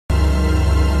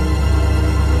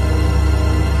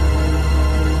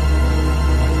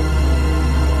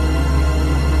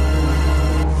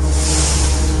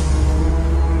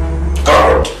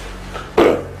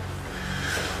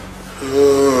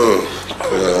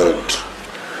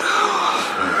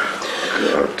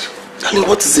Darling,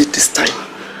 what is it this time?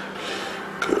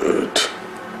 Good.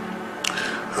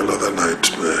 Another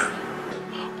nightmare.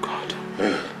 Oh, God.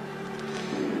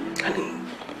 Darling,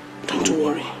 don't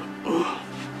worry.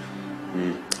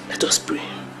 Let us pray.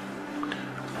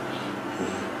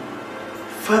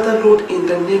 Father, Lord, in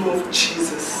the name of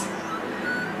Jesus.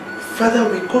 Father,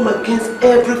 we come against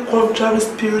every contrary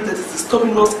spirit that is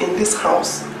disturbing us in this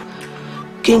house.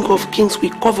 King of Kings, we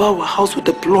cover our house with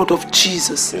the blood of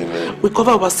Jesus. Amen. We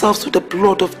cover ourselves with the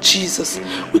blood of Jesus.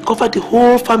 We cover the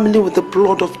whole family with the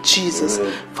blood of Jesus.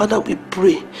 Father, we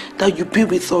pray that you be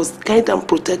with us, guide and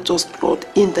protect us, Lord,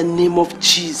 in the name of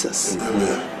Jesus.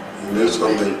 Amen. You know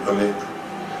something, honey?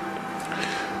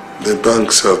 The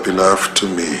banks have been after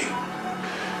me.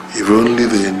 If only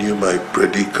they knew my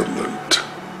predicament.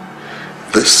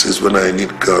 This is when I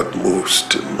need God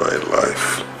most in my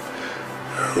life.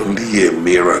 Only a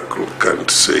miracle can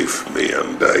save me,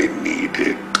 and I need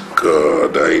it.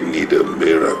 God, I need a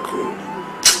miracle.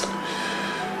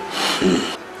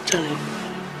 Darling,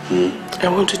 I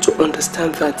want you to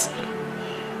understand that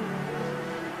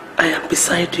I am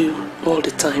beside you all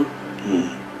the time.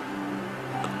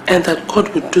 And that God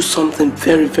will do something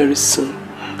very, very soon.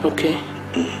 Okay?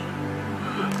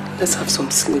 Let's have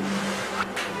some sleep.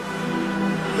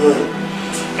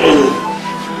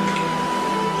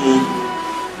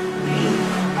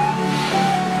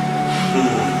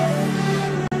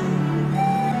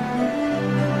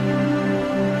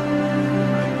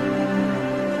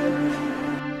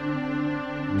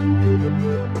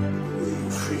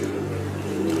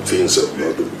 Things have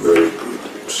not been very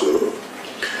good, so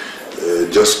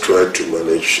just try to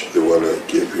manage the one I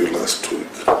gave you last week.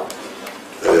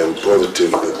 I am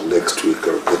positive that next week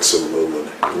I'll get some more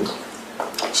money.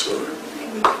 Sorry.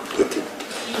 Okay.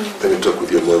 Let me talk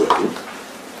with your mother.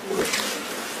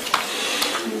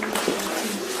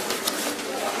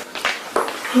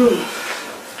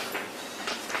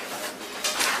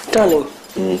 Darling,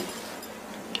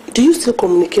 do you still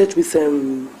communicate with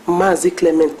Mazi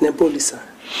Clement Nebolisa?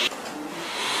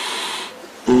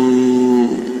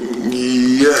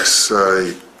 Yes,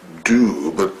 I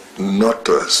do, but not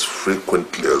as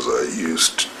frequently as I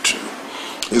used to.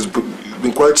 It's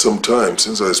been quite some time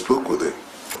since I spoke with him.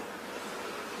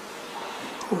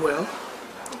 Well,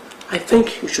 I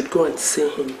think you should go and see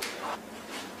him.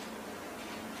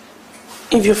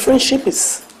 If your friendship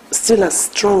is still as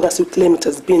strong as you claim it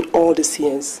has been all these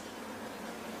years,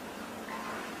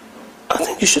 I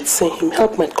think you should see him.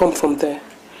 Help might come from there.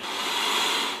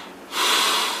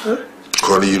 Huh?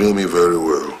 Connie, you know me very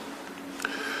well.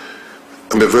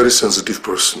 I'm a very sensitive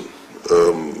person.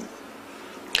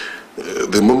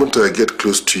 The moment I get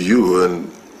close to you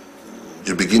and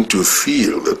you begin to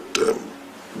feel that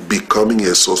becoming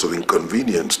a source of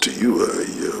inconvenience to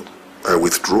you, I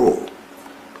withdraw.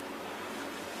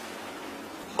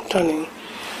 Darling,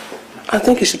 I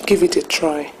think you should give it a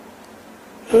try.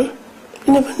 Huh?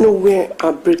 You never know where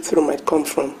our breakthrough might come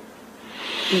from.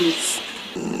 Please.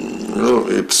 No,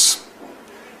 it's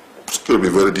going to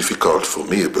be very difficult for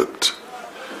me, but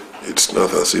it's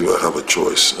not as if I have a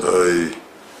choice.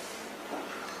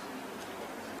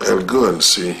 I'll go and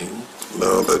see him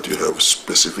now that you have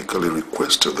specifically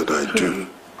requested that I do.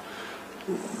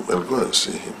 I'll go and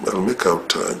see him. I'll make out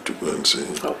time to go and see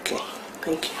him. Okay,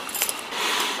 thank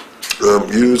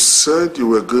you. You said you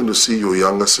were going to see your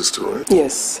younger sister, right?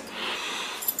 Yes.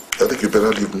 I think you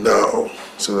better leave now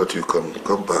so that you can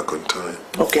come back on time.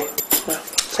 Okay. Well,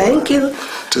 thank you.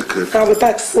 Take care. I'll be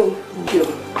back soon. Thank you.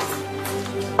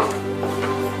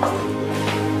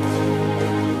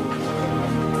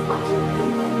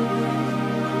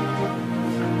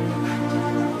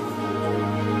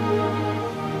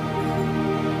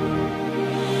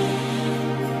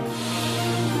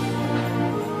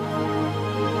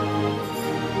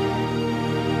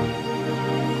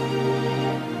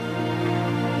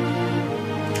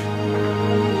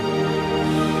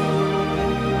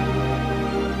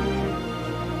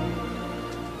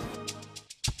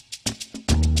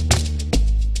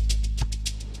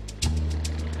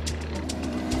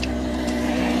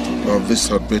 This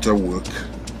had better work.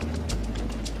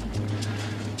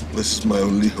 This is my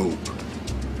only hope.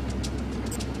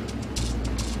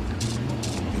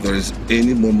 If there is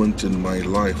any moment in my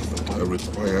life that I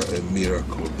require a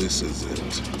miracle, this is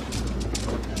it.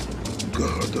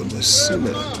 God, I'm a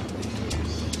sinner.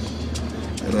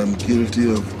 And I'm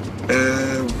guilty of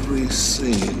every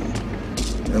sin.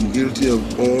 I'm guilty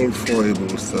of all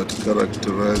foibles that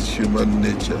characterize human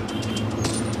nature.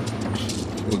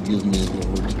 Forgive me, Lord.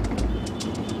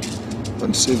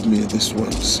 And save me this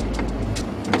once.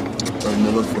 I'll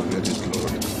never forget it,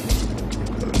 Lord.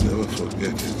 I'll never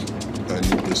forget it. I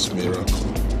need this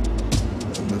miracle.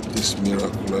 this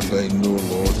miracle, and I know,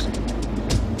 Lord,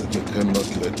 that you cannot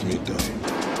let me down.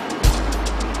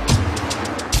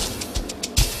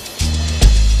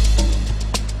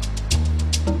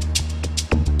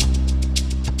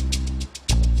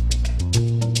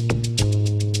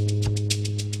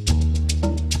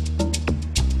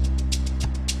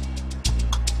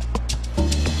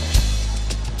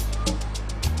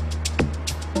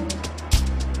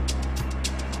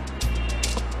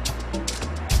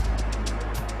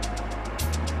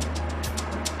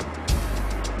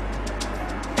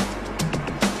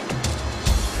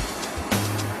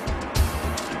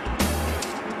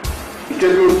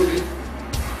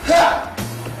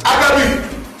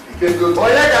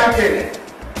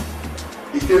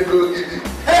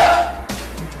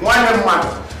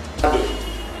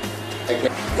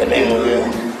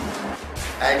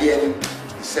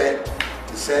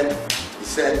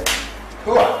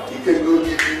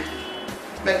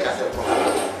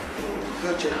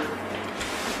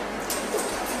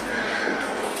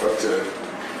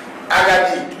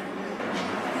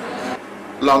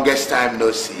 Longest time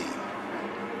no see.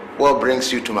 What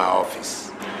brings you to my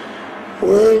office?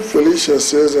 Well, Felicia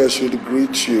says I should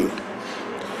greet you.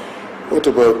 What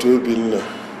about Obinna?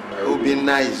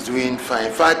 Obinna is doing fine.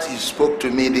 In fact, he spoke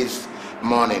to me this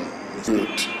morning.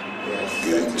 Good. Yes.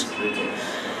 Good.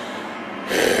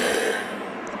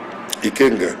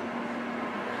 Ikenga,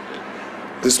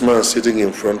 this man sitting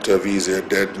in front of you is a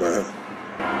dead man.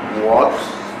 What?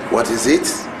 What is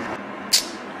it?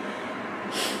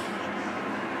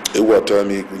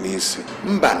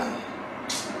 Mban.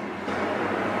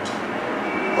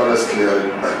 Honestly, I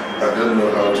don't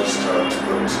know how to start,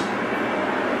 but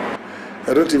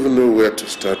I don't even know where to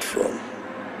start from.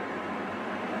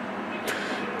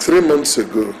 3 months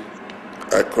ago,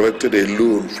 I collected a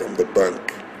loan from the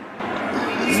bank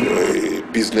for a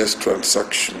business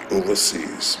transaction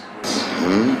overseas.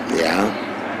 Yeah.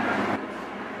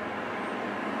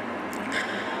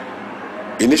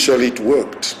 Initially, it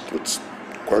worked. It was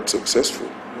quite successful.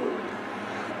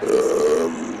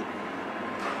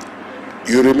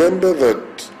 You remember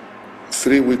that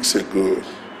 3 weeks ago,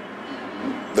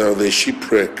 there was a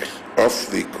shipwreck off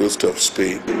the coast of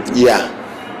Spain? Yeah.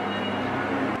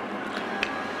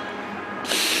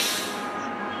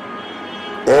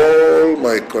 All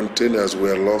my containers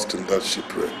were lost in that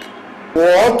shipwreck.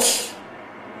 What?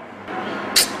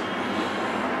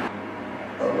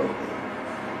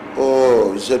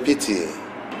 Oh, it's a pity.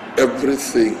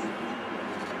 Everything.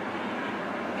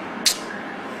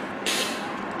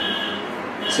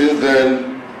 Since then,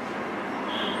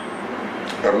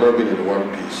 I've not been in one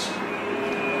piece.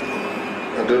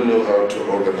 I don't know how to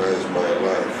organize my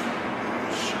life.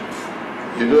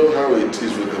 You know how it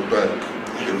is with the bank.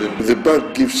 If the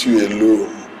bank gives you a loan,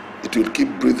 it will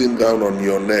keep breathing down on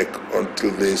your neck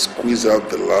until they squeeze out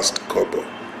the last kobo.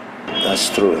 That's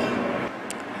true.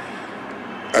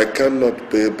 I cannot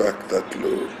pay back that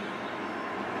loan.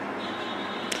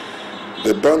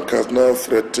 The bank has now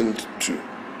threatened to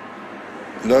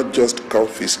not just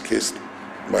confiscate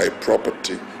my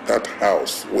property, that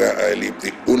house where I live,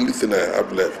 the only thing I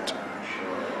have left.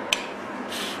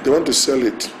 They want to sell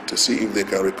it to see if they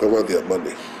can recover their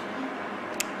money.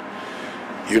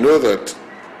 You know that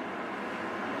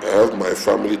I have my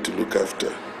family to look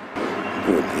after.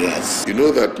 Good, yes. You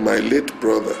know that my late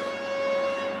brother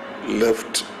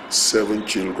left 7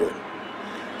 children,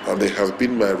 and they have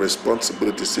been my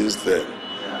responsibility since then.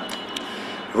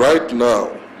 Right now,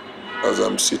 as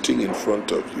I'm sitting in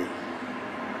front of you,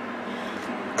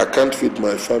 I can't feed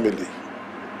my family,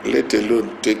 let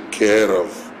alone take care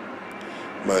of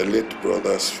my late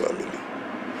brother's family.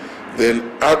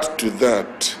 Then add to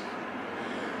that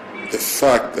the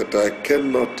fact that I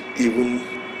cannot even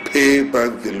pay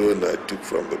back the loan I took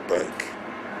from the bank.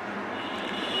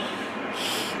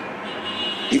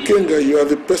 Ikenga, you are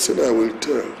the person I will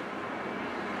tell.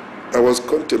 I was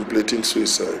contemplating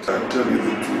suicide. I'll tell you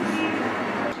the truth.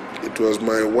 It was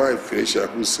my wife, Felicia,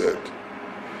 who said,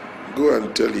 go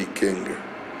and tell Ikenga,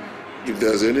 if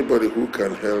there's anybody who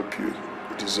can help you,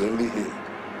 it is only him.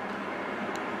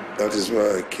 That is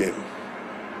why I came.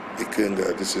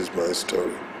 Ikenga, this is my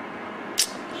story.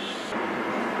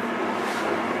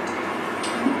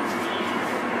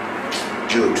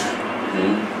 Jude,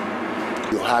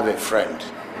 you have a friend.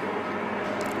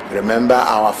 Remember,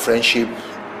 our friendship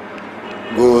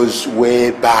goes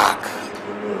way back.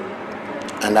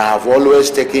 And I have always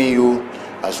taken you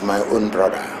as my own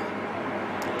brother.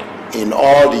 In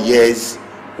all the years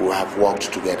we have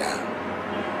worked together,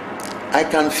 I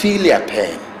can feel your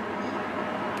pain.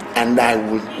 And I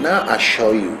will now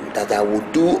assure you that I will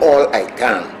do all I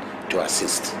can to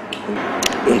assist.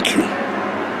 Thank you.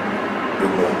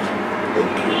 very much.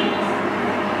 Thank you.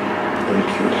 Thank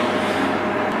you.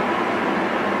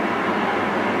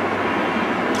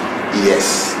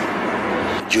 Yes,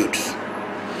 Jude.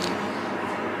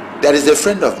 There is a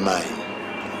friend of mine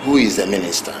who is a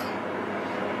minister,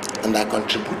 and I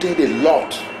contributed a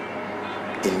lot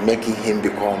in making him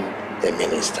become a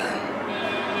minister.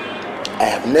 I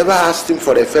have never asked him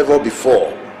for a favor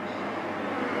before,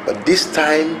 but this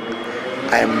time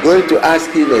I am going to ask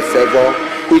him a favor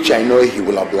which I know he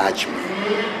will oblige me.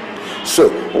 So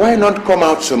why not come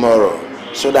out tomorrow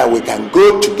so that we can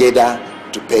go together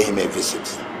to pay him a visit?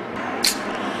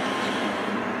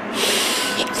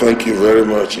 Thank you very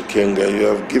much, Ikenga. You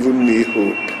have given me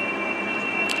hope.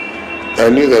 I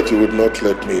knew that you would not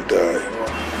let me die.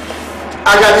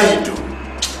 Agadidu.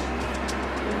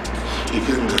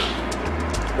 Ikenga.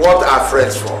 What are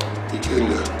friends for?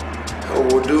 Ikenga. I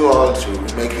will do all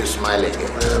to make you smile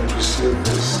again. I appreciate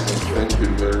this. Thank you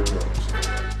very much.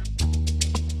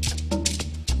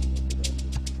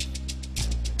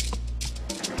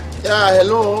 Yeah,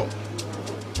 hello.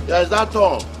 Yeah, is that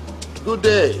Tom? Good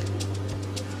day.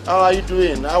 How are you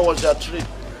doing? How was your trip?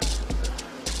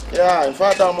 Yeah, in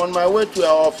fact, I'm on my way to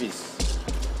your office.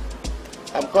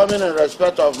 I'm coming in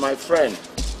respect of my friend,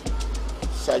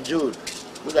 Sir Jude,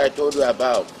 which I told you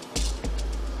about.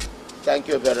 Thank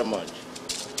you very much.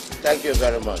 Thank you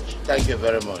very much. Thank you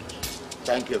very much.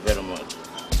 Thank you very much.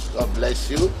 God bless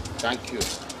you. Thank you.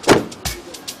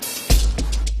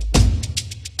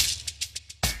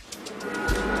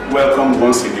 Welcome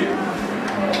once again.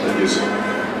 Thank you, sir.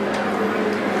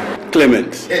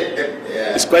 Clement,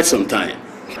 Yeah. it's quite some time.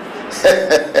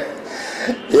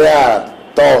 Yeah,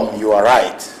 Tom, you are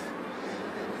right.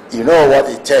 You know what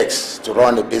it takes to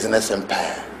run a business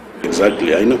empire.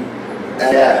 Exactly, I know.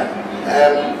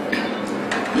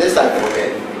 Lest I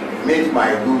forget, meet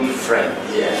my good friend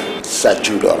here, Sir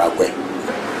Jude Oragwe.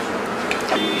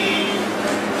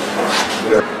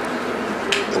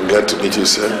 I'm glad to meet you,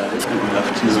 sir. It's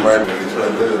mine.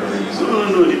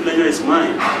 No, the pleasure is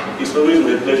mine. It's always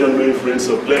my pleasure knowing friends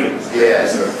of Clement.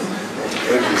 Yes.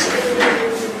 Thank you,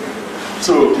 sir.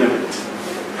 So, Clement,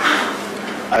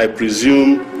 I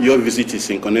presume your visit is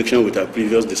in connection with our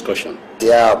previous discussion.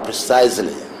 Yeah,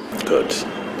 precisely. Good.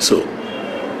 So,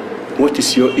 what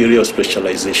is your area of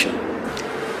specialization?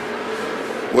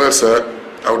 Well, sir,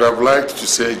 I would have liked to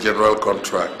say general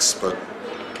contracts, but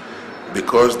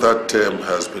because that term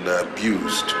has been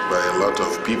abused by a lot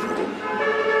of people,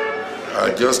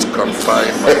 I just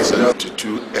confine myself to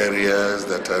two areas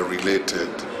that are related: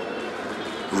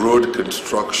 road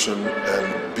construction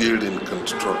and building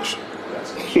construction.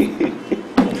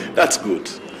 That's good.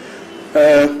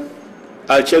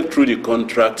 I'll check through the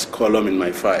contracts column in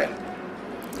my file.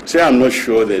 Say I'm not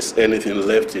sure there's anything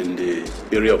left in the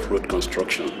area of road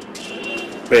construction,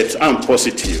 but I'm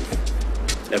positive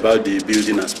about the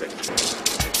building aspect.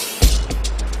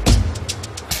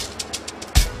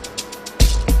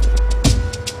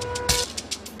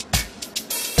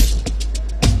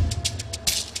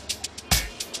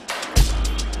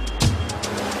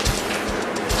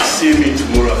 See me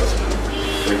tomorrow afternoon.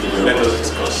 Thank you very Let much. us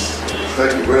discuss.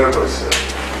 Thank you very much, sir.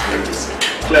 Thank you, sir.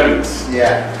 Clement,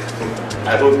 Yeah,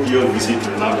 I hope your visit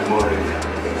will now be more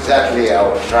regular. exactly. I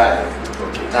will try.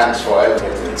 Okay. Thanks for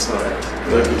everything. It's all right.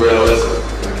 Thank you very much, sir.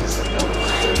 Thank you, sir.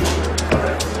 All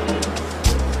right.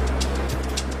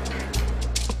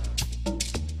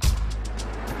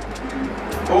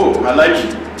 Oh, I like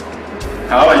you.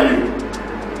 How are you?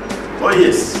 Oh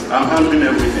yes, I'm handling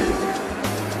everything.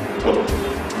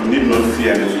 Oh, you need not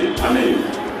fear anything. I mean,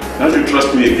 don't you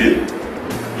trust me again?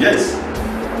 Yes.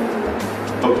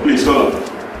 Oh, please, hold on.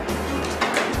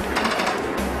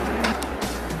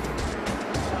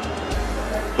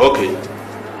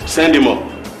 Okay, send him up.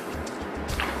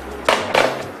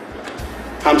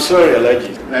 I'm sorry,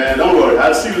 Alaji. Don't worry,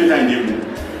 I'll see you later in the evening.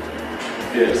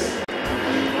 Yes.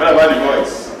 What about the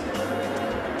boys?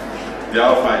 They're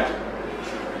all fine.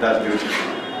 That's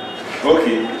beautiful.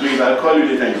 Okay, please, I'll call you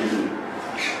later in the evening.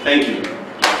 Thank you.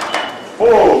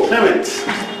 Oh, Clement,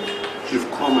 you've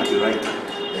come at the right time.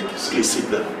 Thank you, sir. Please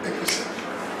sit down. Thank you, sir.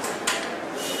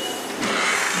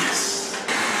 Yes.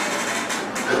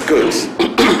 Good.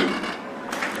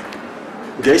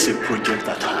 There is a project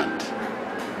at hand.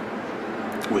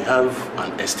 We have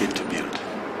an estate to build.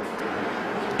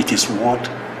 It is worth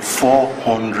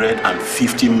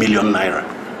 450 million naira.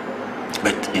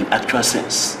 But in actual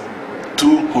sense,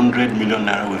 200 million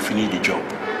naira will finish the job.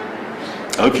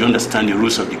 I hope you understand the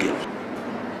rules of the game.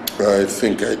 I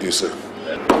think I do, sir.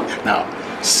 Now,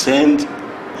 send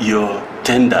your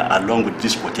tender along with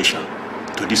this quotation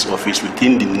to this office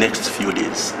within the next few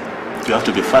days. You have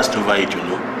to be fast over it, you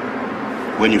know.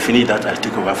 When you finish that, I'll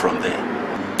take over from there.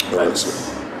 All right, sir.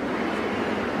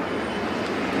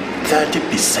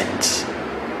 30%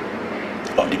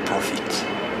 of the profit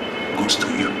goes to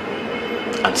you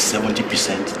and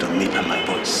 70% to me and my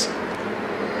boys.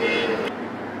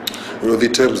 Well, the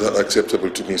terms are acceptable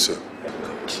to me, sir.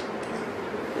 Good.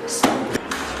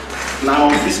 Now,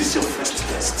 this is your first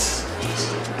test.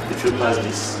 If you pass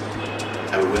this,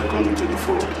 I will welcome you to the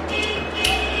fold.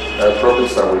 I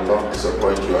promise I will not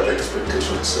disappoint your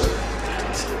expectations, sir.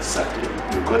 Exactly.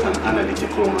 You've got an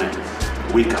analytical mind.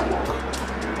 We can work.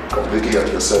 Completely at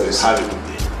your service. Have a good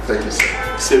day. Thank you,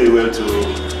 sir. Say me well to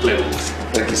Clemens.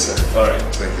 Thank you, sir. All right.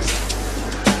 Thank you, sir.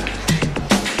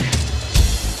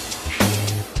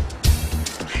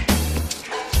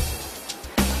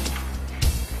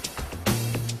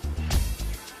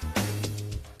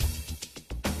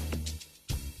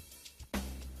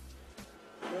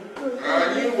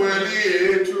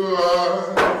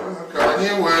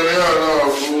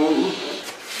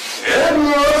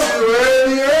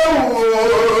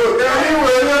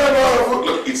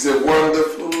 It's a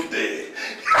wonderful day.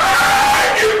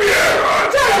 Give me a hard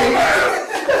time.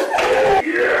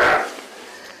 Yeah.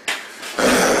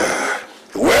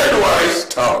 Where do I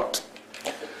start?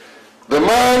 The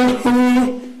man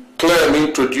who Clem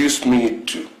introduced me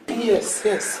to. Yes,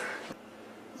 yes.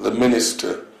 The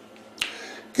minister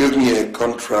gave me a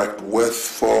contract worth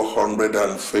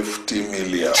 450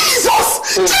 million.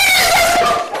 Jesus!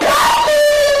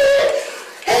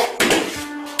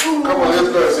 Come on, let's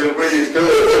go and celebrate it.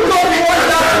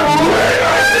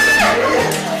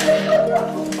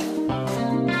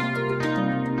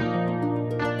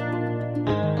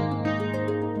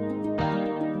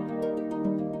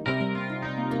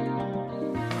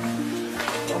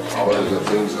 How are the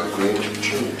things are going to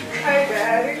change? Hi,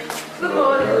 Daddy. Good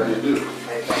morning. How do you do?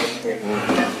 Thank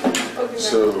you. Okay,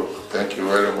 So, thank you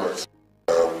very much.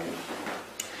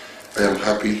 I am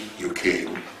happy you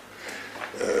came.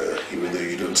 Even though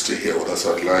you don't stay here with us,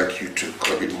 I'd like you to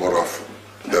come in more often.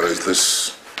 There is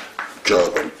this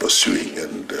job I'm pursuing,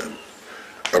 and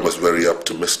I was very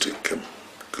optimistic I'm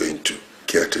going to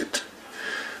get it.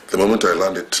 The moment I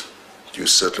land it, you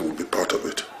certainly will be part of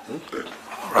it. Good.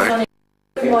 All right.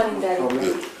 Good morning, Daddy.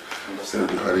 Good.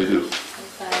 How do you do? I'm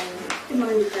fine. Good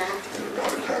morning, Dad. Good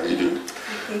morning. How do you do?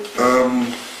 Thank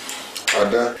you.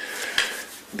 Ada,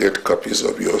 get copies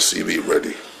of your CV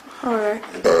ready. All right.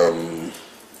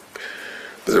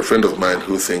 There's a friend of mine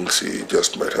who thinks he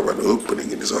just might have an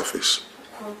opening in his office.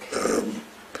 Okay.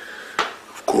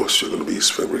 Of course, you're going to be his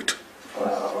favorite.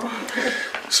 Wow.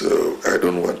 So I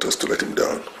don't want us to let him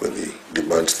down when he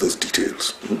demands those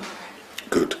details.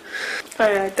 Good.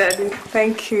 All right, Daddy.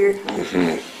 Thank you.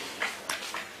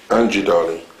 Angie,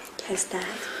 darling. Yes, Dad.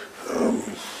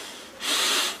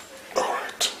 All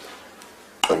right.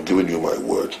 I'm giving you my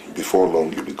word. Before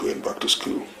long, you'll be going back to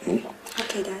school.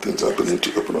 Okay, Dad. Things are beginning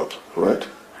to open up, all right?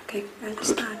 Okay, I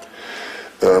understand.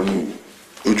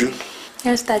 Uju,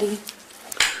 Yes, Daddy.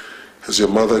 has your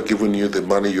mother given you the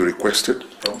money you requested?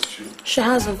 She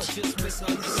hasn't.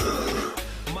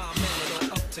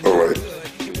 All right.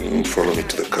 Follow me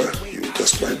to the car. You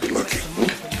just might be lucky.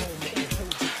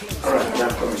 All right, I'm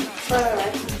coming. All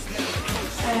right.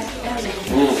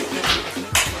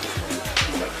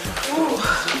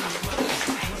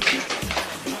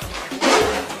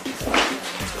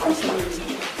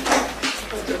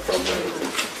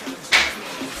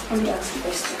 Let me ask a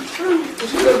question. You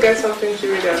should go get something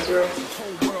to read as well.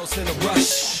 Whole world's in a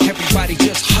rush. Everybody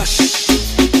just hush.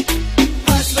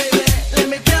 Hush, baby. Let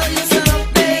me tell you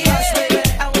something. Hush, baby.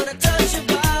 I wanna touch your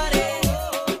body.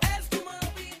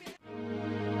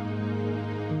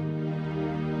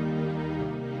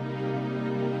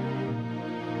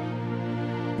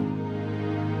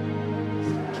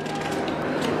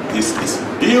 This is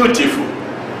beautiful.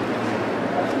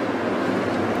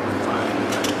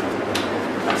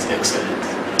 That's excellent.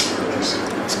 That's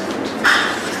good.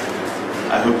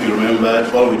 I hope you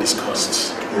remembered all we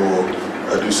discussed. Oh,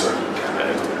 I do, sir.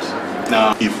 Very good.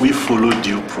 Now, if we follow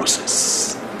due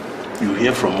process, you'll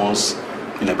hear from us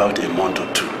in about a month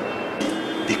or two.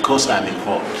 Because I'm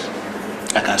involved,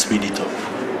 I can speed it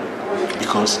up.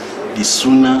 Because the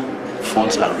sooner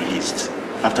funds are released,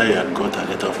 after you have got a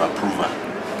letter of approval,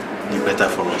 the better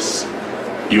for us.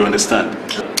 You understand?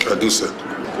 I do, sir.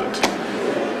 Good.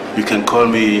 You can call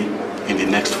me in the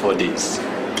next 4 days.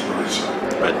 All right, sir.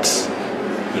 But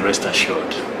rest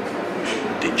assured,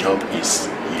 the job is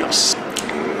yours.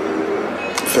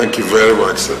 Thank you very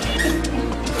much, sir. Thank you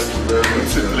very much.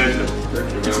 It's a pleasure.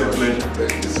 Thank you It's a very much. pleasure.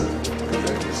 Thank you, sir.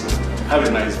 Thank you, sir. Have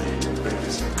a nice day. Thank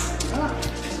you, sir.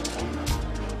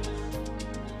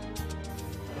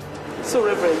 So,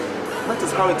 Reverend, That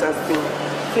is how it has been.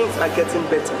 Things are getting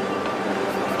better.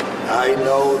 I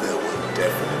know they will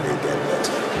definitely get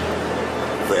better.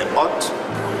 They ought.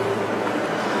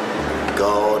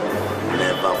 God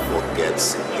never forgets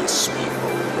his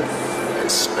people,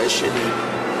 especially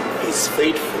his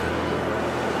faithful.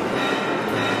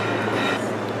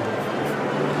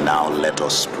 Now let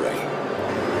us pray.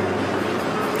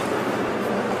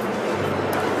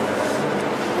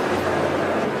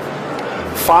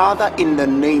 Father, in the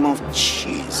name of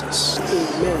Jesus.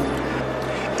 Amen.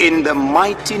 In the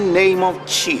mighty name of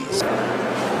Jesus.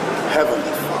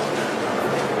 Heavenly Father,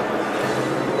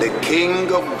 the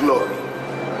King of glory,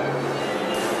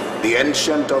 the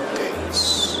Ancient of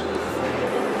Days,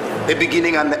 the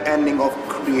beginning and the ending of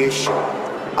creation,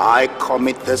 I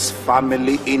commit this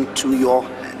family into your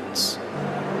hands,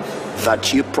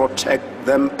 that you protect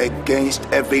them against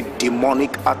every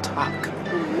demonic attack,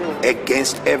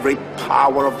 against every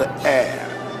power of the air,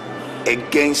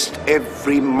 against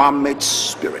every man-made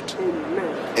spirit,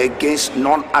 against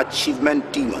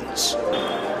non-achievement demons.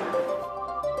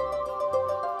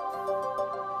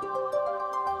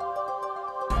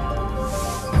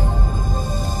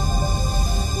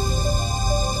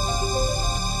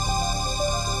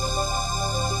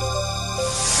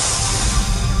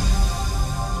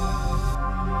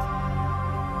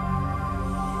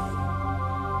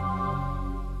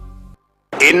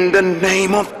 In the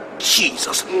name of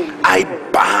Jesus, I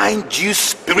bind you,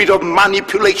 spirit of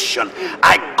manipulation.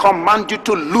 I command you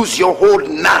to lose your hold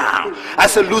now. I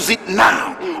say lose it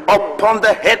now upon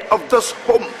the head of this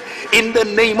home. In the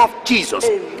name of Jesus,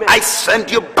 I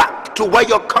send you back to where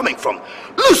you're coming from.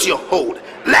 Lose your hold.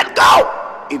 Let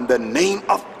go. In the name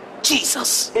of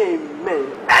Jesus. Amen.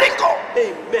 Let it go.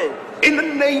 Amen. In the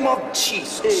name of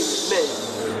Jesus.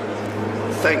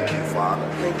 Amen. Thank you, Father.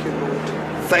 Thank you, Lord.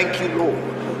 Thank you, Lord.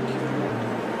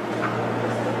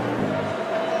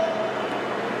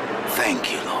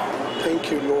 Thank you, Lord.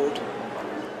 Thank you, Lord.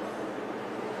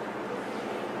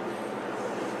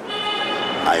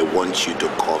 I want you to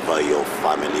cover your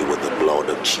family with the blood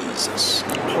of Jesus.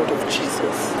 Blood of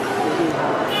Jesus.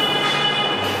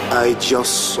 I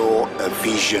just saw a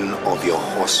vision of your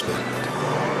husband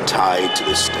tied to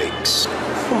the stakes.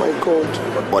 Oh my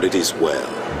God. But it is well.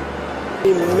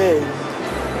 Amen.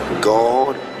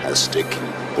 God has taken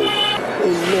over.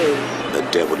 Amen. The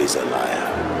devil is a liar.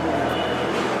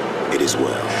 It is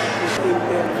well.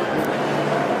 Amen.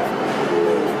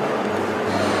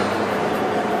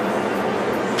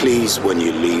 Please, when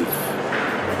you leave,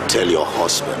 tell your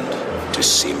husband to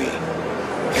see me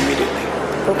immediately.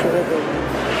 Okay, Reverend.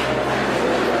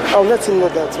 I'll let him know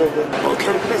that, Reverend. Okay.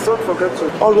 And please don't forget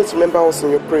to always remember us in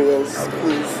your prayers,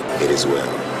 please. It is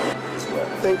well.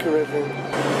 Thank you, Reverend.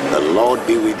 The Lord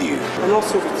be with you. And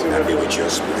also with you, And be Reverend. with your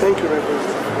spirit. Thank you,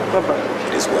 Reverend. Bye-bye.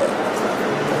 It is well.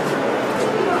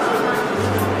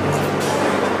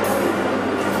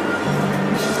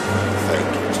 Thank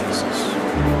you, Jesus,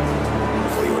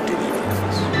 for your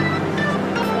deliverance.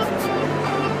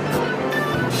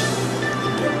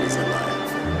 The devil is a liar.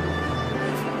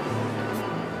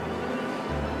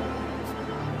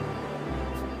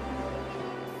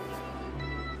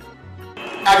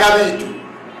 Agabitu,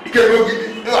 Ikegogidi,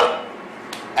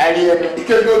 Ariel,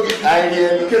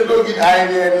 Ikegogidi,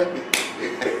 Ariel.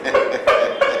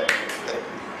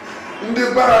 Ndị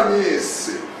be anyị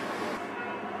si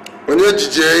onye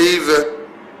jije ive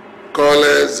kọọla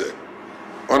eze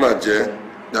ọ na-je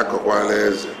nyakọkwala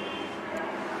eze.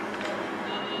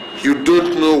 You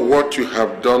don't know what you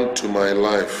have done to my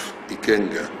life,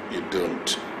 Ikenga. You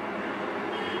don't.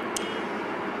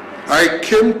 I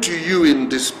came to you in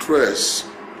distress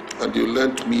and you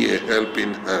lent me a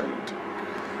helping hand.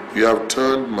 You have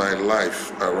turned my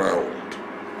life around.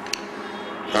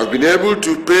 I've been able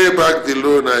to pay back the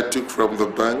loan I took from the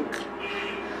bank.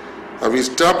 I've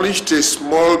established a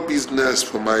small business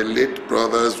for my late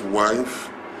brother's wife.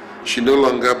 She no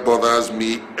longer bothers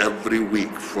me every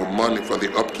week for money for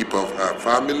the upkeep of her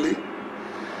family.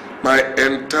 My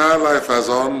entire life has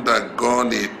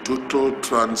undergone a total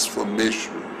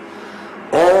transformation.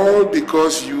 All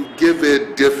because you gave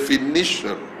a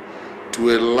definition to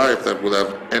a life that would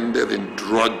have ended in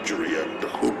drudgery and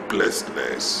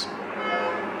hopelessness.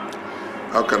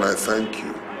 How can I thank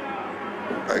you?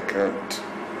 I can't.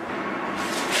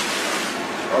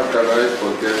 How can I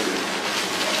forget it?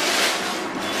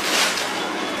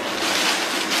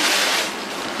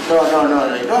 No,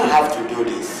 you don't have to do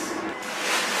this.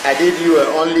 I did you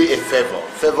only a favor.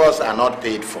 Favors are not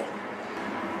paid for.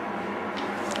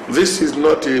 This is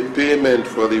not a payment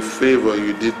for the favor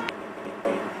you did.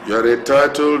 You are a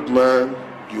titled man,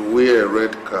 you wear a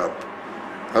red cap.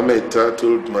 I'm a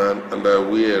titled man and I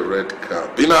wear a red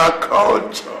cap. In our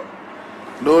culture,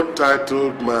 no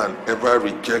titled man ever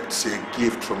rejects a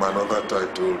gift from another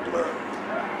titled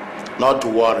man. Not to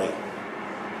worry.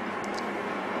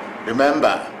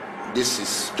 Remember, this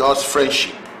is just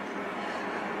friendship.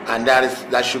 And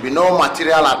there should be no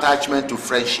material attachment to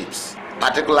friendships,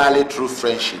 particularly true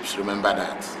friendships. Remember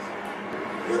that.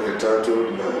 You're a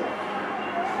titled man.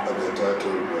 I'm a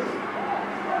titled man.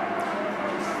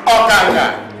 Okanga!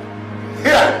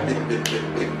 Here!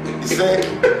 He said,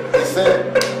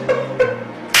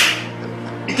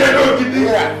 you can't go get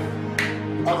here.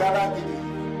 Okanga did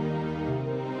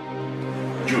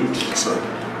it. Jude, Sir.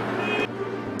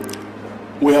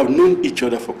 we have known each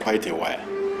other for quite a while.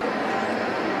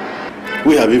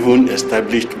 We have even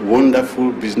established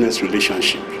wonderful business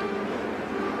relationship.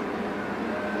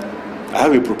 I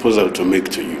have a proposal to make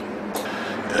to you.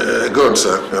 Go on,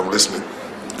 sir. I'm listening.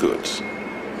 Good.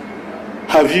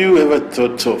 Have you ever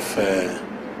thought of a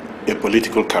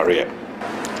political career?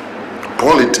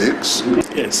 Politics?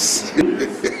 Yes.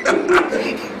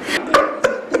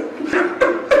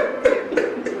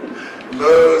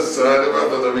 No, sir. I never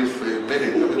thought of it for a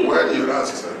minute. I mean, why do you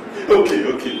ask, sir?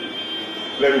 Okay.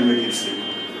 Let me make it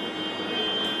simple.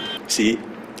 See,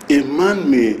 a man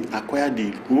may acquire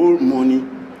the whole money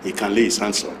he can lay his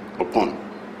hands upon,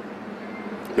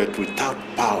 but without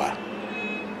power,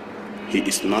 he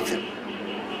is nothing.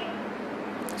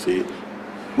 See,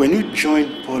 when you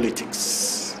join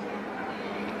politics,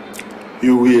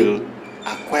 you will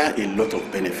acquire a lot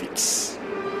of benefits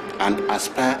and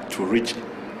aspire to reach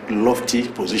lofty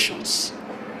positions.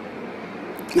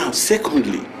 Now,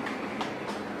 secondly,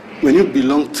 when you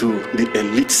belong to the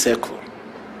elite circle,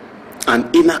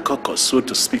 an inner caucus, so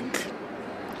to speak,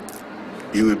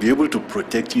 you will be able to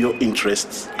protect your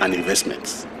interests and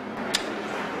investments.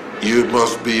 You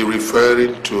must be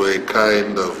referring to a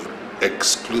kind of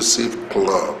exclusive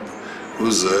club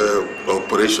whose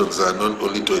operations are known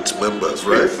only to its members,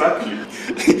 right?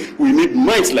 Exactly. We need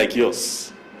minds like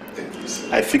yours. Thank you, sir.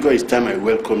 I figure it's time I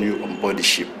welcome you on board the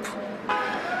ship.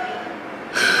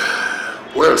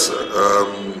 Well, sir,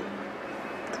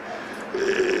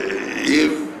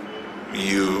 if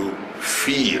you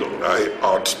feel I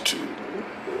ought to,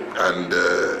 and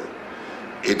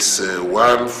it's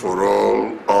one for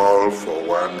all for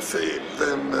one thing,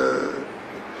 then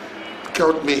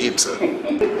count me in, sir.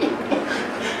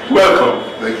 Welcome.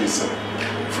 Thank you, sir.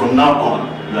 From now on,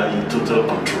 you are in total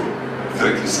control.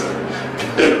 Thank you, sir.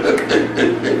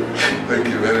 Thank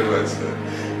you very much, sir.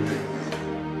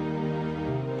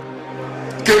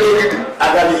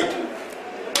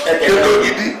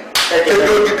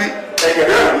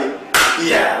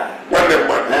 Yeah.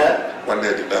 One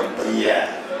day the number. Yeah.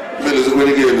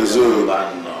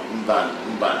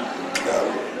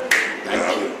 Thank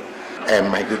you.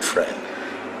 My good friend,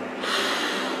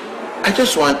 I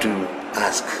just want to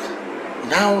ask,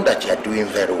 now that you are doing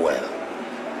very well,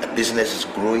 the business is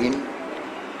growing,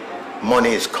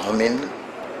 money is coming,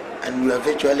 and you are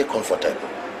virtually comfortable,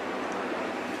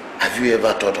 have you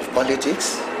ever thought of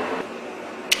politics?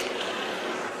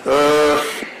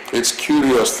 It's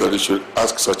curious that you should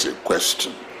ask such a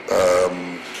question.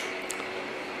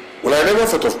 Well, I never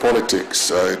thought of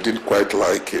politics. I didn't quite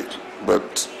like it.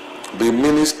 But the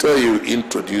minister you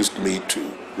introduced me to,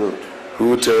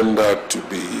 who turned out to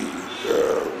be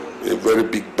a very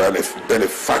big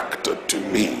benefactor to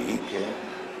me,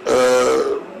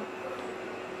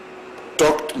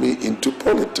 talked me into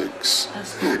politics.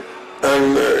 That's good.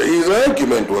 And his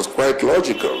argument was quite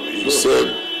logical. He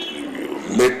said, you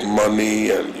make money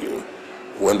and you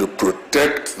want to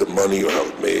protect the money you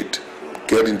have made,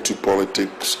 get into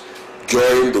politics,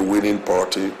 join the winning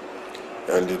party,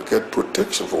 and you get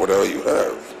protection for whatever you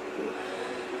have.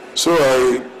 So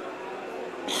I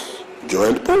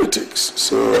joined politics.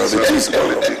 So as it is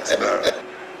politics now,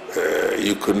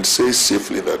 you can say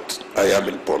safely that I am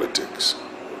in politics.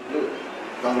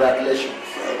 Congratulations.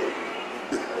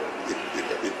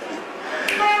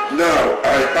 Now, I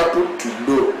happen to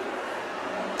know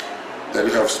that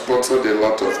you have sponsored a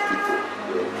lot of people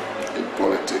in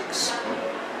politics.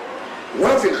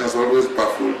 One thing has always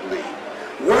baffled me.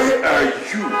 Why are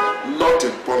you not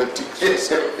in politics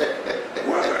yourself?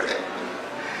 Why?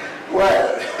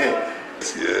 Well,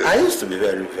 Yes. I used to be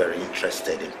very, very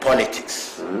interested in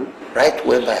politics, right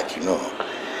way back, you know.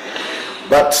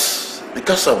 But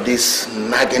because of this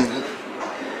nagging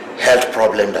health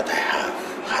problem that I have,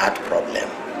 heart problem,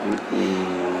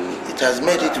 it has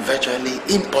made it virtually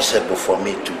impossible for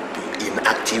me to be in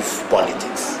active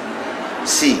politics.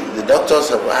 See, the doctors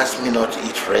have asked me not to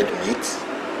eat red meat,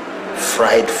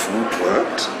 fried food.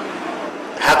 What?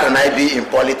 How can can I be in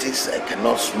politics? I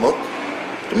cannot smoke.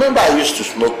 Remember, I used to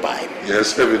smoke pipe.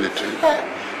 Yes, evidently.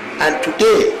 And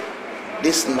today,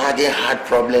 this nagging heart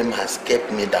problem has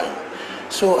kept me down.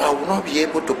 So I will not be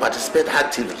able to participate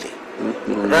actively.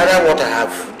 Rather, what I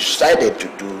have decided to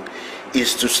do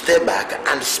is to stay back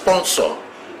and sponsor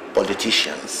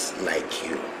politicians like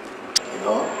you. You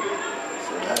know?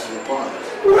 So that's the point.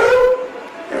 Well,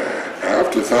 I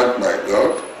have to thank my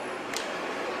God.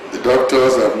 The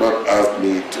doctors have not asked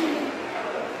me to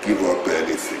give up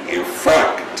anything. In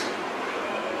fact,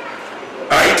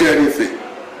 I eat anything.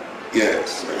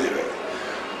 Yes, I mean,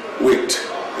 wait.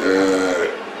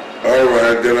 All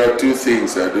right, there are two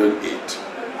things I don't eat.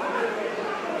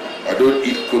 I don't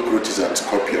eat cockroaches and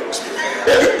scorpions. I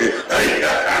tell you.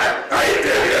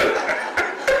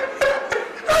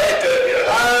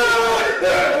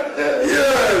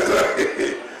 Yes,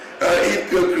 I eat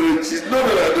cockroaches. No, I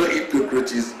don't eat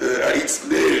cockroaches. I eat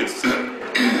snails.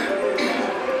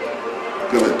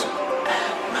 Come on.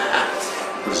 My hat.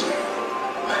 Listen.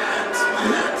 My hat.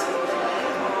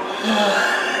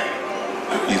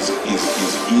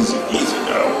 Easy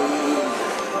now.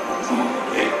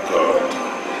 Thank God.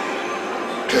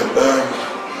 Come on.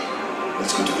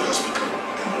 Let's go to the hospital.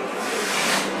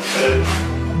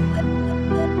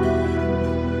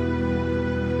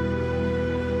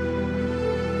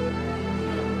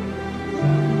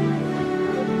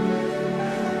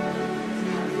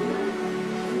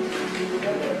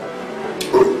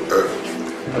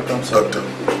 Doctor,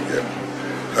 yeah.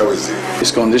 How is he?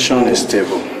 His condition is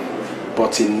stable,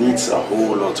 but he needs a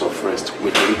whole lot of rest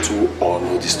with little or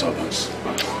no disturbance.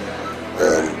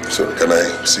 So can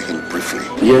I see him briefly?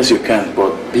 Yes, you can,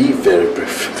 but be very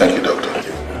brief. Thank you, doctor.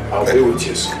 I'll be with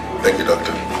you soon. Thank you,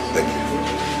 doctor. Thank you.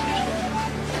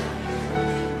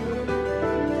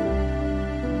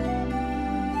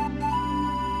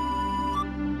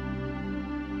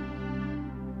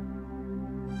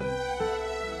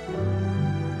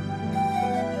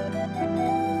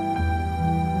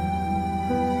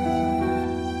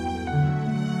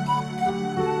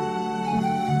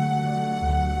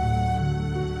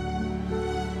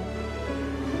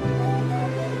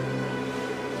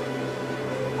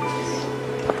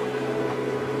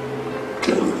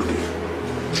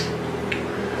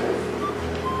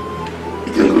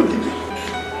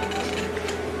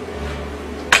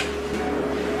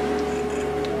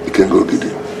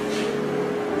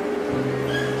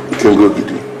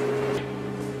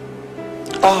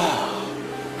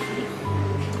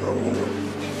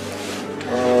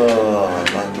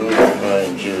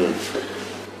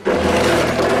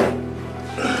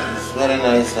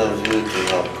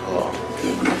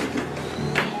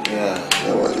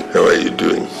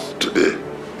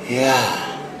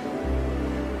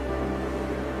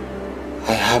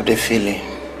 Feeling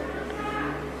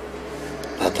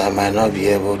that I might not be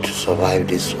able to survive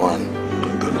this one.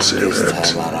 Don't say this that.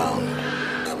 Time around.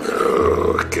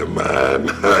 Oh, come on.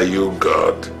 Are you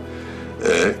God?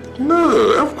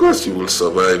 No, of course you will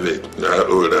survive it. How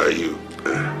old are you?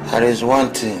 There is one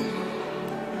thing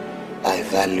I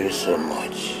value so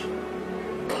much.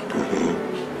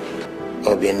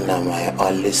 Obinna, my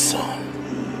only son,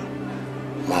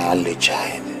 my only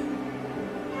child.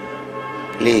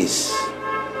 Please,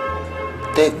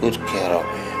 take good care of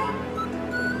him.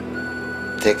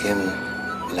 Take him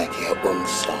like your own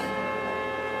son.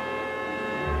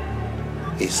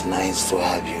 It's nice to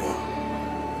have you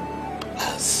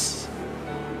as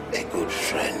a good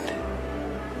friend.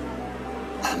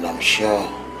 And I'm sure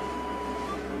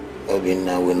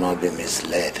Obinna will not be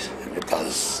misled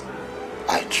because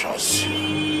I trust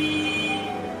you.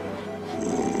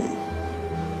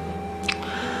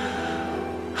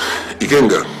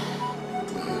 Ikenga,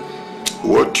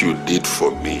 what you did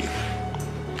for me,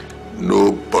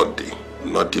 nobody,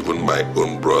 not even my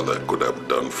own brother, could have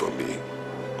done for me.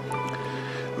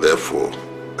 Therefore,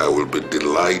 I will be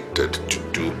delighted to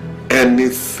do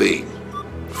anything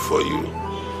for you,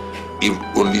 if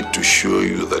only to show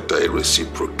you that I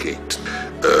reciprocate.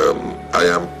 I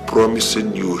am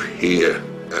promising you here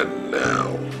and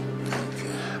now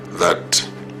that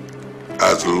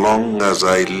as long as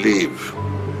I live,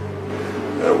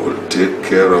 I will take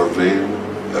care of him,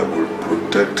 I will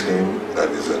protect him and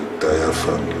his entire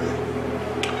family.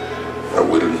 I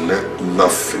will let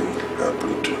nothing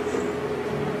happen to him.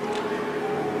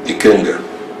 Ikenga,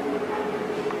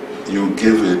 you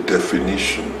give a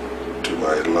definition to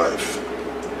my life.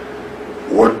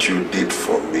 What you did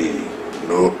for me,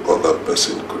 no other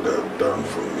person could have done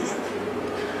for me.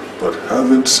 But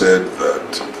having said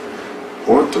that,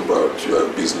 what about your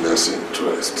business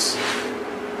interests?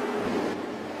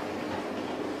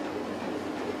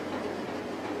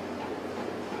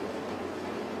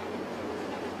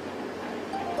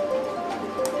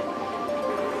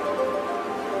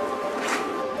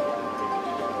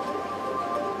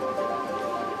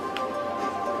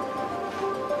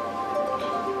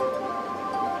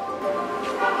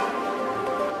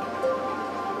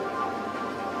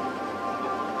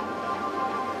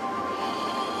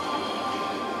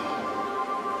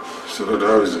 So that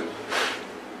how is it?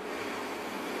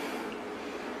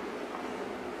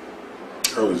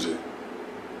 How is it?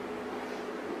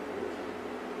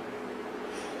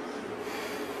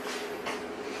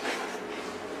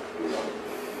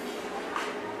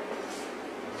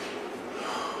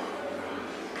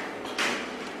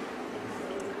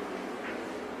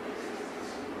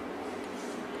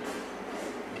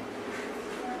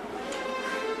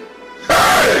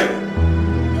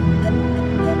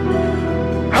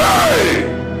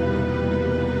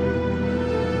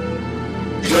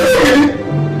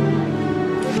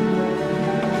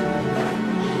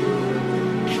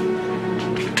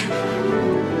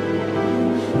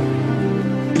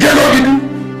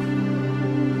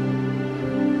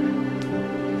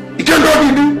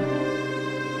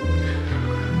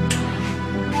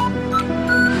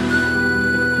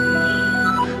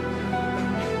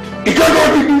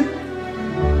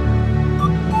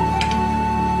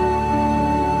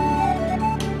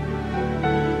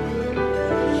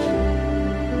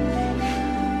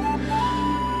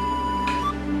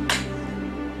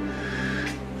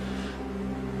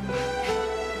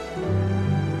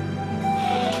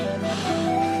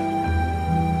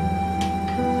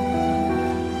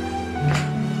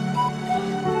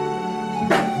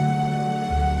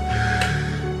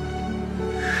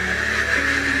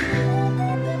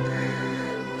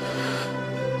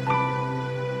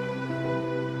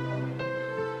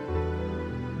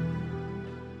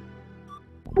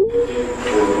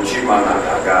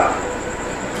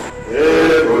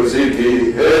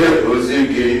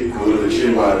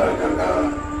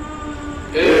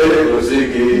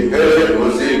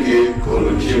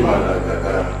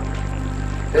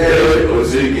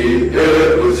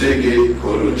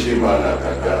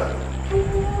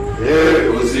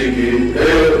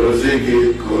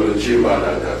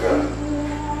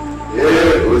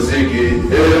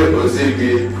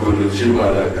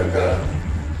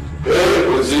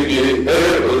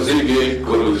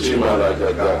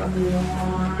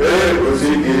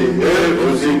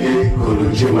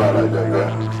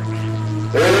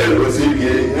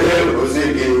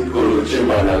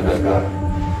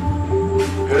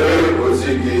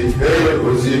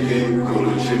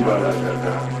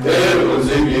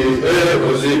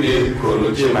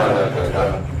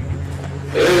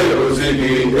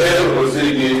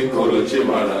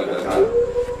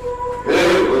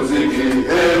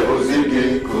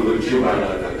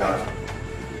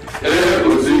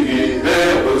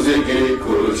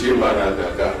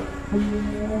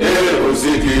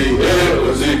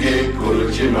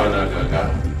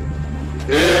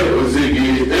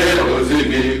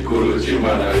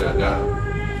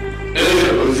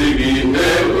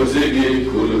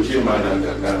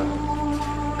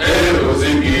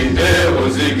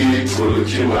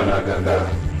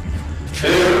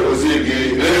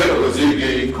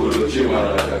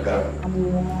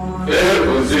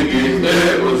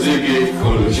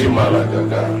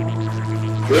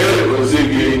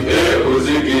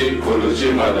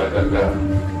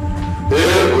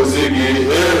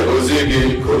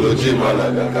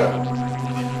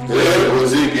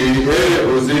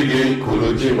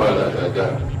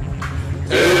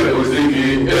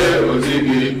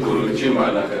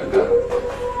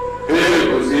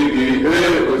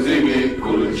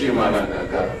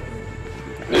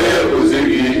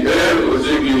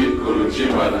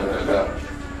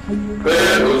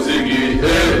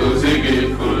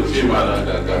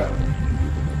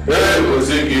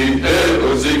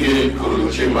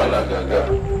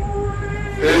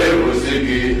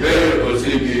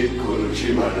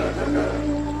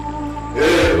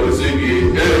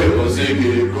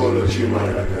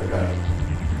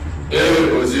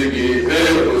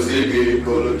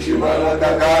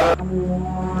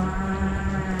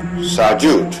 Sir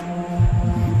Jude,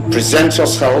 present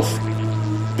yourself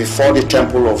before the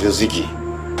temple of Edochie.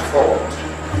 Forward.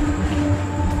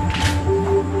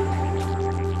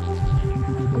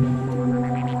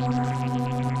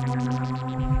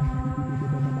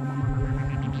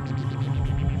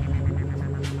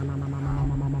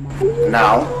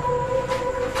 Now,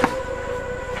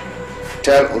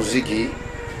 tell Edochie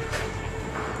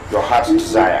your heart's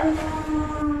desire.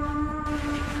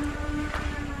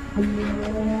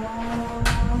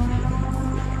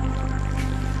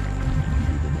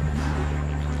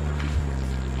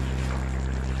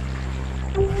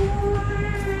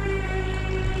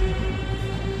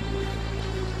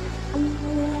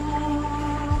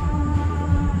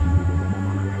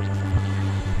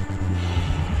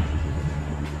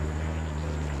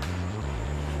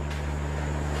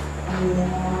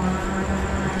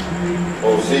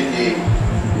 Edochie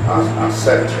has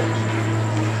accepted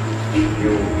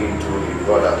you into the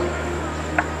brotherhood.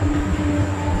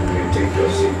 take your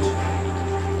seat.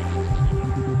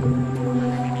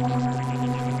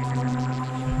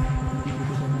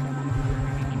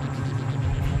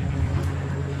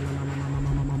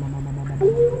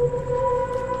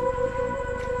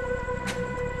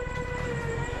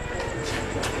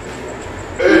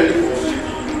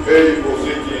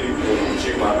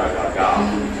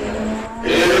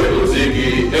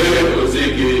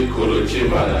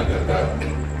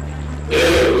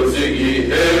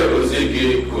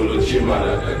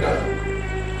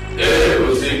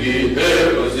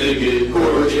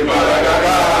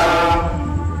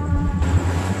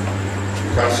 You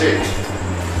can sit.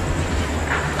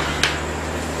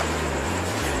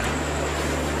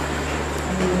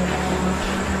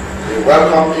 We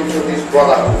welcome into this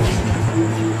brotherhood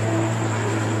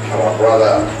our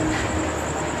brother,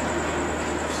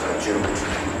 Mr. Jude.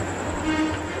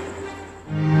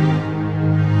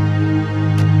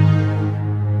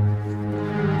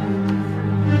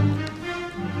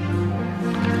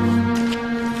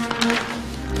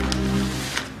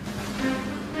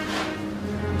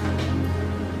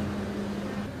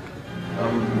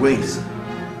 Grace,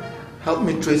 help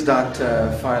me trace that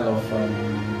file of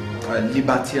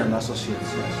Liberty and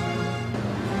Associates. Yes.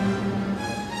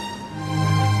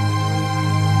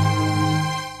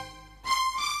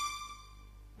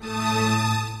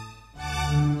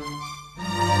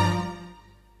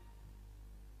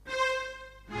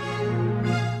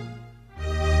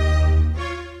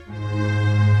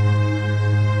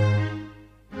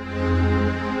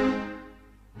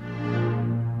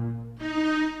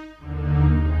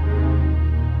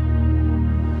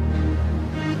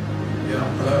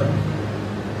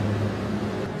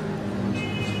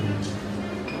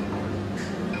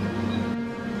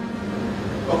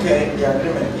 Okay, the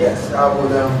agreement, yes, I will,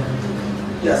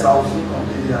 yes, I will see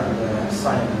completely and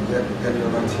sign and get it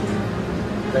over to you.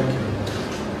 Thank you.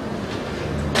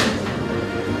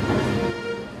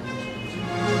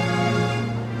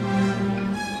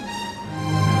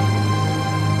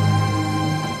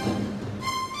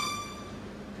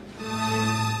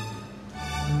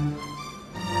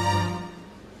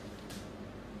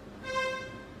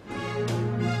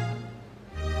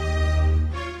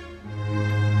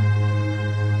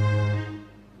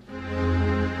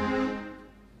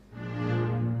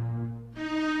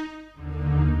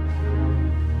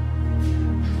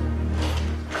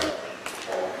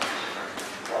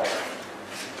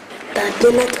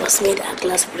 Kenneth was made our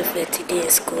class prefect today in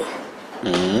school.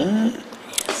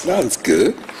 Yes. That's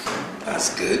good. That's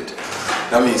good.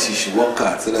 That means you should work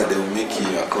hard so that they will make you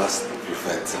your class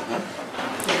prefect.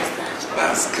 Yes, Dad.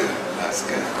 That's good. That's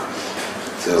good.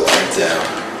 So,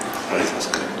 that's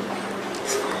good.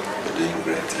 You're doing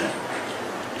great.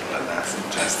 Well, that's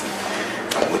interesting.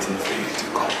 I'm waiting for you to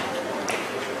come.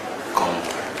 Come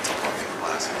at the top of your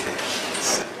class, okay?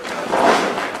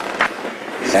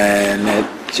 And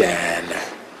Jan,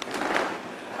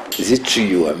 is it true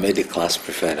you were made the class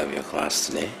prefect of your class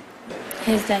today?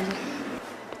 Yes, Daddy.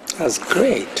 That's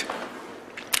great.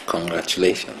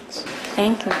 Congratulations.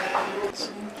 Thank you.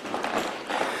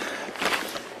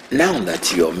 Now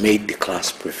that you're made the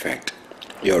class prefect,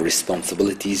 your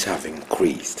responsibilities have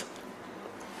increased.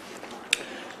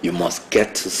 You must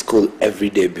get to school every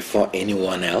day before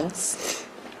anyone else.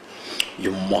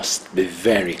 You must be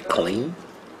very clean.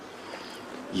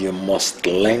 You must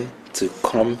learn to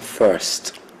come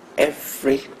first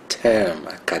every term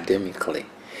academically.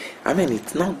 I mean,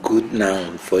 it's not good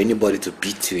now for anybody to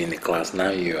beat you in the class.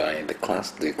 Now you are in the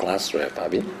class rep,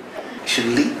 Abby. You should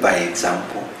lead by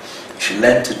example. You should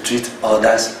learn to treat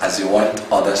others as you want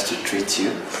others to treat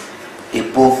you.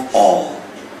 Above all,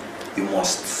 you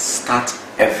must start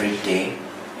every day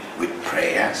with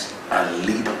prayers and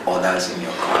lead others in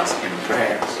your class in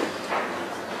prayers.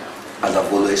 As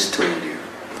I've always told you,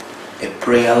 a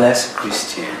prayerless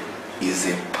Christian is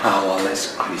a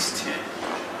powerless Christian.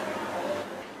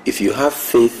 If you have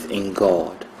faith in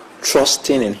God,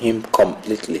 trusting in Him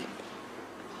completely,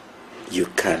 you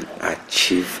can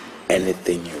achieve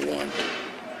anything you want.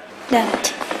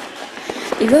 Dad,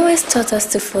 you've always taught us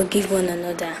to forgive one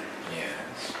another.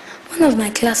 Yes. One of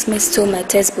my classmates stole my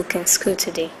textbook in school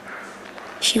today.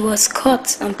 She was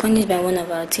caught and punished by one of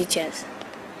our teachers.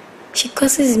 She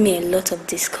causes me a lot of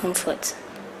discomfort.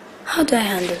 How do I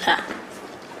handle her?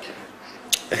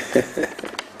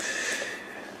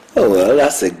 Oh, well,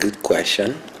 that's a good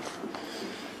question.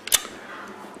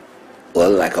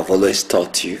 Well, like I've always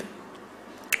taught you,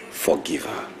 forgive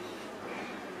her.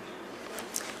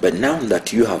 But now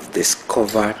that you have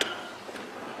discovered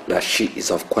that she is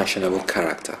of questionable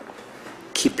character,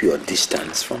 keep your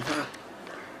distance from her.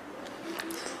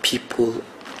 People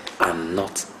are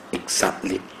not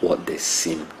exactly what they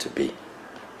seem to be.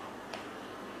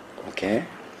 Okay?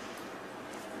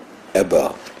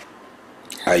 Abel,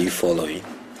 are you following?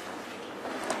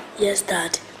 Yes,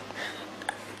 Dad.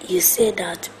 You say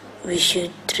that we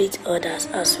should treat others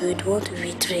as we'd want to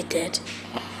be treated.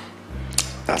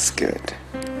 That's good.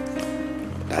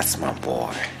 That's my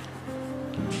boy.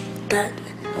 Dad,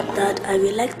 I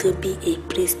would like to be a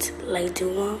priest like the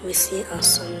one we see on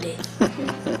Sunday.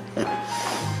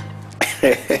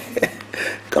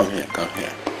 Come here.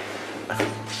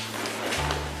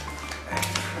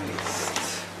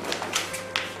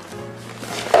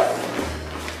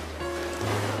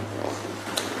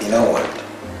 You know what?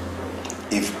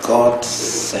 If God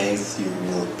says you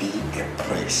will be a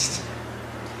priest,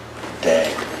 then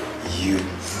you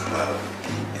will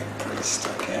be a priest,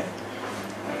 okay?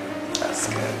 That's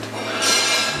good.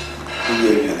 Who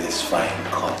gave you this fine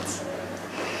coat?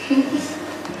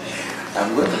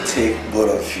 I'm going to take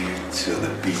both of you to the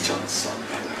beach on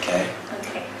Sunday, okay?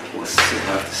 Okay. We'll still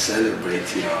have to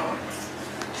celebrate your...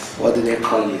 What do they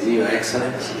call you? Is it your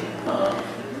excellency?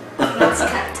 Class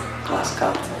captain. Class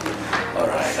captain.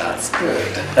 Alright, that's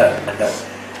good.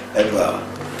 Edward,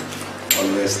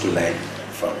 always learn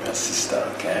from your sister,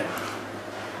 okay?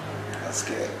 That's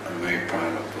good. I'm very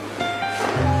proud of you.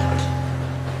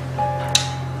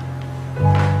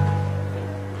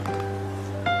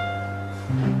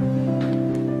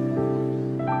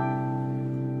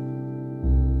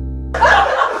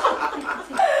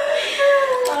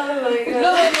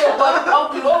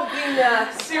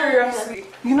 Seriously.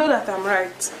 You know that I'm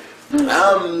right.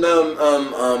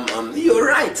 You're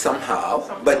right somehow,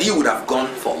 but you would have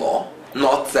gone for law,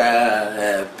 not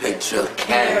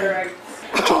petrochem. Right.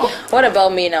 What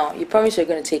about me now? You promised you were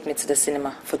going to take me to the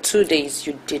cinema. For 2 days,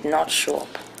 you did not show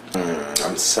up.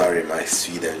 I'm sorry, my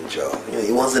sweet angel.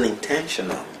 It wasn't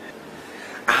intentional.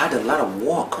 I had a lot of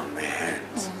work on my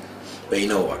hands. But you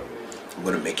know what? I'm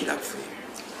going to make it up for you.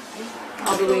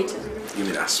 I'll be waiting. Give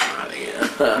me that smile again.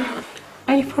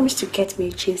 And you promised to get me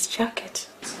a jeans jacket.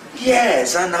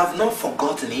 Yes, and I've not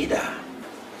forgotten either.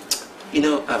 You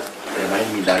know,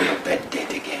 remind me that your bed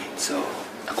date again, so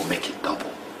I could make it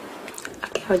double.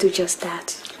 Okay, I'll do just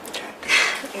that. Okay.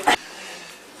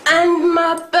 And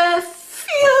my perfume.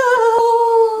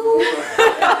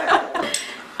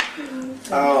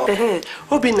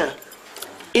 Obina,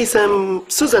 is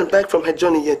Susan back from her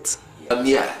journey yet?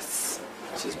 Yes,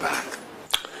 she's back.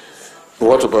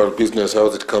 What about business?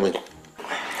 How's it coming?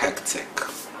 Hectic.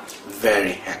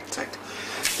 Very hectic.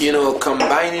 You know,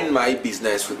 combining my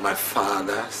business with my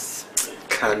father's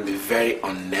can be very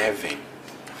unnerving.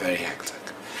 Very hectic.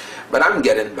 But I'm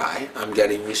getting by. I'm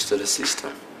getting used to the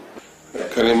system. I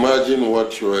can imagine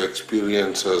what your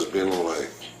experience has been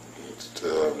like.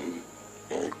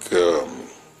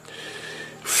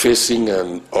 Facing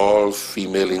an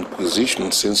all-female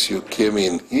inquisition since you came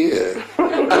in here.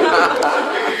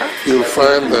 You'll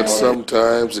find that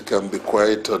sometimes it can be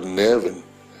quite unnerving,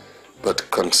 but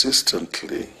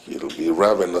consistently you'll be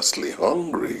ravenously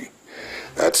hungry.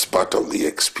 That's part of the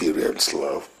experience,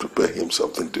 love. Prepare him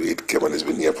something to eat. Kevin has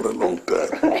been here for a long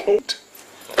time.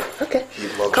 Okay.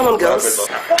 Come on, girls.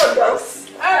 Come on, girls.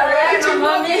 All right,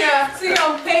 mommy. See you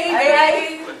on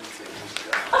payday.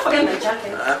 Don't forget my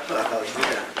jacket.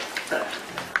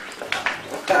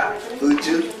 Would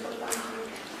you?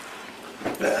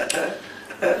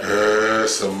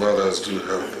 Yes, some mothers do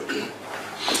have them.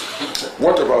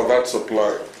 What about that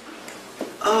supply?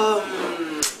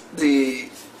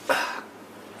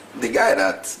 The guy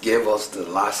that gave us the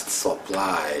last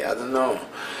supply, I don't know.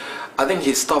 I think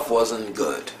his stuff wasn't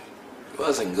good. It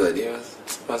wasn't good. It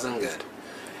wasn't good.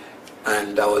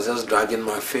 And I was just dragging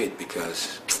my feet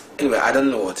because, anyway, I don't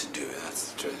know what to do.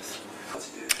 That's the truth.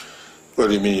 What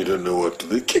do you mean you don't know what to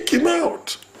do? Kick him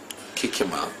out. Kick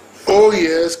him out? Oh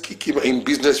yes, kick him out. In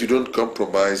business you don't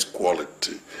compromise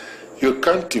quality. You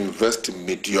can't invest in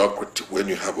mediocrity when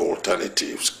you have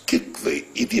alternatives. Kick the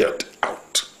idiot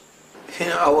out. You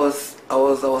know, I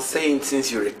was saying,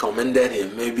 since you recommended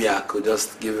him, maybe I could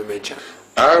just give him a chance.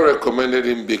 I recommended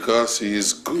him because he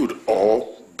is good, or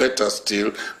better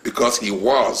still, because he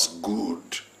was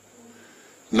good.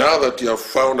 Now that you have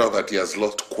found out that he has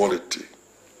lost quality,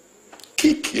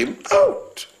 kick him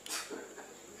out.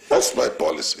 That's my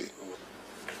policy.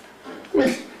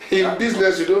 In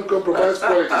business, you don't compromise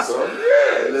quality, son.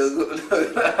 Yes.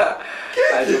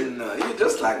 I didn't know. You're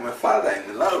just like my father in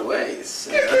a lot of ways.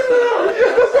 Kick him out.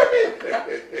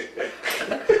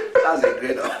 That's a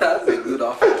good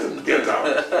offer. Get out.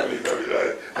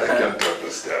 I can't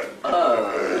understand.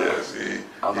 Yes,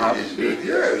 I'm happy to be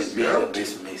yes, being yeah. a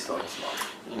business on small.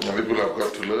 People have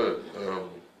got to learn.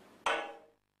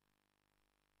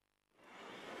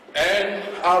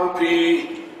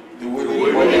 NRP, the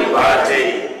winning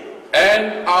party.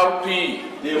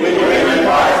 NRP, the winning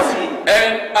party.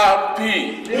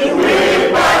 NRP, the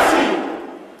winning party.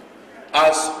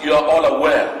 As you are all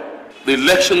aware, the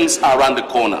elections are around the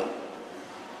corner.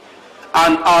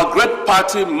 And our great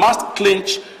party must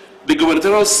clinch the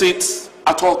gubernatorial seats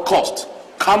at all cost,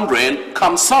 come rain,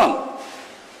 come sun.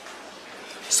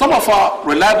 Some of our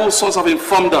reliable sources have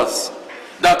informed us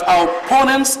that our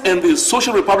opponents in the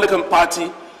Social Republican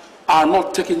Party are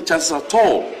not taking chances at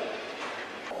all.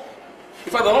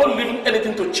 In fact, they're not leaving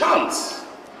anything to chance.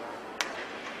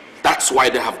 That's why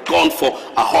they have gone for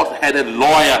a hot-headed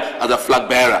lawyer as a flag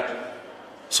bearer.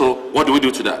 So what do we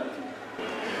do to that?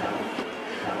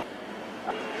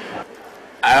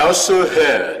 I also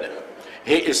heard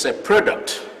he is a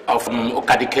product of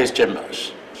Okadike's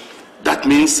chambers. That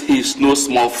means he's no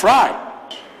small fry.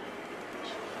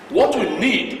 What we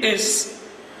need is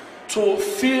to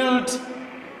field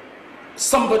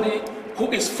somebody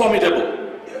who is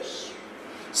formidable. Yes.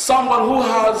 Someone who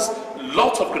has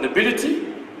lots of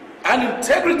credibility and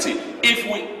integrity if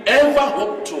we ever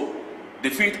hope to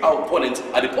defeat our opponents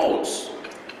at the polls.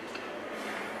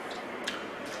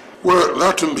 Well,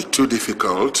 that won't be too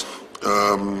difficult.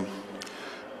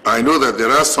 I know that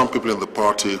there are some people in the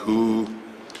party who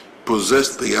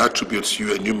possess the attributes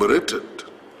you enumerated.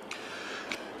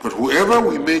 But whoever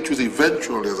we may choose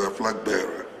eventually as a flag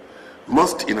bearer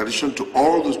must, in addition to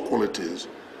all those qualities,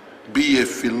 be a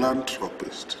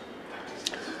philanthropist.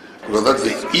 Well, that's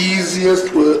the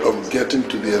easiest way of getting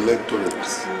to the electorate.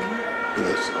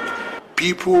 Yes.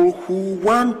 People who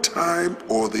one time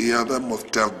or the other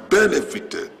must have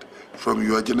benefited from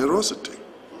your generosity.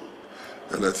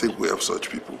 And I think we have such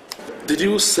people. Did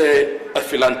you say a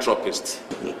philanthropist?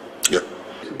 Yeah.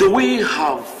 Do we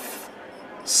have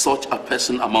such a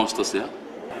person amongst us here?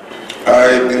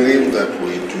 I believe that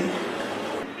we do.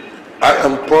 I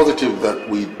am positive that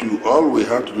we do. All we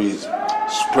have to do is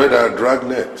spread our drag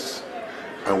nets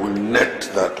and we'll net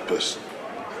that person.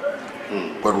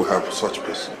 But we have such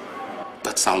person.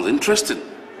 That sounds interesting.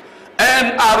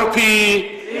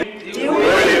 NRP, the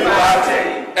winning party.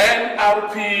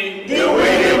 NRP, the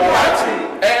winning party.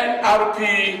 NRP,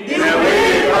 the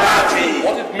winning party.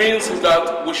 What it means is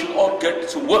that we should all get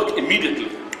to work immediately.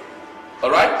 All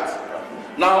right?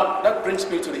 Now, that brings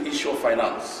me to the issue of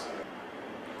finance.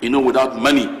 You know, without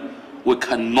money, we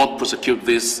cannot prosecute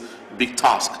this big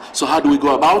task. So how do we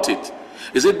go about it?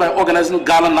 Is it by organizing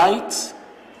gala nights?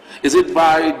 Is it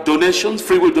by donations,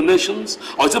 free will donations?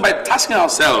 Or is it by tasking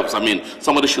ourselves? I mean,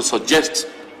 somebody should suggest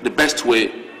the best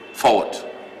way forward.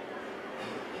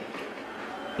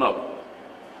 No.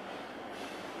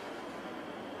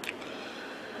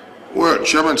 Well,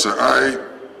 Chairman, sir, I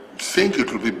think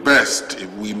it would be best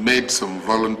if we made some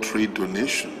voluntary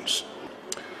donations.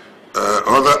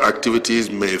 Other activities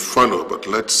may follow, but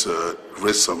let's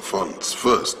raise some funds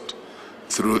first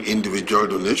through individual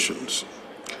donations.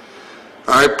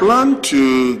 I plan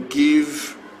to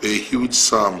give a huge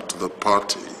sum to the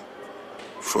party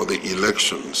for the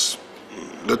elections.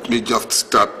 Let me just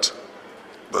start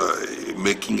by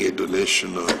making a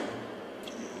donation of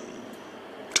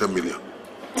 10 million.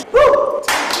 Woo!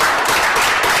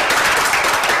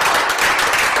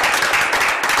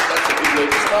 That's a good way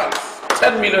to start.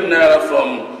 10 million naira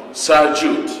from Sir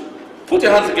Jude. Put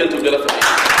your hands again together for me.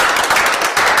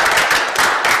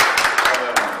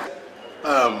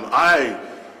 I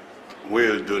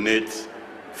will donate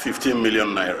 15 million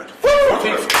naira.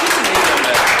 15 million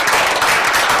naira.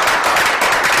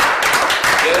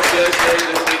 Yes,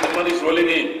 the money is rolling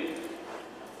in.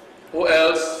 Who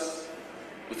else?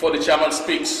 Before the chairman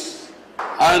speaks.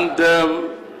 And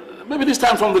maybe this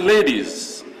time from the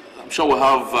ladies. I'm sure we'll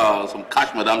have some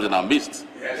cash madams in our midst.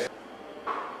 Yes.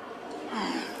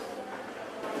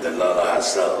 The Lola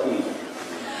herself.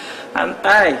 And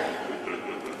I,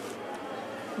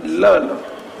 Lolo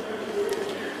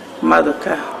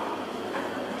Madoka,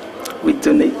 we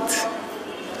donate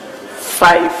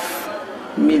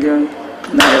 5 million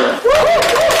naira.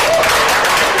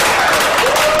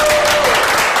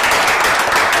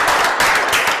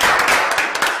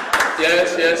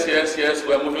 Yes,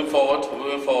 we're moving forward,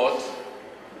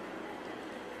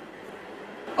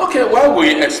 Okay, while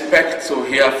we expect to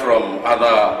hear from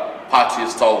other party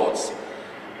stalwarts,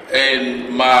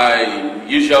 in my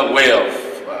usual way of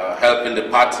helping the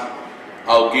party,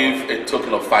 I'll give a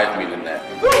token of 5 million naira.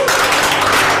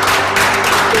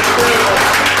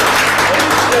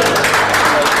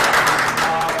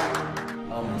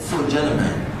 So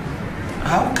gentlemen,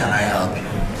 how can I help you?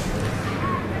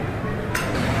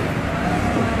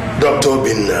 Dr.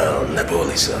 Bin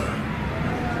Napoli, sir.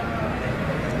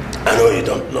 I know you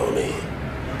don't know me,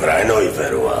 but I know you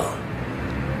very well.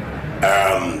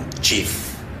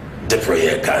 Chief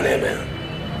Deproye Kaneme,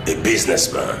 a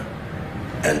businessman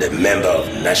and a member of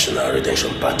National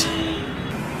Redemption Party.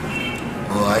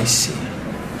 Oh, I see.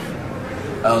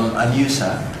 And you,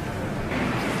 sir?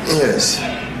 Yes.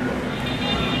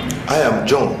 I am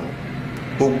John.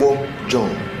 Ugbo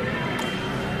John.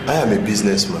 I am a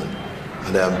businessman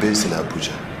and I am based in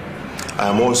Abuja. I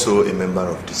am also a member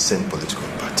of the same political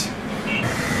party.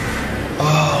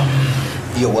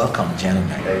 You're welcome,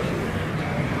 gentlemen. Thank you.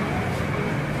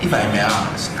 If I may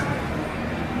ask,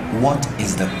 what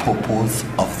is the purpose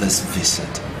of this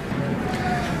visit?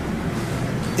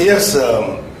 Yes,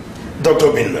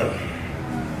 Dr. Binna.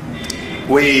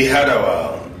 We had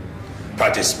our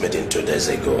party's meeting 2 days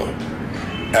ago,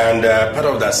 and part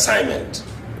of the assignment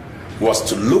was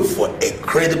to look for a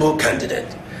credible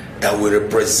candidate that will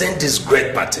represent this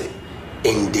great party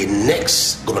in the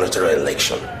next gubernatorial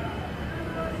election.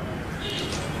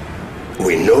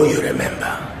 We know you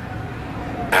remember,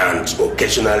 and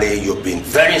occasionally you've been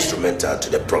very instrumental to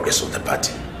the progress of the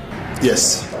party.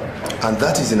 Yes, and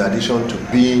that is in addition to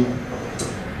being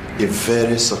a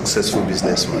very successful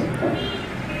businessman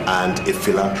and a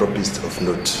philanthropist of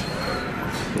note.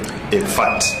 In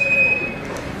fact,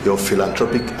 your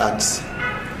philanthropic acts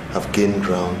have gained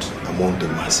ground among the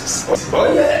masses.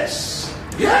 Oh yes,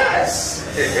 yes.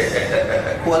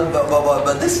 Well,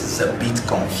 but this is a bit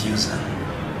confusing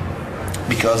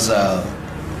because I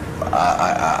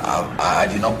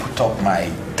did not put up my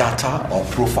data or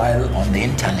profile on the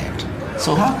internet.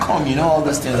 So how come you know all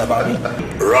these things about me?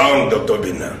 Wrong, Dr.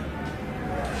 Binna.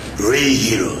 Real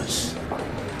heroes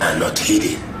are not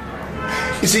hidden.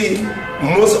 You see,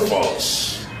 most of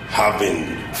us have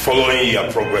been following your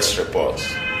progress reports,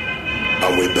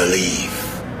 and we believe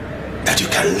that you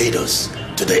can lead us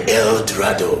to the El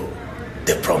Dorado,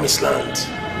 the promised land.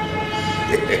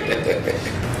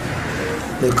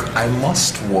 Look, I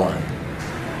must warn.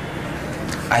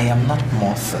 I am not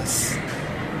Moses.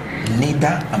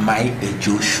 Neither am I a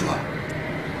Joshua.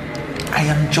 I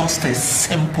am just a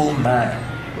simple man.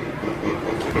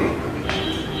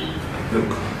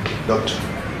 Look, Doctor,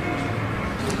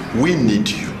 we need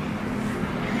you.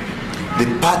 The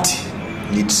party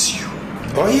needs you.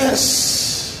 Oh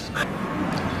yes.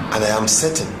 And I am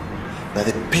certain that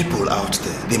the people out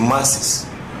there, the masses,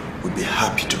 will be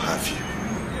happy to have you.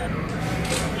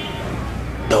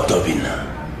 Dr. Binna,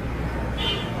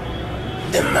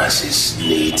 the masses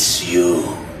needs you.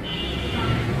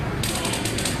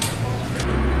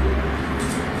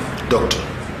 Doctor,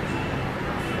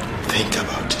 think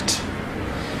about it.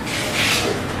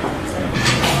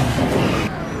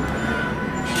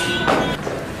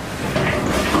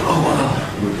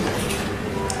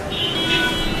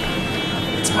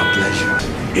 It's my pleasure.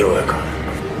 You're welcome.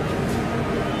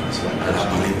 And I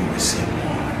believe we will see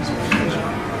more. It's my pleasure.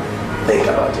 Think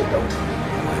about it, Doctor.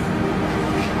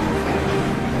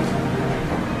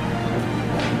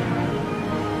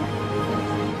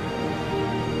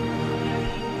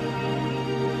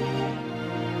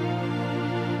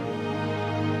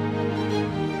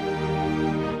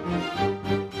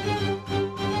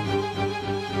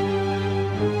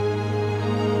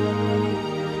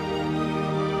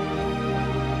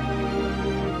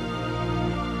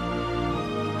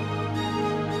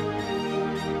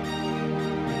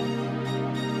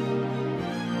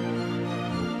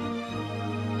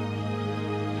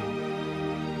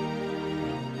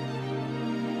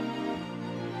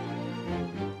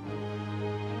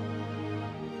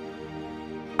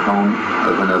 Home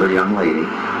of another young lady.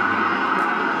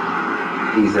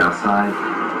 He's outside.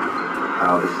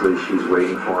 Obviously, she's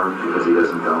waiting for him because he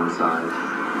doesn't go inside.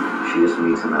 She just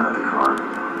meets him out of the car.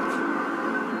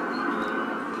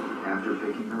 After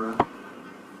picking her up.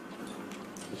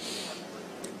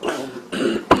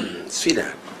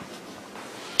 Sweetheart,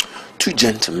 2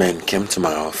 gentlemen came to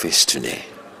my office today,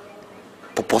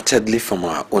 purportedly from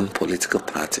our own political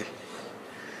party.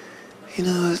 You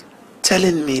know,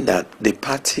 telling me that the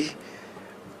party,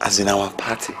 as in our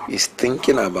party, is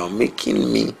thinking about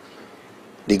making me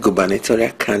the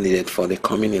gubernatorial candidate for the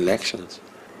coming elections.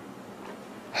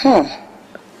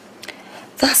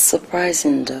 That's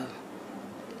surprising though.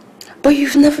 But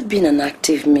you've never been an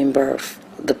active member of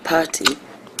the party.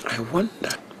 I wonder.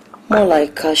 More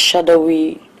like a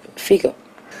shadowy figure.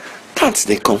 That's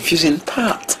the confusing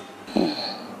part. You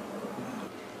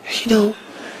know,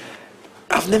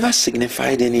 I've never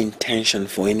signified any intention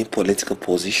for any political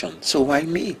position, so why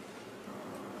me?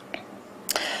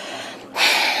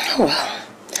 Well,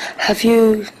 have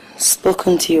you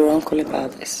spoken to your uncle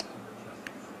about this?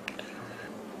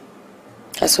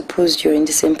 I suppose you're in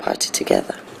the same party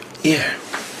together. Yeah.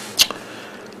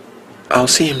 I'll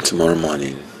see him tomorrow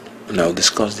morning and I'll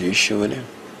discuss the issue with him.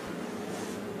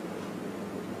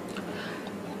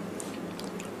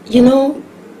 You know,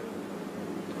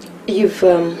 you've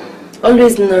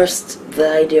always nursed the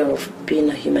idea of being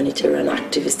a humanitarian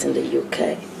activist in the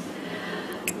UK.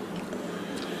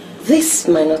 This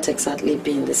might not exactly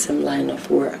be in the same line of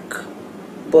work,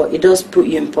 but it does put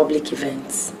you in public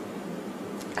events,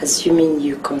 assuming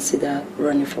you consider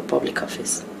running for public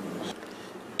office.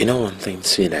 You know one thing,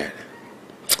 sweetheart?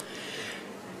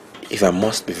 If I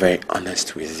must be very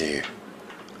honest with you,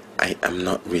 I am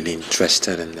not really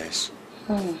interested in this.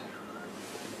 Really?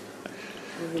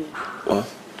 Well,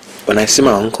 when I see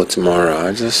my uncle tomorrow,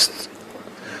 I just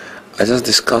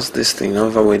discuss this thing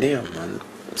over with him and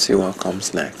see what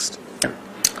comes next.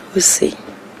 We'll see.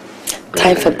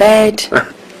 Time for bed.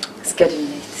 It's getting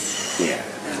late. Yeah.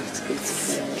 Let's go to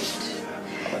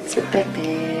bed. So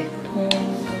baby.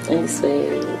 And this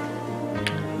way.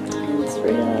 And this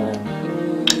way.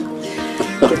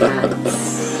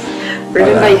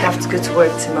 Remember, you have to go to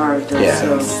work tomorrow, though. Yeah.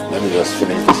 So. Let me just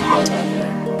finish this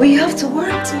one. But you have to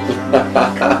work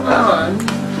tomorrow. Come on.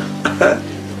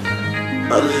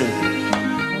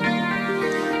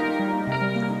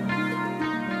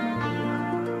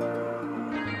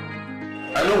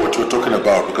 I know what you're talking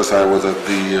about because I was at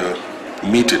the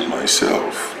meeting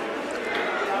myself.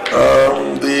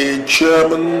 The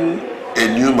chairman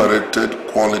enumerated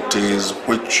qualities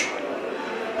which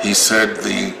he said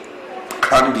the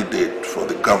candidate for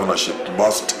the governorship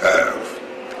must have.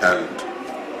 And,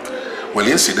 well,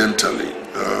 incidentally,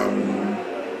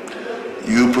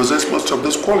 you possess most of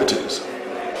those qualities.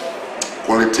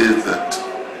 Qualities that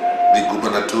the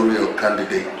gubernatorial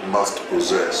candidate must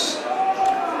possess.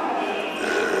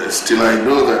 Still, I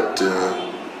know that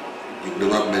you've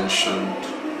never mentioned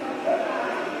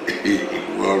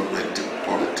involvement in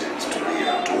politics to me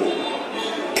at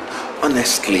all.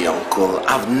 Honestly, Uncle,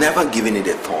 I've never given it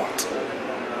a thought.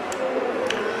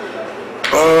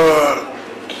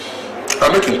 I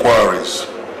make inquiries.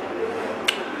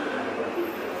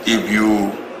 If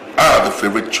you are the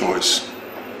favorite choice,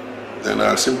 then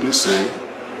I'll simply say,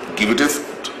 give it a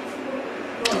thought.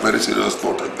 A very serious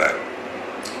thought at that.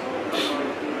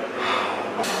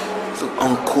 So,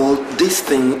 Uncle, this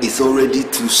thing is already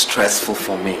too stressful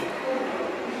for me.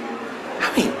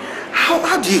 I mean,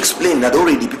 how do you explain that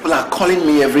already people are calling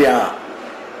me every hour?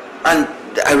 And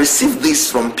I receive this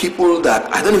from people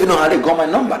that I don't even know how they got my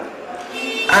number.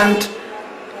 And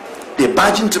they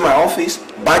barge into my office,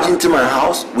 barge into my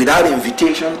house without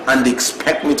invitation, and they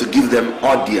expect me to give them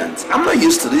audience. I'm not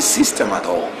used to this system at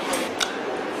all.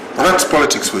 Well, that's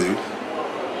politics for you.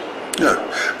 Yeah.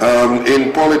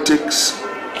 In politics,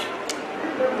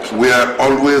 we are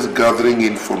always gathering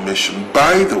information.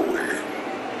 By the way,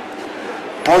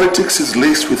 politics is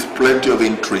laced with plenty of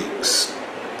intrigues.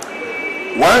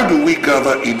 Why do we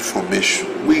gather information?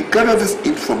 We gather this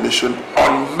information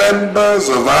on members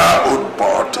of our own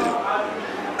party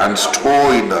and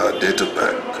store in our data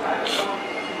bank.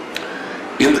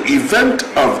 In the event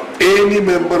of any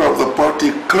member of the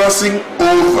party crossing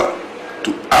over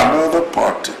to another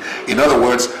party, in other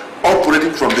words,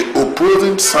 operating from the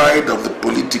opposing side of the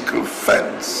political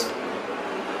fence,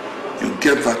 you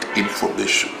get that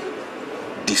information,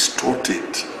 distort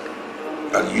it,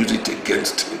 and use it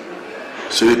against him,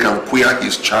 so you can queer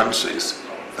his chances.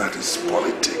 That is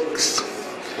politics.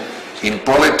 In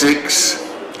politics,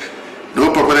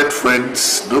 no permanent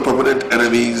friends, no permanent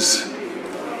enemies,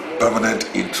 permanent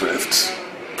interests.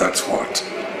 That's what.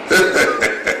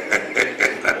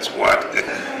 That's what.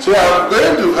 So I'm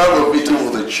going to have a meeting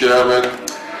with the chairman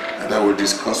and I will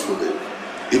discuss with him.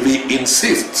 If he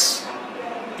insists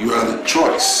you are the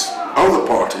choice of the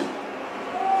party,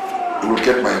 you will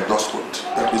get my endorsement.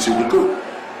 That means you will go.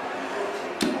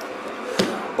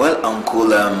 Well, Uncle,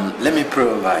 let me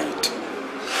provide.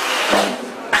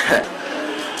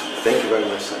 Thank you very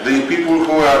much, sir. The people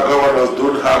who are governors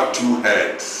don't have two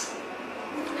heads.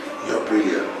 You're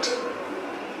brilliant.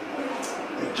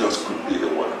 It just could be the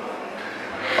one.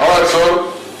 All right,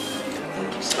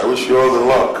 son. I wish you all the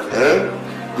luck. Eh?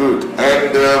 Good.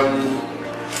 And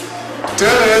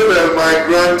tell Emmanuel, my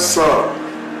grandson,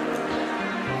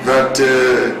 that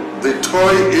the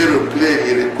toy aeroplane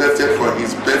he requested for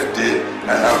his birthday,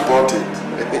 I have bought it.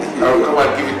 I'll come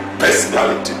and give it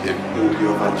personally to him. He will be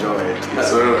overjoyed.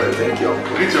 It's all right. Thank you,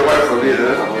 Uncle. Greet your wife for me, eh?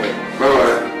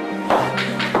 Bye-bye.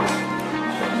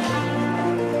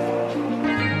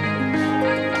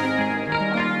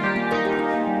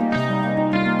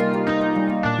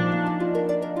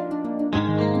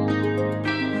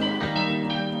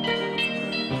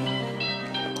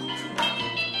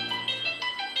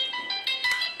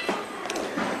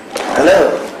 Hello,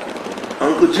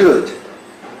 Jude,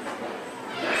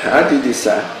 how did you,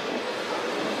 sir?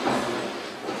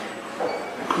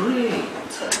 Great.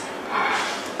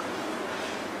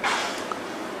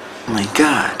 My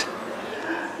God.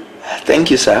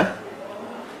 Thank you, sir.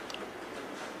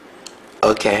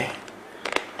 Okay.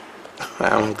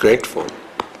 I'm grateful.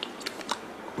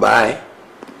 Bye.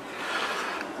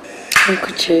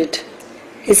 Uncle Jude,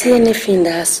 is there anything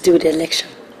that has to do with the election?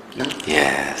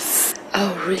 Yes.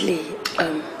 Oh, really?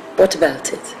 What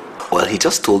about it? Well, he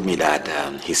just told me that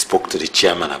he spoke to the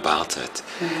chairman about it.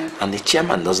 And the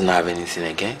chairman doesn't have anything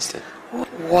against it.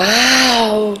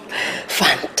 Wow!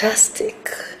 Fantastic.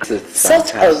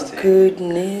 Such a good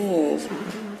news.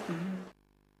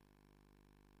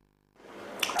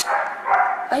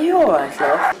 Are you alright,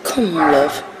 love? Come on,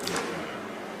 love.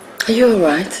 Are you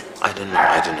alright? I don't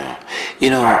know. You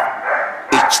know,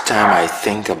 each time I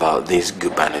think about this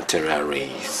gubernatorial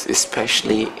race,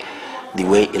 especially the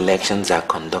way elections are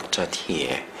conducted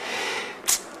here,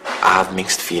 I have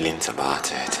mixed feelings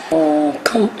about it. Oh,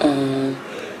 come on.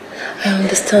 I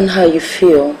understand how you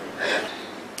feel.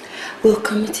 We'll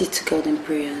commit it to God in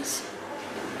prayers.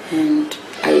 And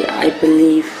I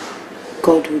believe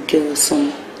God will give us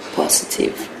some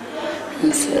positive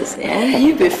answers. Yeah,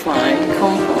 you'll be fine.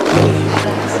 Come on.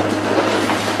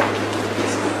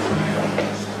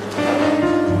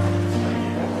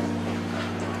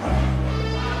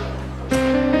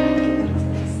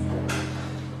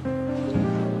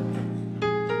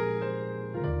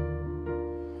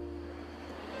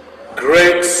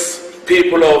 Great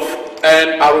people of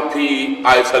NRP,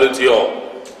 I salute you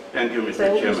all. Thank you,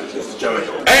 Mr. Chairman. Mr. Chairman.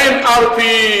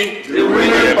 NRP, the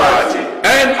winning party.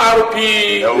 NRP,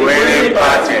 the winning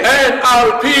party.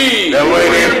 NRP, the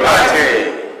winning party.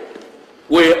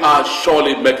 We are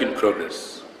surely making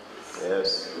progress.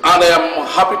 Yes. And I am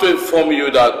happy to inform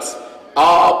you that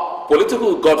our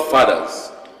political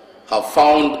godfathers have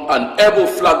found an able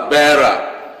flag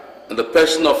bearer in the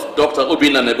person of Dr.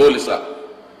 Obinna Nebolisa.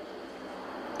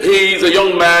 He is a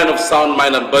young man of sound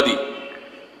mind and body,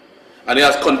 and he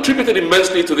has contributed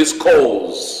immensely to this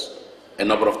cause a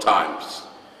number of times.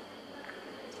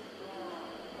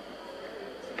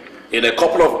 In a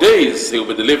couple of days, he will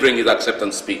be delivering his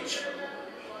acceptance speech.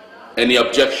 Any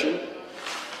objection?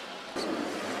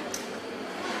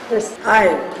 Yes, I,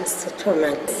 Mr.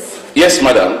 Chairman. Yes,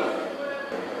 madam.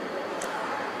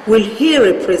 Will he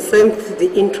represent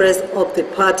the interest of the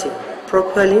party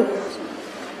properly?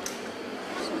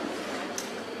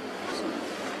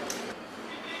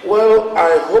 Well,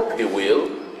 I hope he will.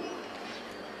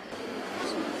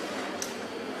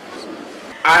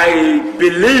 I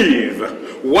believe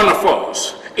one of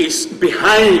us is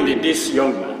behind this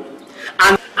young man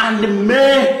and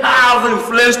may have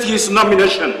influenced his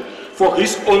nomination for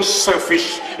his own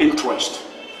selfish interest.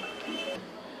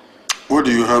 What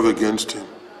do you have against him?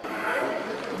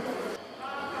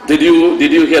 Did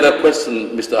you hear that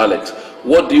question, Mr. Alex?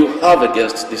 What do you have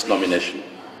against this nomination?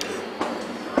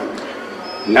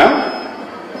 No,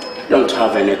 don't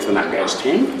have anything against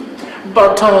him.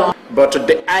 But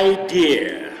the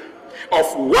idea of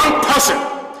one person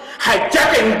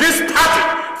hijacking this party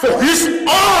for his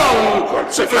own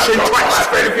selfish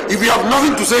interest. If you have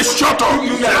nothing to say, shut up.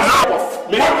 You are enough.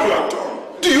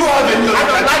 Do you have any? I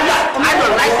don't like that. I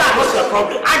don't like that. What's the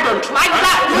problem? I don't like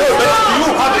that. No, but do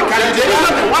you have a candidate? You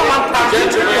have one party.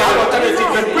 You have alternative.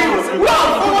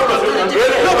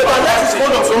 No, but unless it's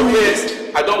one of your case,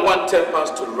 I don't want tempers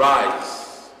to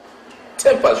rise.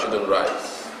 Tempers shouldn't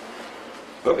rise.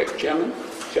 Okay, Chairman,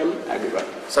 I'll be right.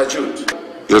 Sir Jude.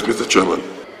 Yes, Mr. Chairman.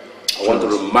 I want to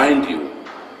remind you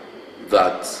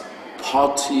that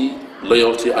party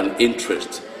loyalty and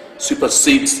interest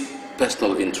supersedes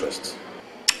personal interest.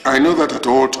 I know that at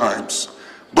all times.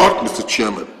 But, Mr.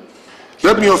 Chairman,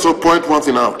 let me also point one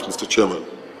thing out, Mr. Chairman.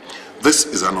 This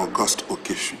is an august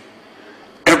occasion.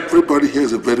 Everybody here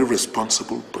is a very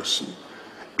responsible person.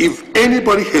 If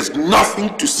anybody has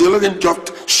nothing to say, let them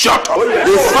just shut up.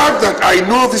 The fact that I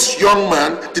know this young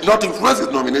man did not influence his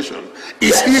nomination.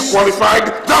 Is he qualified?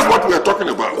 That's what we are talking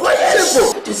about.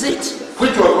 Simple. Is it?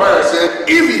 Which was why I said,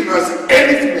 if he has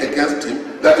anything against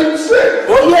him, let him say.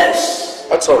 Oh yes.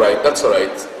 That's all right. That's all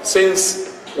right.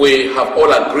 Since we have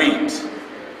all agreed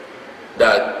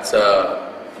that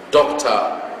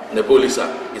Dr.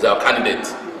 Nebolisa is our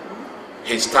candidate,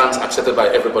 he stands accepted by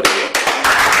everybody here.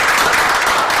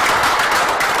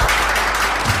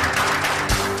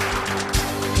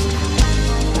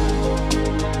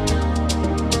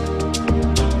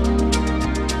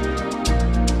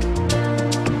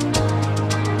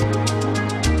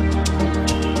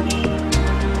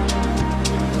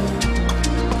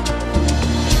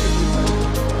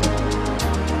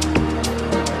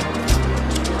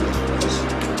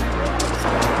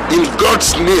 In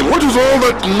God's name, what is all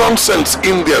that nonsense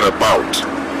in there about?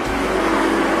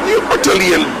 You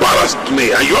utterly embarrassed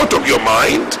me. Are you out of your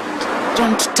mind?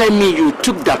 Don't tell me you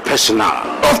took that personal.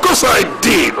 Of course I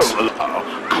did.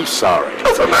 I'm sorry.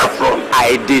 That's an affront.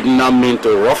 I did not mean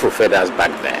to ruffle feathers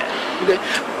back there.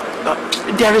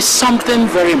 There is something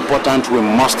very important we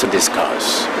must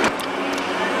discuss.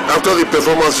 After the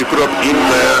performance you put up in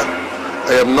there,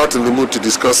 I am not in the mood to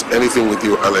discuss anything with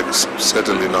you, Alex.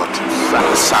 Certainly not.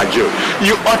 Sergio,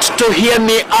 you ought to hear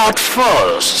me out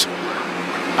first.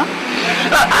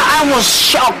 I was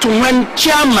shocked when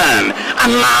chairman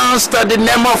announced the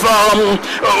name of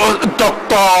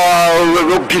Dr.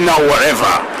 Robina or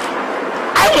whatever.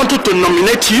 I wanted to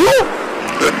nominate you.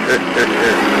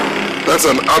 That's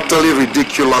an utterly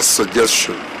ridiculous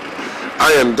suggestion.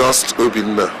 I endorsed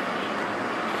Obina.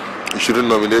 You shouldn't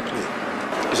nominate me.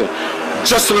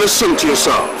 Just listen to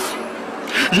yourself.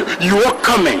 Your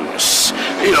comments,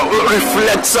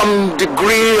 reflect some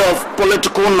degree of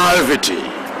political naivety.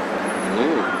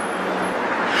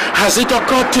 Has it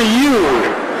occurred to you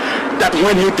that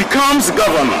when he becomes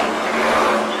governor,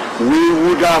 we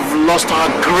would have lost our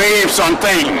grapes on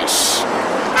things?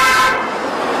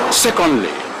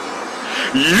 Secondly,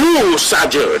 you,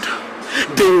 Sajid,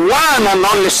 the one and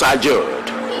only Sajid,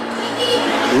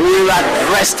 will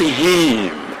address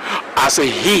him as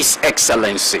His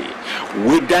Excellency,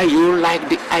 whether you like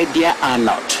the idea or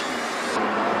not.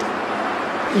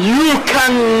 You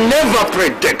can never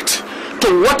predict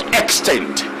to what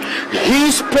extent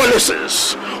his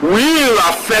policies will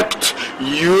affect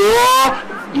your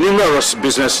numerous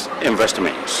business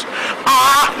investments,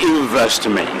 our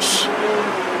investments.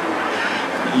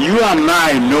 You and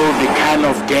I know the kind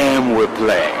of game we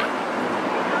play.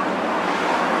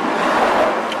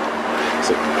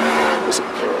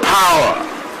 Power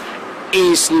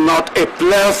is not a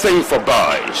plaything for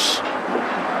boys.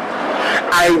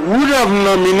 I would have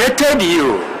nominated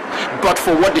you, but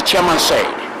for what the chairman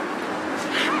said.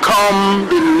 Come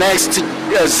the next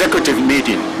executive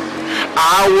meeting,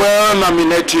 I will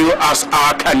nominate you as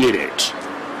our candidate.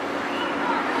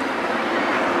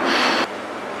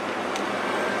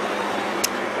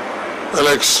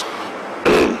 Alex,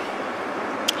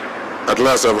 at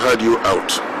last I've had you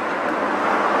out.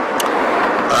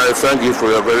 I thank you for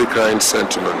your very kind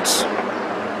sentiments.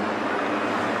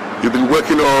 You've been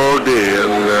working all day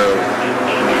and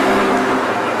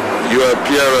your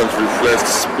appearance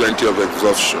reflects plenty of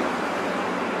exhaustion.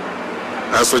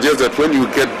 I suggest that when you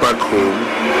get back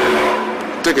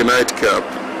home, take a nightcap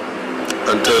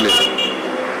and turn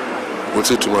it. We'll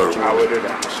see you tomorrow. I will do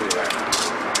that. See you later.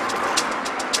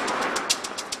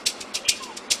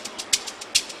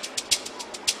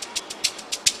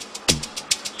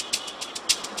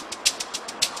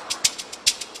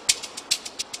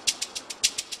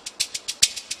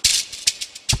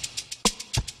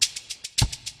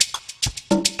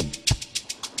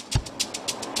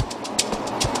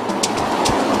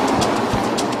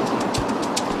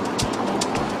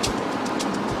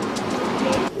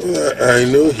 I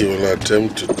know he will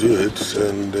attempt to do it,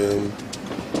 and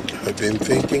I've been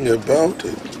thinking about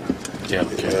it. Yeah,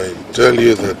 okay. I tell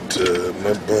you that I'm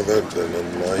not bothered, then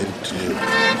I'm lying to you.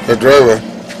 Driver,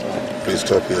 please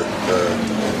stop here.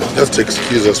 Just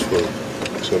excuse us for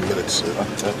some minutes. Yeah.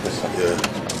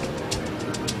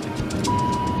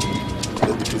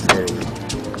 Don't be too far away.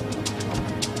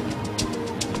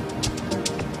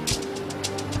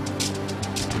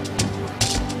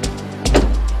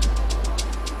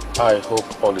 I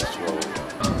hope all is well.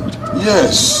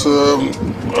 Yes,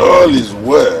 all is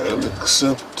well,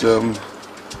 except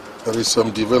there is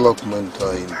some development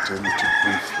I intend to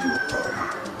brief you on.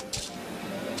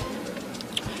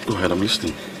 Go ahead, I'm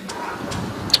listening.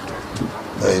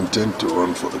 I intend to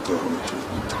run for the governorship.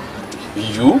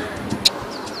 You?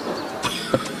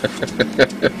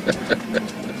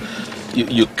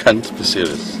 You can't be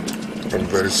serious. I'm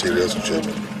very serious,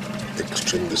 Chairman.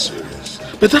 Extremely serious.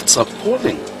 But that's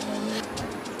appalling.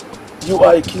 You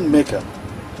are a kingmaker.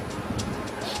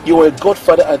 You are a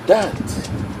godfather at that.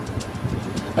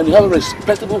 And you have a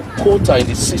respectable quota in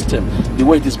the system, the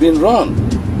way it is being run.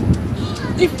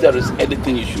 If there is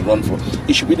anything you should run for,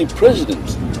 it should be the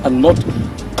president and not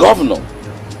governor.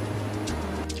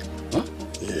 Huh?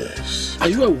 Yes. Are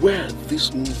you aware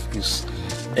this move is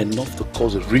enough to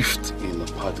cause a rift in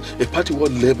the party? A party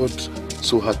what labored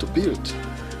so hard to build.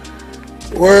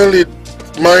 Well, it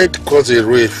might cause a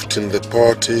rift in the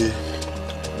party,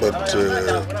 but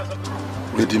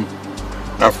will it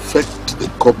affect the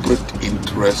corporate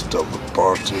interest of the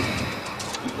party?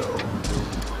 No.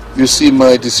 You see,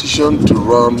 my decision to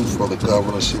run for the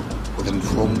governorship was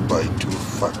informed by two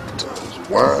factors.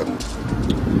 One,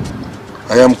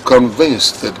 I am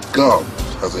convinced that God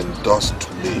has endorsed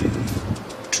me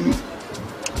to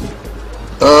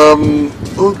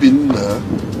Obinna,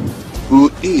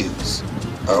 who is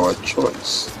our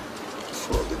choice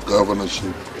for the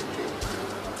governorship,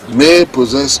 may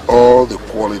possess all the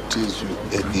qualities you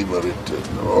enumerated,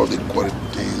 all the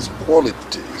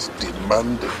qualities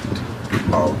demanded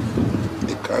of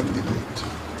a candidate.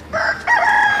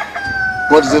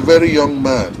 But he's a very young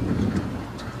man,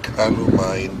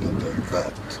 callow-minded at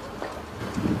that,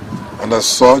 and as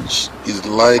such is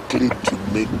likely to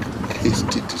make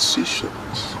hasty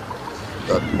decisions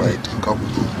that might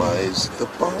compromise the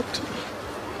party.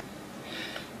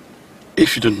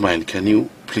 If you don't mind, can you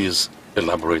please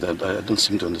elaborate? I don't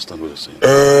seem to understand what you're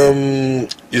saying.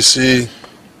 You see,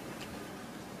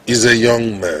 he's a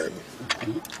young man.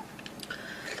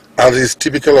 As is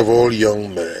typical of all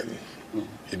young men,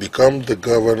 he becomes the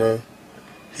governor,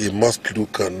 he must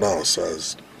look on us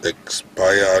as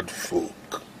expired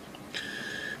folk.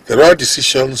 There are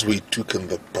decisions we took in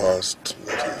the past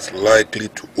that is likely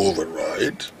to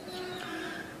override,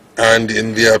 and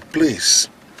in their place,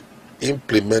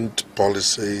 implement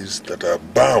policies that are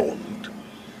bound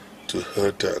to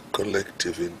hurt our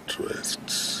collective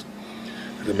interests.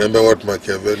 Remember what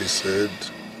Machiavelli said?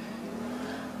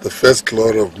 The first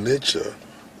law of nature,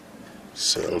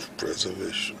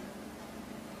 self-preservation.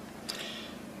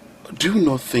 Do you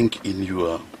not think, in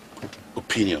your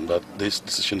opinion, that this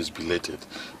decision is belated?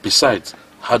 Besides,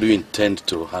 how do you intend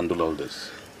to handle all this?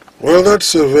 Well,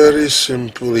 that's a very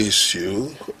simple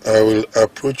issue. I will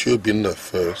approach Obinna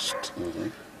first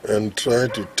and try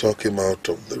to talk him out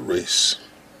of the race.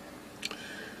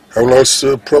 I will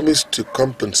also promise to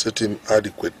compensate him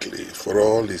adequately for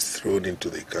all he's thrown into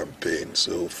the campaign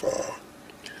so far.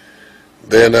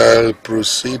 Then I'll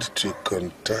proceed to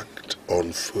contact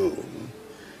on phone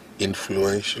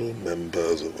influential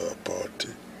members of our party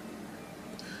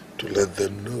to let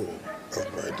them know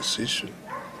of my decision.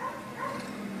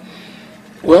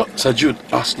 Well, Sir Jude,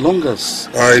 as long as...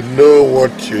 I know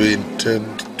what you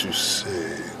intend to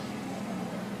say.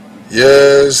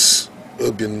 Yes,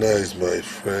 Obinna is my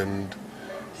friend.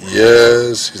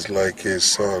 Yes, he's like a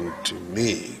son to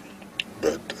me.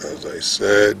 But as I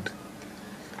said,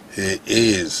 he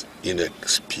is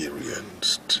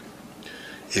inexperienced.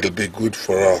 It'll be good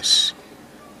for us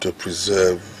to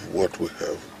preserve what we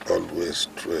have always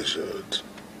treasured.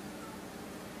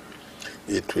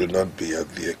 It will not be at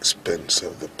the expense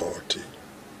of the party.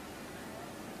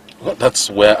 Well, that's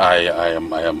where I'm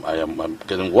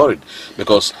getting worried,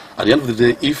 because at the end of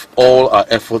the day, if all our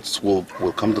efforts will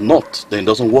come to naught, then it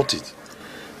doesn't worth it.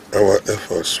 Our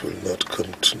efforts will not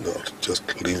come to naught.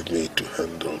 Just leave me to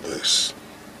handle this.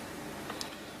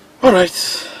 All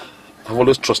right. I've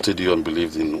always trusted you and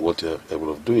believed in what you're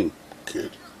able of doing.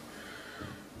 Good.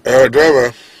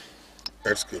 Driver,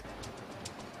 let's go.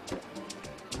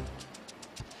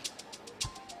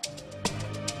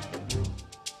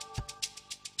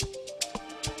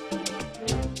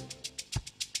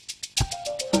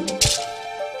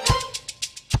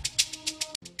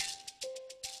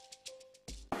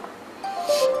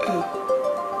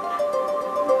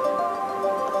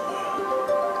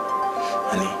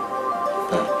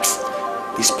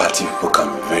 These party people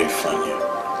can be very funny.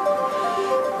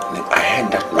 I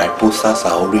heard that my posters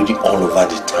are already all over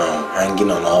the town, hanging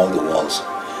on all the walls.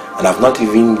 And I've not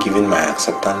even given my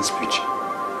acceptance speech.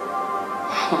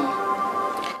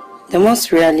 They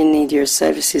must really need your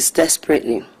services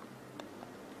desperately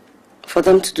for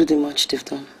them to do the much they've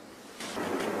done.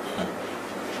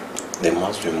 They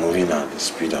must be moving at the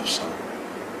speed of sound.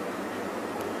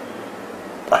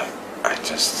 I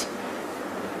just...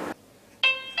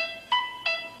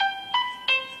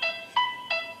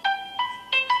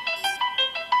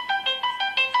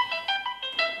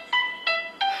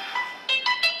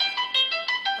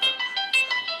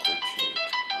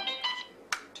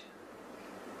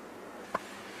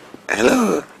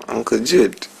 Hello, Uncle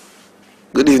Jude.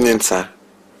 Good evening, sir.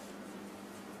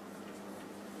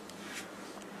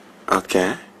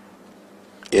 Okay.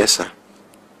 Yes, sir.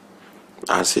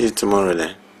 I'll see you tomorrow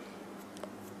then.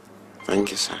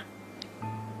 Thank you, sir.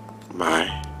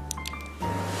 Bye.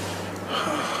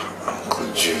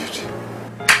 Uncle Jude.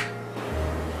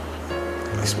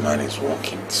 This man is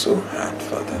working so hard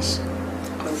for this.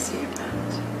 What's he about?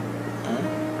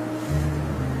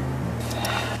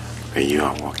 When you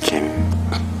are working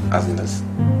as this.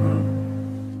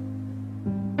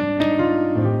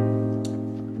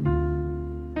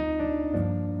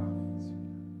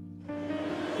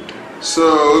 So,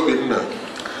 Obinna,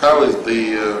 how is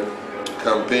the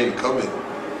campaign coming?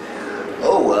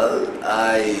 Oh, well,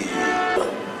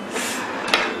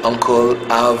 Uncle,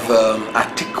 I've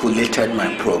articulated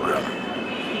my program.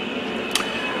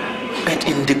 But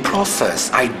in the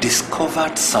process, I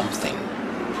discovered something.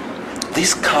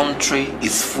 This country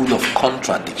is full of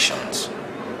contradictions.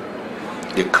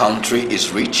 The country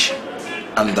is rich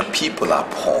and the people are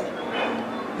poor.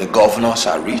 The governors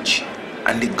are rich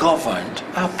and the governed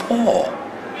are poor.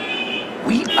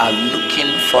 We are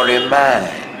looking for a man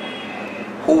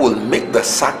who will make the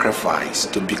sacrifice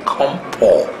to become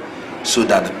poor so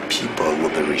that the people will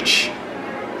be rich.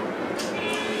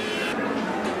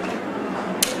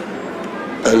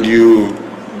 And you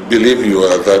believe you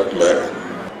are that man?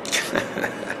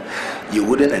 You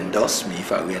wouldn't endorse me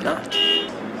if I were not.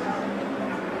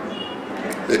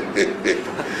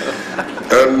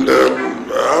 And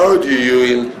how do you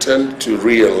intend to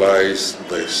realize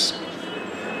this?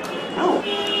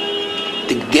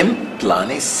 The game plan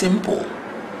is simple.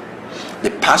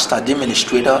 The past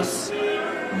administrators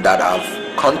that have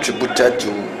contributed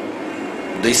to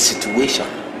this situation,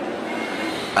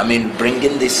 I mean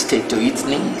bringing this state to its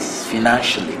knees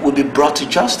financially, will be brought to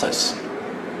justice.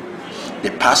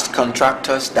 The past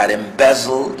contractors that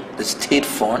embezzled the state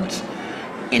funds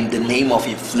in the name of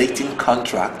inflating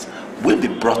contracts will be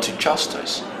brought to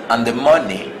justice, and the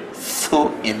money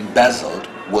so embezzled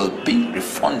will be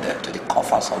refunded to the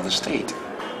coffers of the state.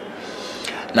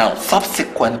 Now,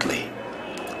 subsequently,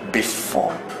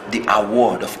 before the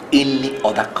award of any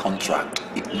other contract,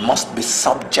 it must be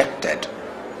subjected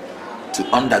to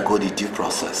undergo the due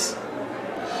process.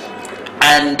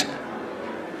 And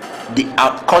the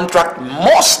contract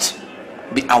must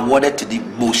be awarded to the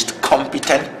most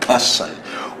competent person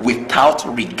without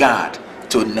regard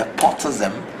to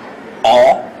nepotism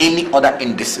or any other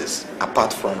indices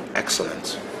apart from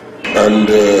excellence. And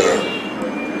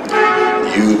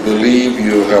you believe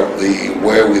you have the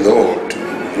wherewithal to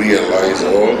realize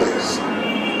all this?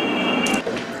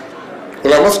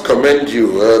 Well, I must commend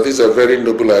you. These are very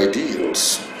noble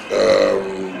ideals.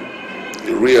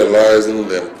 Realizing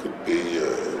them could be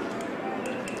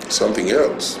something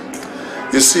else.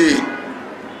 You see,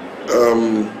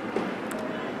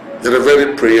 you're a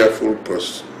very prayerful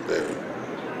person there.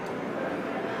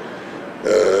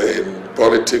 In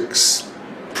politics,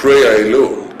 prayer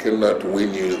alone cannot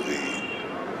win you the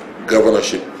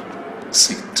governorship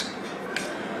seat.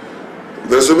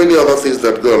 There are so many other things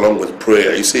that go along with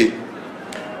prayer. You see,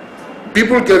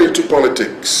 people get into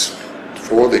politics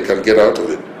for what they can get out of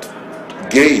it.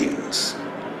 Gains,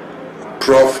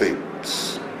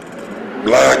 profits,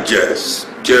 largesse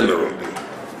generally.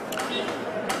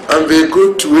 And they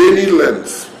go to any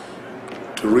length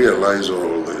to realize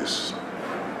all this.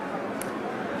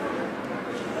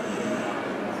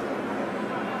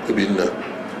 Maybe not.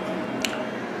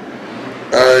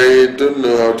 I don't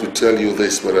know how to tell you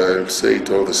this, but I'll say it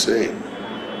all the same.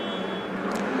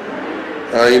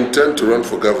 I intend to run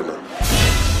for governor.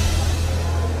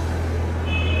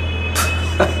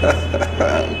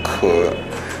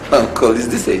 Uncle, is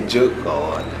this a joke or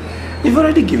what? You've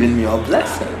already given me your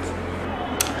blessings.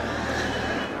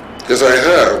 Yes, I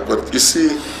have, but you see,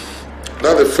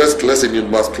 now the first lesson you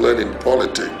must learn in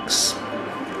politics.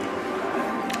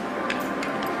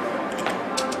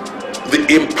 The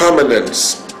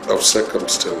impermanence of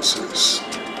circumstances.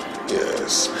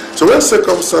 Yes. So when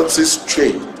circumstances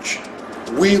change,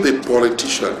 we the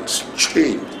politicians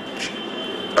change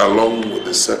along with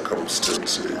the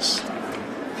circumstances.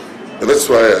 And that's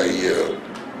why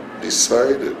I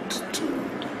decided to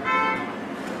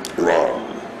run.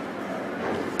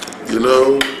 You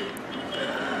know,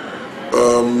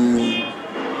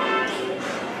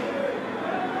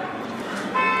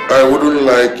 I wouldn't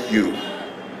like you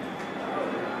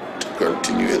to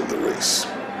continue in the race.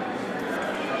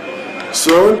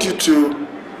 So I want you to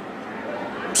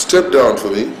step down for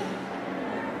me.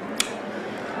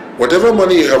 Whatever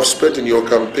money you have spent in your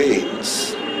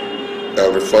campaigns,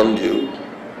 I'll refund you,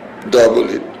 double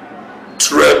it,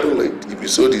 treble it, if you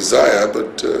so desire,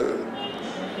 but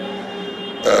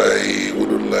I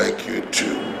wouldn't like you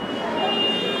to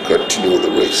continue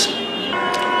the race.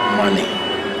 Money.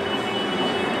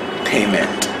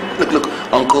 Payment. Look,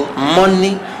 Uncle,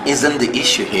 money isn't the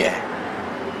issue here.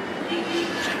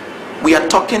 We are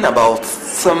talking about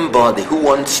somebody who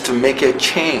wants to make a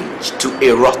change to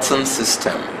a rotten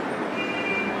system.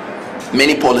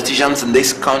 Many politicians in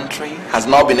this country has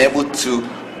not been able to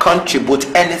contribute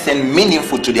anything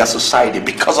meaningful to their society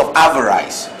because of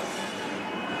avarice.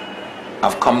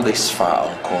 I've come this far,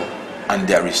 Uncle, and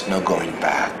there is no going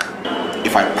back.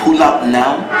 If I pull out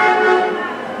now,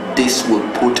 this will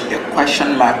put a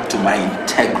question mark to my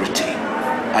integrity.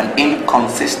 And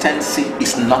inconsistency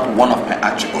is not one of my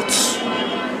attributes.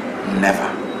 Never.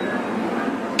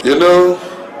 You know,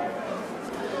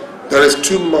 there is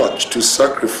too much to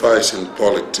sacrifice in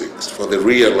politics for the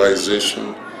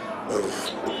realization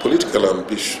of political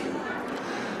ambition.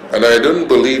 And I don't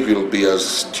believe you'll be as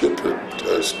stupid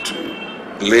as to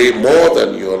lay more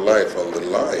than your life on the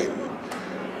line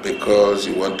because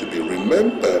you want to be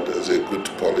remembered as a good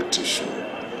politician.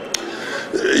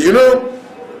 You know,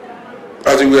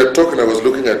 as we were talking, I was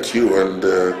looking at you and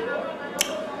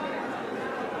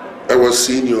I was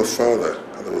seeing your father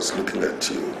and I was looking at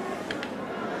you.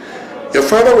 Your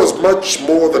father was much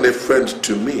more than a friend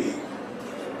to me.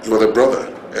 He was a brother,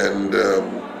 and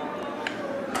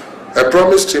I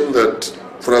promised him that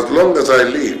for as long as I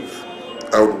live,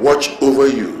 I would watch over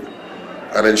you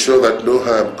and ensure that no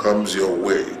harm comes your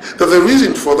way. There's a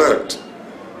reason for that.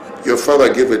 Your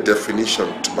father gave a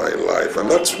definition to my life, and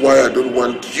that's why I don't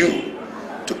want you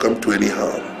to come to any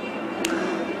harm.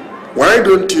 Why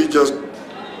don't you just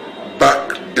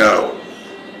back down?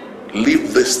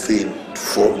 Leave this thing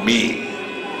for me.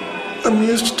 I'm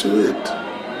used to it.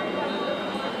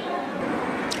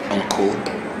 Uncle,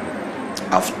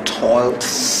 I've toiled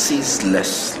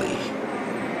ceaselessly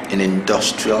in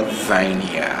industrial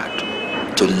vineyard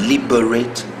to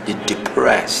liberate the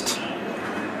depressed,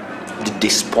 the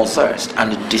dispossessed,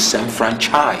 and the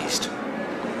disenfranchised.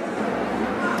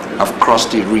 I've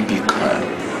crossed the Rubicon,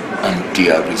 and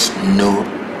there is no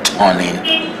turning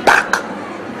back.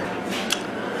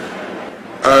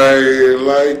 I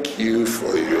like you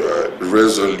for your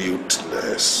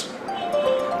resoluteness.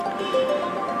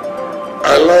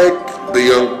 I like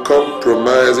the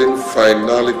uncompromising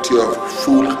finality of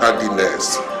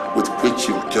foolhardiness with which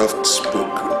you've just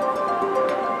spoken.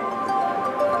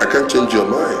 I can't change your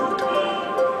mind.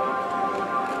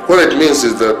 What it means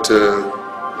is that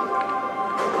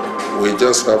we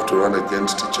just have to run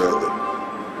against each other,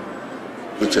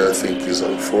 which I think is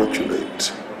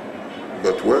unfortunate.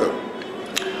 But well,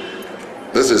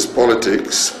 this is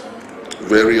politics,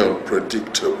 very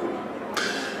unpredictable.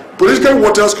 Political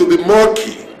waters could be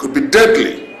murky, could be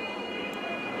deadly.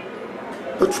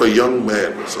 Not for young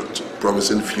men with such a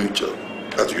promising future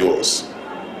as yours.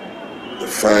 A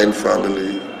fine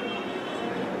family,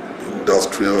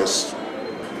 industrious,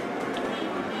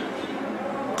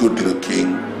 good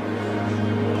looking,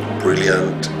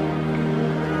 brilliant.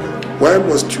 Why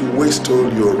must you waste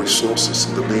all your resources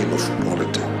in the name of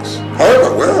politics?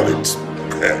 However, well, it's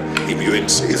if you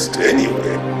insist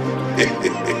anyway.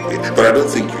 But I don't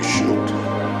think you should,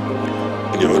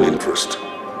 in your own interest.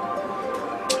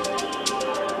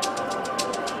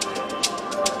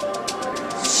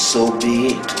 So be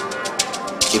it.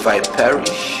 If I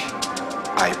perish,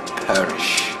 I perish.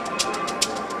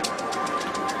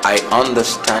 I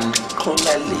understand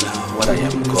clearly what I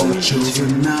am going through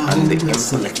and the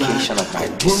implication of my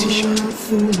decision,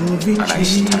 and I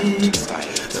stand by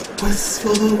it.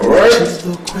 Alright,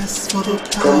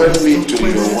 commend me to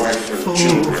your wife and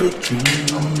children.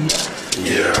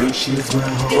 Yeah.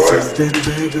 Alright.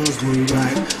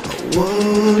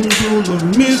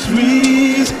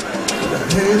 The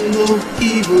hand of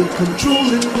evil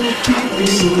controlling the people,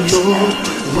 so Lord,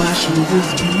 why should this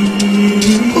be?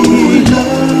 Oh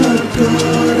Lord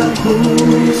God of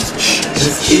hosts,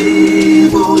 there's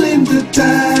evil in the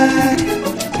dark,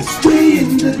 it's way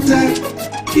in the dark.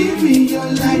 Give me your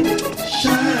light,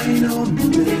 shine on me,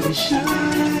 baby,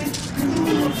 shine.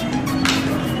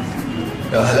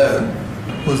 Hello,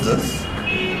 who's this?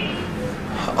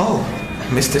 Oh,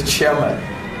 Mr. Chairman.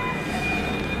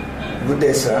 Good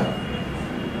day, sir.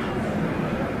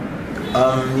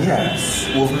 Yes,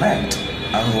 we've met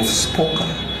and we've spoken,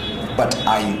 but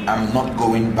I am not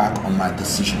going back on my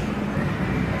decision.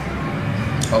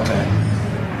 Okay.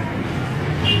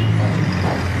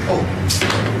 Oh,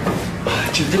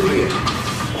 Chief Degree.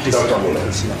 Dr.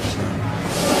 Mullins.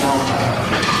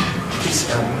 Please,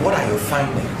 what are your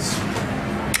findings?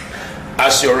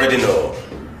 As you already know,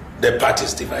 the party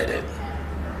is divided.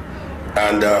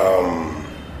 And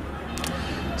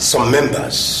some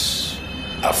members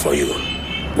are for you,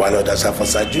 while others are for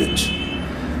Sajut.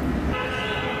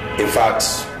 In fact,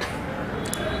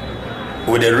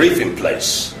 with the reef in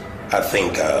place, I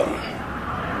think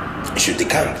you should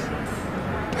decamp.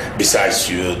 Besides,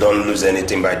 you don't lose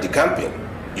anything by decamping.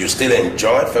 You still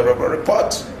enjoy favorable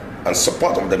report and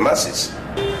support of the masses.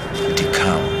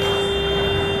 Decamp.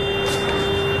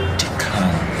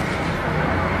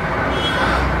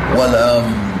 Well,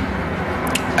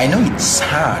 I know it's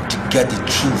hard to get the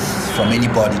truth from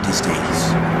anybody these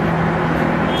days.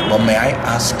 But may I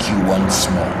ask you once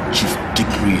more, Chief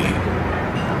Degree,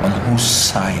 on whose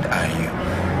side are you?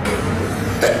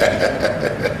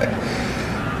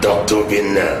 Dr.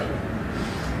 Binna,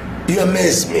 you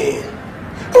amaze me.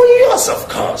 I Yes, of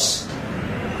course.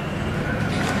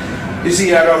 You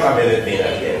see, I don't have anything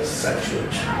against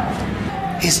Sachuch.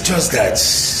 It's just that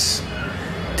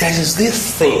there is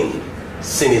this thing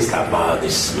cynical about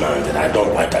this man that I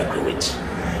don't quite agree with.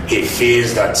 He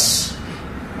feels that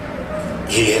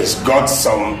he has got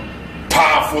some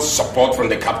powerful support from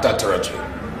the capital territory.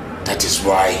 That is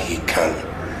why he can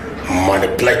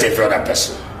manipulate every other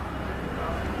person.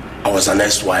 I was an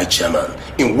SY chairman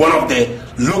in one of the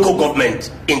local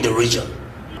government in the region.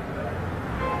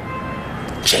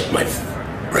 Check my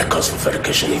records for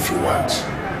verification if you want.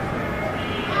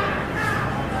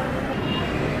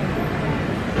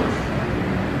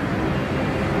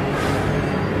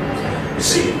 You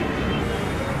see,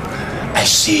 I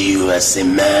see you as a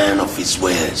man of his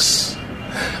ways,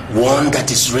 one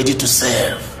that is ready to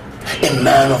serve, a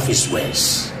man of his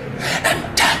ways, and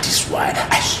that is why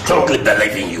I strongly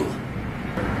believe in you.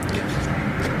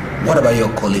 What about your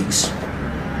colleagues?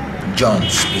 John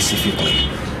specifically.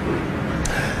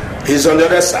 He's on the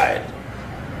other side,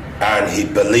 and he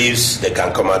believes they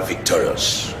can come out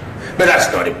victorious. But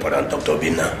that's not important, Dr.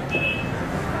 Obina.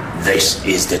 This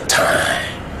is the time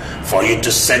for you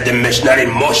to set the machinery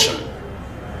in motion.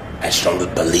 I strongly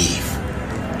believe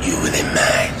you will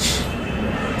emerge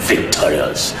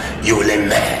victorious. You will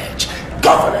emerge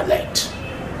governor-elect.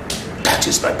 That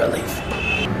is my belief.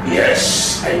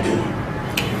 Yes, I do.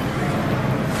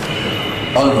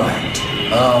 All right.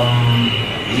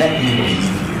 Let me believe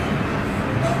you.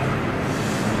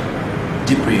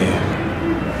 Deprier,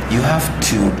 you have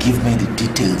to give me the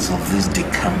details of this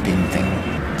decamping thing.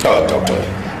 Oh, Doctor.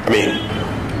 I mean,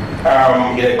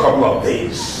 in a couple of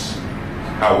days,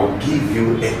 I will give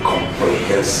you a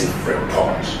comprehensive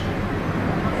report.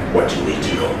 What you need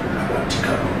to know about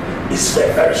decamp. It's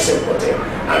a very simple thing.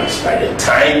 And by the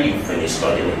time you finish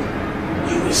studying it,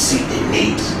 you will see the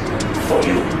need for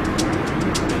you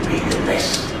to be the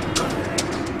best.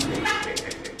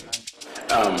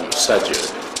 Sergio,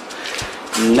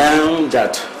 now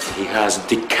that he has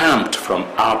decamped from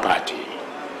our party,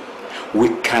 we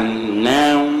can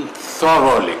now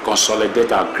thoroughly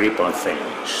consolidate our grip on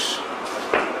things.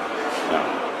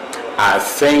 I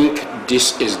think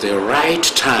this is the right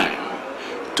time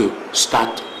to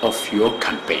start off your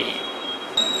campaign.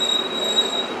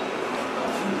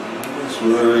 It's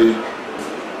very,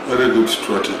 very good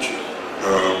strategy.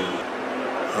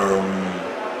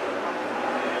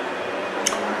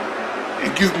 You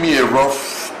give me a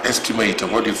rough estimate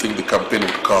of what you think the campaign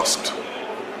would cost.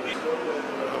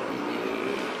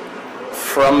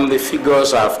 From the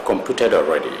figures I've computed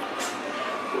already,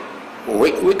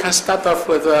 we can start off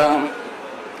with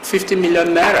 50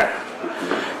 million naira.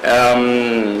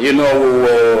 You know, we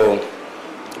will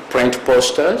print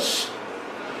posters,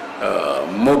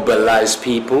 mobilize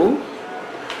people,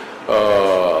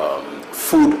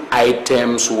 food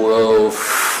items will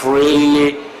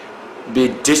freely be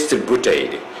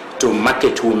distributed to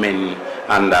market women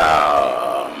and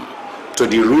to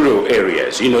the rural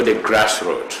areas, you know, the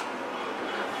grassroots.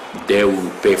 They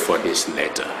will pay for this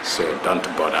later, so don't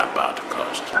bother about the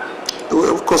cost.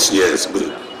 Well, of course, yes, but...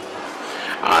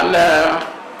 And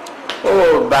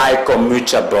buy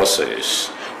commuter buses,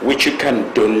 which you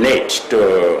can donate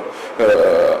to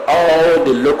all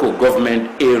the local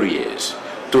government areas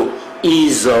to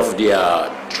ease off their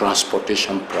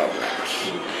transportation problems.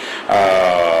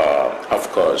 Of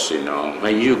course, you know,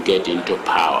 when you get into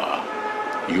power,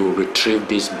 you retrieve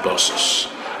these buses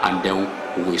and then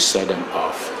we set them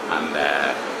off, and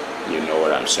you know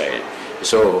what I'm saying.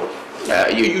 So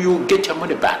you get your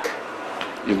money back.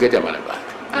 You get your money back.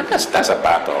 And that's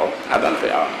about all. I don't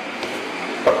pay out.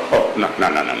 No.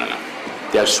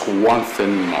 There's one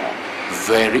thing more,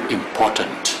 very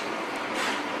important.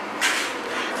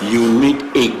 You need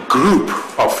a group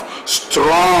of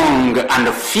strong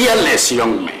and fearless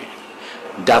young men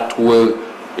that will,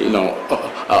 you know,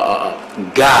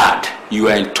 guard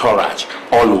your entourage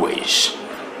always.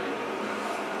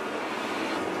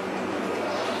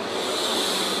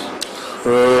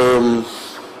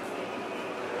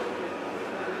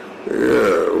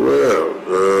 Yeah,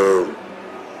 well,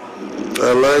 I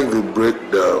like the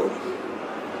breakdown.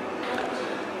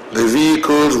 The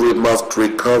vehicles we must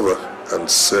recover and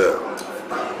sell.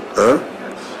 Huh?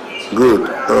 Good.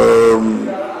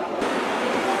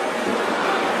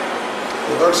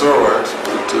 Well, that's all right,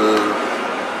 but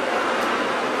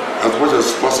as much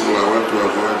as possible, I want to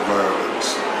avoid violence.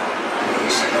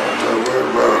 Yes, to avoid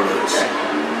violence.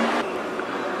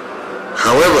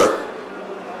 However,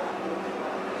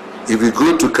 if you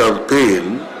go to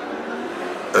campaign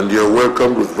and you're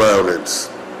welcomed with violence,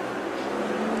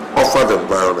 offer them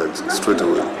violence straight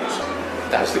away.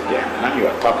 That's the game. Now you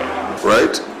are talking.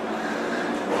 Right?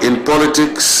 In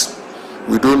politics,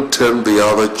 we don't turn the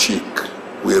other cheek,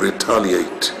 we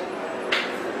retaliate.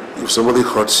 If somebody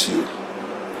hurts you,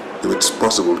 if it's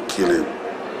possible, kill him.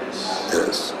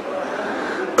 Yes.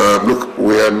 Look,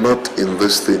 we are not in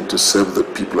this thing to serve the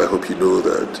people. I hope you know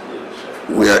that.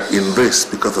 We are in this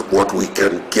because of what we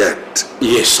can get.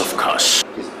 Yes, of course.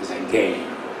 It's a game.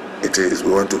 It is.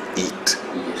 We want to eat.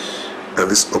 Yes. And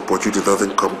this opportunity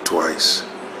doesn't come twice.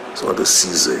 So we want to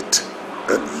seize it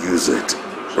and use it.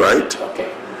 Right?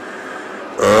 Okay.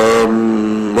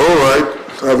 All right.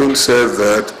 Having said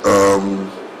that,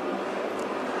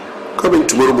 come in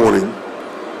tomorrow morning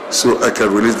so I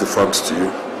can release the funds to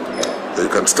you. You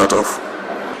can start off.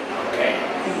 Okay,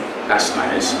 that's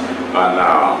nice. But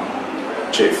now,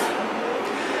 Chief,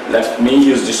 let me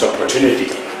use this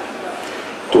opportunity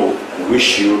to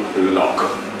wish you luck.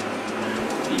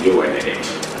 You and it.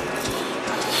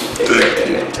 Thank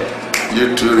you.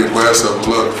 You too require some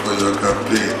luck for your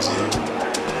campaigns.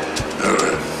 All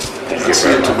right. Thank I'll you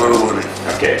see you tomorrow morning.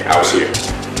 Okay, I'll see you.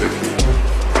 Thank you.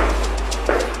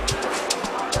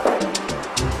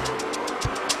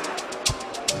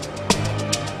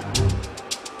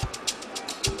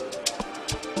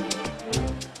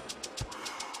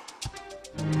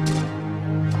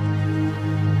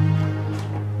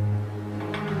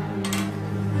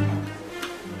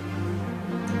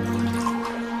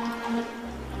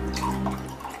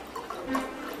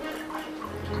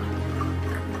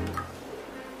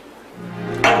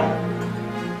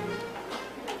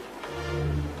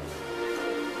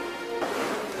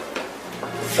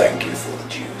 Thank you for the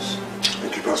juice.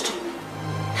 Thank you, Pastor.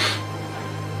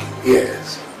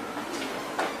 Yes.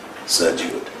 Sir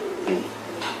Jude.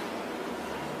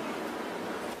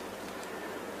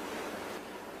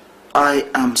 I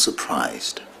am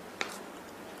surprised,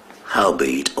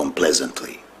 howbeit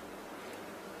unpleasantly,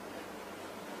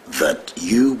 that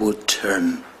you would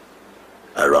turn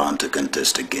around to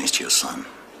contest against your son.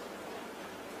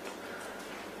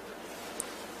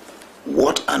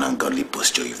 What an ungodly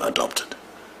posture you've adopted.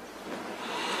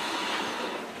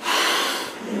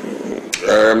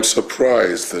 I am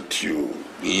surprised that you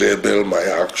label my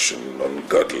action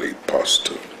ungodly,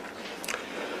 Pastor.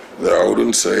 I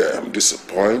wouldn't say I am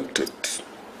disappointed.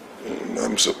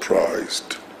 I'm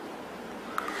surprised.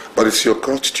 But it's your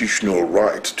constitutional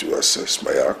right to assess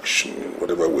my action in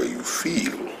whatever way you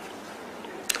feel.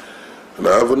 And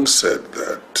I haven't said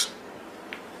that.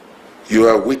 You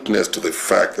are witness to the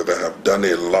fact that I have done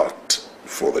a lot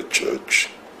for the church.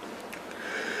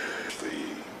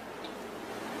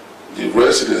 The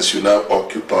residence you now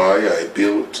occupy, I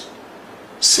built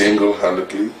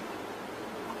single-handedly.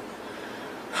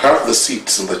 Half the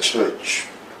seats in the church,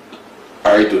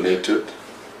 I donated.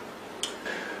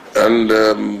 And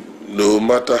no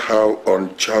matter how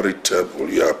uncharitable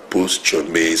your posture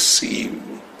may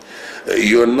seem,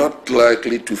 you're not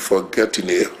likely to forget in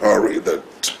a hurry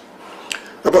that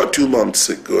about 2 months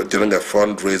ago, during a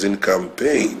fundraising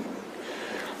campaign,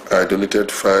 I donated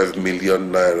 5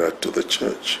 million naira to the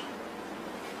church.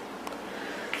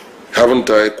 Haven't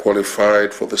I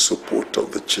qualified for the support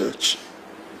of the church?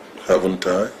 Haven't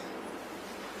I?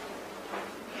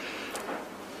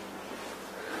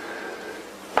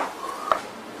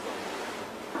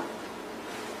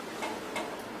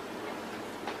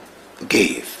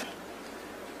 Give,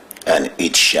 and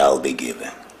it shall be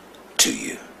given to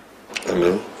you. I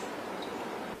know.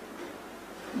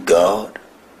 God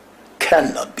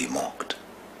cannot be mocked.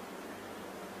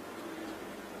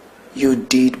 You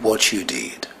did what you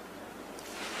did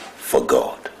for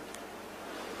God,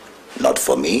 not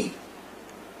for me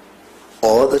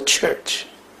or the church.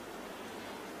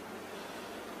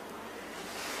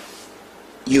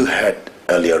 You had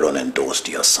earlier on endorsed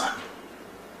your son.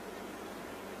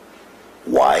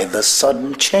 Why the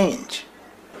sudden change?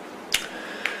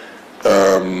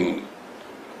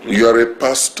 You are a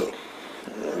pastor,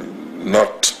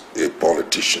 not a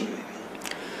politician.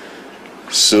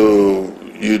 So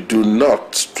you do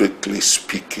not, strictly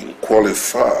speaking,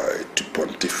 qualify to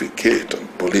pontificate on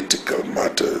political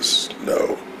matters,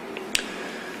 no.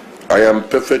 I am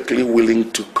perfectly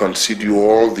willing to concede you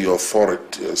all the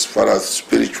authority as far as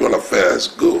spiritual affairs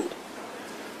go,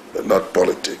 but not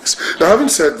politics. Now, having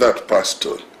said that,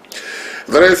 Pastor,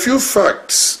 there are a few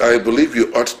facts I believe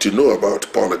you ought to know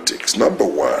about politics. Number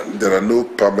one, there are no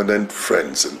permanent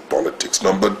friends in politics.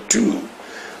 Number two,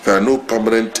 there are no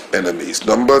permanent enemies.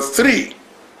 Number three,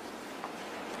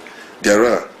 there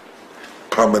are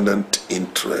permanent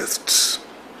interests.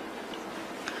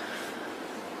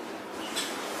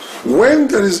 When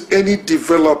there is any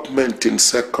development in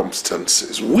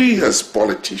circumstances, we as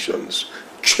politicians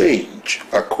change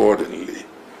accordingly.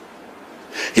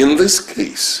 In this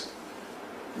case,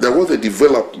 there was a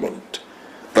development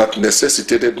that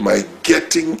necessitated my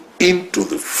getting into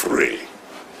the fray.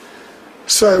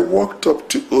 So I walked up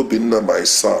to Obinna, my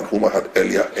son, whom I had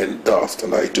earlier endorsed,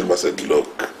 and I told him, I said,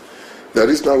 look, there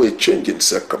is now a change in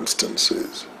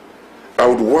circumstances. I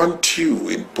would want you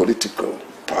in political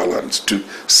parlance to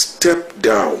step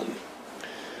down.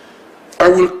 I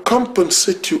will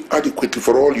compensate you adequately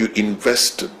for all you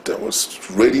invested. I was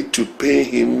ready to pay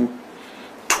him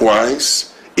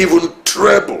twice, even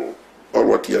treble, or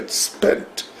what he had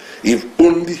spent, if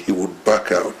only he would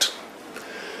back out.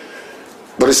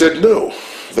 But he said no,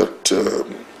 that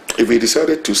if he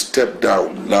decided to step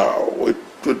down now, it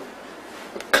would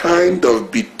kind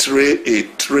of betray a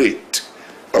trait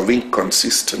of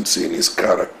inconsistency in his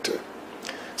character.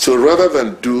 So rather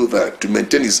than do that, to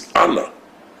maintain his honor,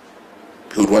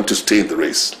 he would want to stay in the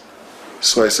race.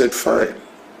 So I said, fine,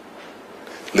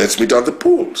 let's meet at the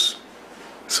polls.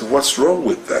 So what's wrong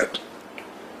with that?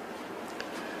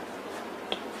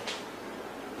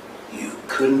 You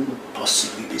couldn't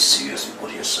possibly be serious with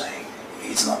what you're saying.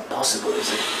 It's not possible, is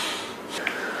it?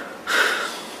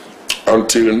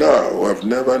 Until now, I've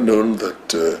never known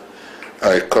that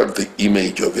I caught the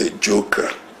image of a joker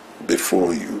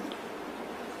before you.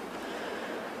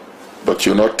 But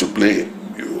you're not to blame.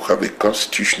 You have a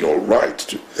constitutional right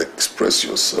to express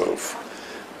yourself,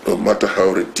 no matter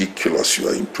how ridiculous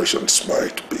your impressions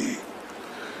might be.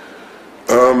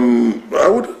 I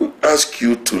wouldn't ask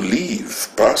you to leave,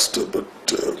 Pastor, but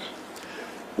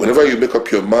whenever you make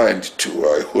up your mind to,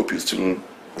 I hope you still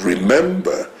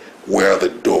remember where the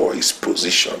door is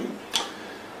positioned.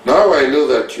 Now I know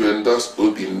that you endorse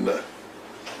Obinna,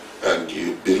 and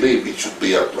you believe it should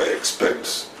be at my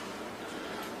expense.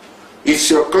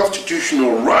 It's your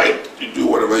constitutional right to do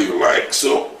whatever you like,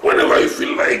 so whenever you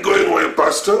feel like going away,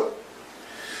 Pastor,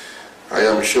 I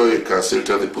am sure you can still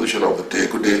tell the position of the day.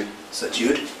 Good day. Sir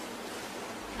Jude?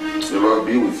 The Lord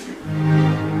be with you.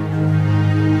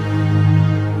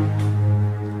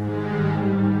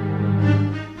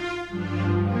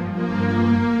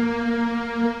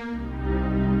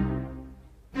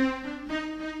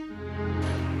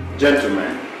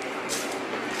 Gentlemen,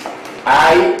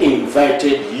 I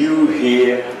invited you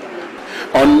here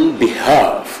on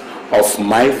behalf of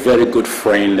my very good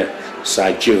friend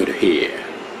Sir Jude here,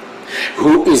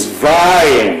 who is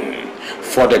vying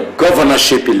for the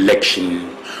governorship election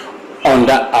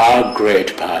under our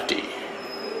great party.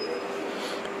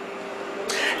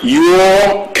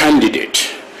 Your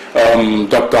candidate,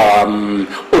 Dr.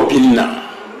 Obinna,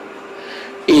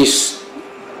 is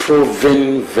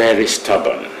proven very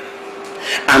stubborn.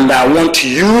 And I want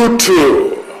you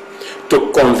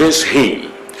to convince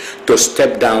him to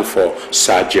step down for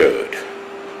Sir Jude.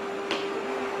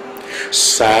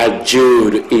 Sir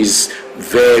Jude is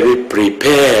very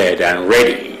prepared and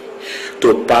ready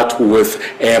to part with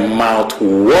a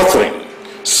mouth-watering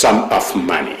sum of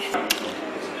money.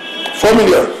 4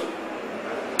 million.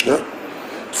 Yeah?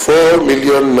 4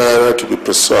 million naira to be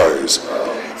precise.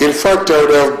 In fact, I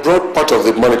would have brought part of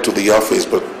the money to the office,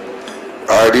 but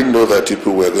I didn't know that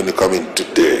people were going to come in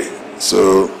today.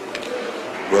 So,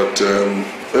 but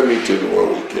let me tell you what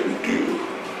we can do.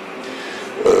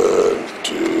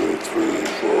 2, 3,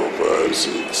 4, 5,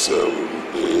 6, 7,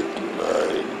 8,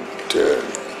 9, 10.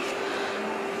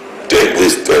 Take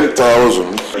this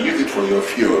 10,000. Use it for your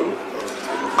fuel.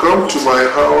 Come to my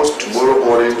house tomorrow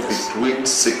morning between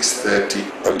 6:30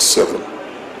 and 7.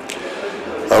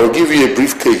 I will give you a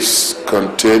briefcase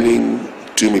containing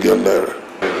 2 million naira.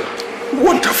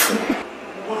 Wonderful.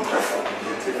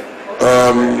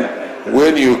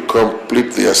 When you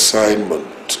complete the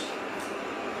assignment,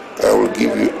 I will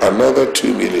give you another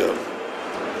 2 million.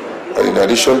 And in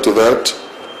addition to that,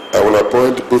 I will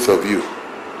appoint both of you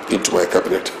into my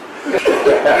cabinet.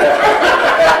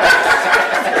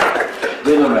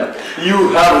 Gentlemen, you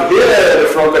have heard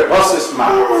from the horse's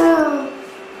mouth.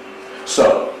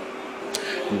 So,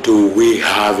 do we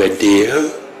have a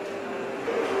deal?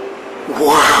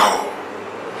 Wow!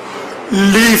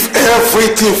 Leave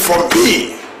everything for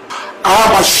me.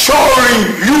 I'm assuring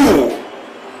you,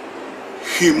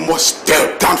 he must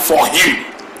step down for him.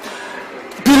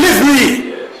 Believe me,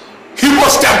 he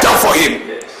must step down for him.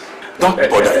 Don't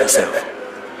bother yourself.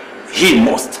 He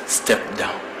must step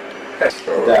down.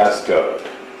 That's good.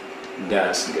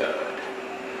 That's good.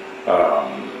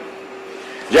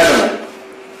 Gentlemen,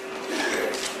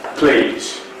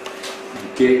 please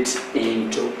get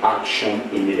into action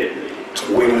immediately.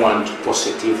 We want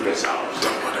positive results.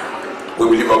 We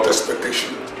will live up to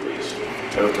expectation. Please.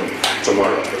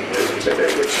 Tomorrow.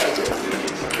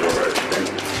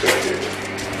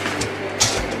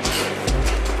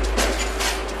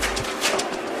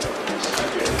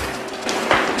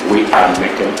 are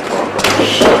making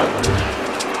progress.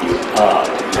 You are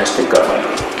the next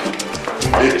governor.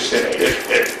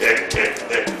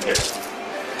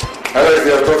 Alex,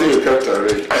 you are talking you kept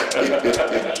arranged.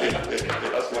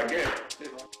 That's my game.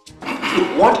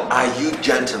 What are you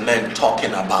gentlemen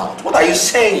talking about? What are you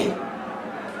saying?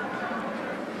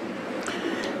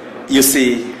 You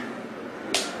see,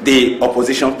 the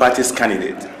opposition party's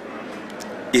candidate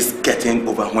is getting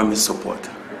overwhelming support.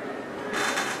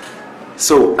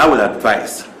 So I would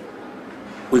advise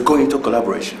we go into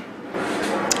collaboration.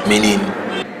 Meaning?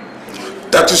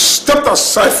 That you stepped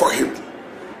aside for him,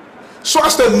 so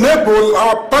as to enable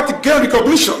our party gain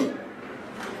recognition,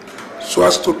 so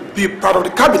as to be part of the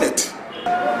cabinet.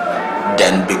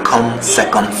 Then become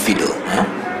second fiddle, huh?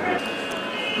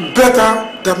 Better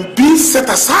than being set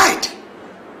aside.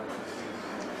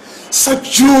 Sir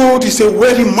Jude is a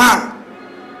wealthy man,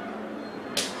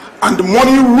 and the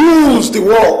money rules the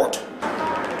world.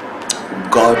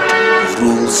 God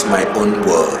rules my own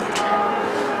world,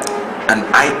 and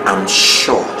I am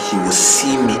sure he will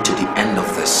see me to the end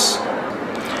of this.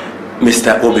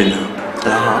 Mr. Obina,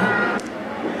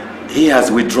 he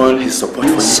has withdrawn his support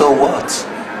for you. So what?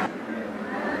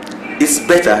 It's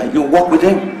better you work with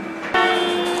him.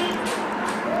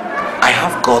 I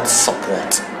have God's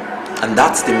support, and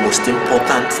that's the most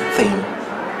important thing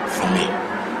for me.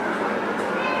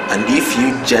 And if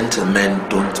you gentlemen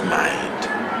don't mind,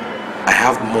 I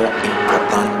have more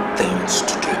important things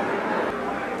to do.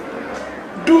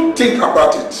 Do think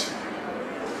about it.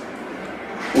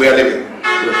 We are living.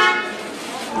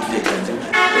 Good day,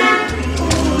 gentlemen.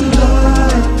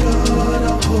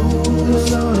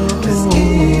 There's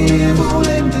evil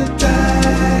in the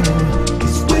dark,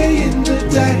 it's way in the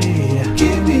dark.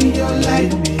 Give me your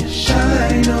light,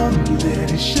 shine on me,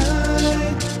 let it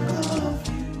shine.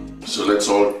 So let's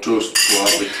all toast to our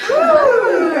victory.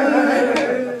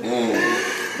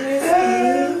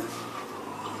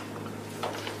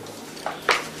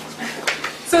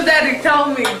 So Daddy,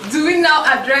 tell me, do we now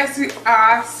address you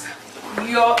as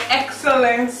Your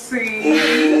Excellency?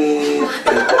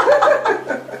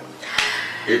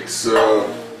 It's a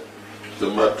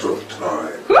matter of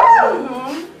time.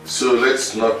 So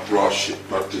let's not rush it,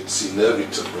 but it's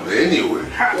inevitable anyway.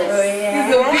 And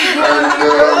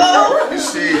you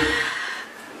see,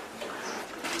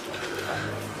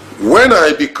 when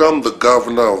I become the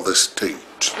governor of the state,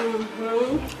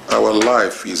 our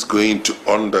life is going to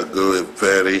undergo a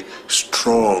very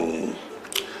strong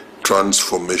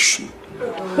transformation.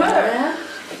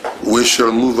 We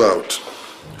shall move out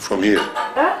from here.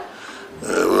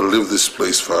 We'll leave this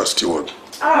place for steward.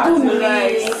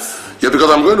 Nice. Yeah, because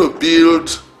I'm going to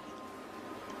build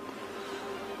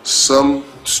some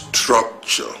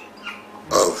structure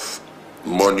of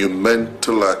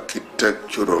monumental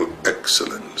architectural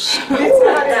excellence.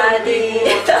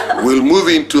 We'll move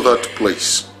into that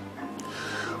place.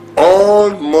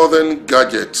 All modern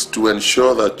gadgets to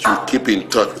ensure that you keep in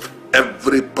touch with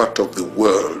every part of the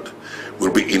world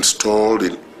will be installed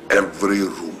in every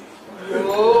room.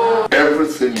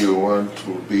 Everything you want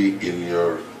will be in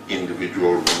your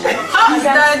individual room.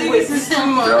 Daddy, this is too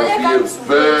much. There'll be a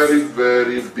very,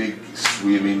 very big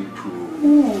swimming pool.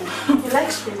 You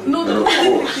like swimming? And of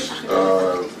course,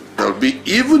 there'll be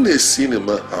even a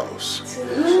cinema house.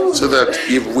 So that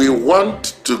if we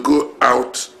want to go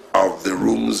out of the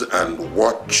rooms and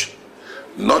watch,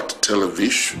 not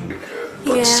television,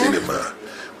 but cinema,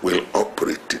 we'll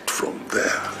operate it from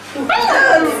there.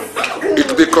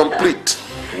 It'll be complete.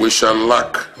 We shall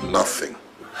lack nothing.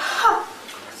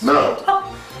 Now,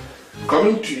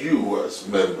 coming to you as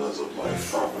members of my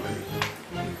family,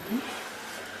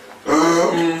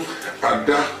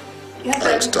 Ada,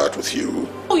 I'll start with you.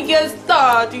 Oh yes,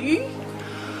 Daddy.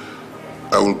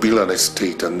 I will build an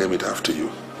estate and name it after you.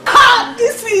 Ha!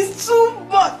 This is too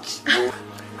much.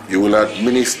 You will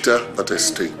administer that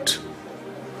estate.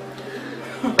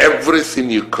 Everything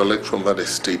you collect from that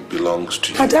estate belongs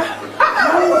to you. Ada?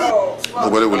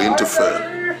 Nobody will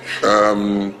interfere.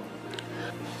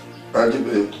 Angie,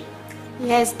 babe.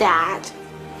 Yes, Dad.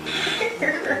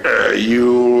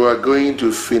 You are going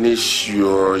to finish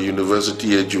your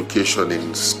university education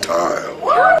in style.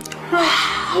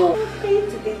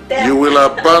 You will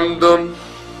abandon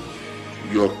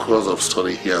your course of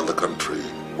study here in the country.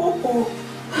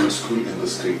 Your school in the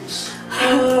States.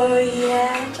 Oh,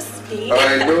 yeah, just speak.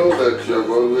 I know that you have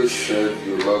always said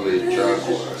you love a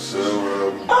Jaguar, so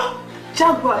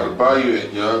Jaguar. I'll buy you a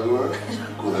Jaguar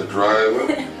with a driver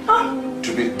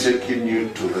to be taking you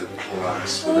to the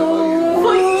class whenever you want.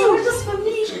 For you, just for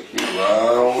me. Take you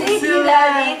around. Thank you,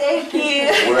 Daddy, thank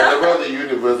you. Wherever the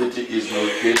university is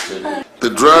located, The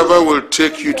driver will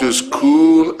take you to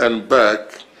school and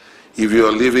back if you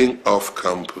are living off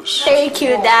campus. Thank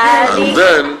you, Daddy. And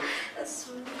then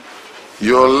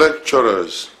your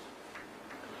lecturers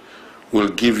will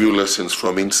give you lessons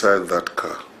from inside that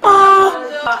car.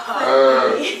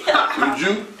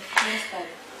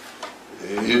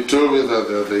 You told me that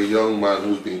there's a young man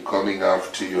who's been coming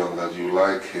after you and that you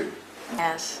like him.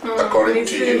 Yes. According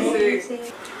to you,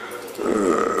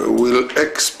 we'll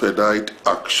expedite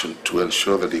action to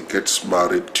ensure that he gets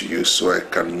married to you so I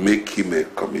can make him a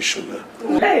commissioner.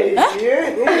 Hey.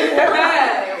 And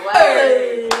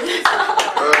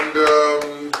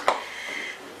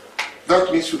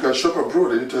that means you can shop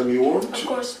abroad anytime you want. Of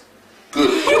course. Good.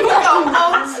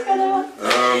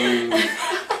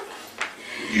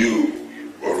 You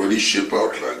already shape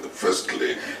out like the first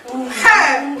lady.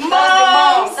 Hey,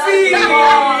 Mom, see,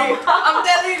 I'm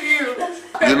telling you.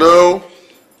 You know,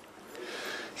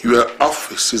 your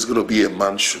office is going to be a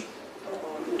mansion.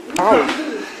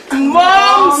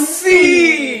 Mom,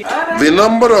 see. The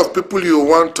number of people you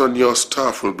want on your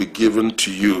staff will be given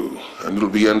to you, and you'll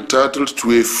be entitled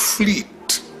to a fleet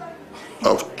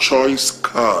of choice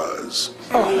cars,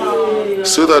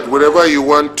 so that wherever you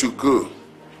want to go,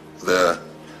 they're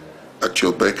at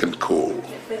your beck and call.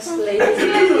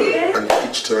 And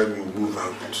each time you move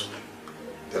out,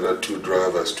 there are 2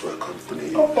 drivers to accompany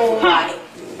you.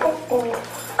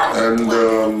 And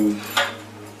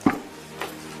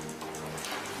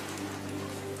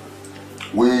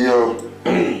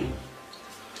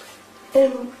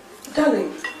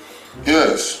darling.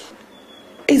 Yes.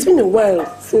 It's been a while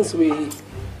since we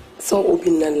saw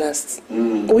Obinna last.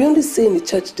 We only see in the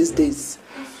church these days.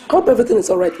 I hope everything is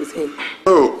alright with him.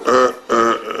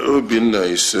 Obinna,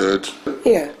 you said?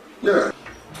 Yeah. Yeah.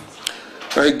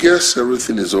 I guess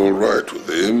everything is alright with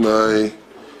him. I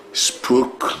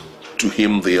spoke to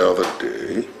him the other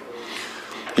day.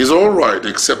 He's alright,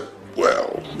 except,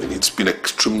 well, I mean, it's been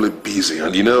extremely busy.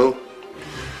 And you know,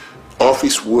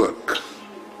 office work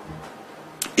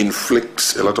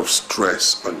inflicts a lot of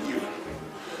stress on you.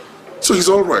 So he's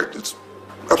alright. It's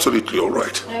absolutely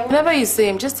alright. Whenever you see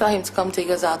him, just tell him to come take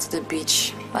us out to the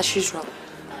beach, as usual.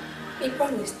 He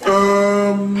promised.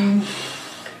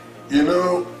 You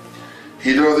know,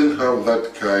 he doesn't have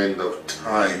that kind of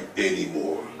time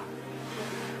anymore.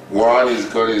 One, he's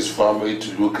got his family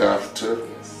to look after.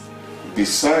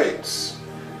 Besides,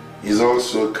 he's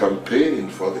also campaigning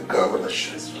for the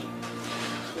governorship.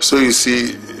 So you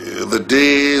see, the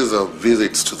days of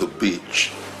visits to the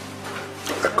beach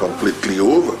are completely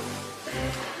over.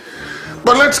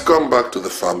 But let's come back to the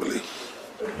family.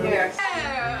 Yes.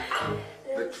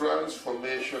 The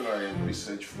transformation I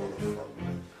envisage for the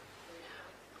family.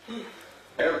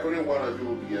 Every one of you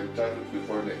will be entitled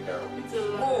before an account.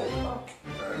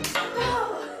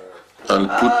 And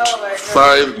put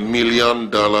 $5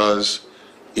 million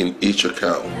in each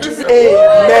account.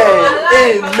 Amen.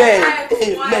 Amen.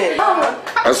 Amen.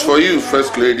 As for you,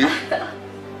 First Lady,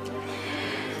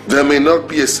 there may not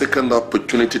be a second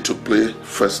opportunity to play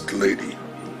First Lady.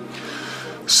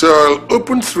 So I'll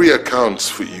open 3 accounts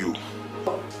for you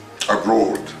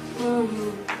abroad.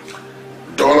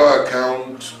 Dollar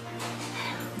account,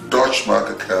 Dutch mark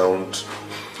account,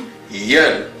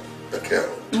 yen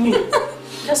account.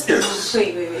 Just yes.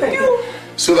 Wait.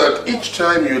 So that each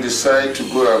time you decide to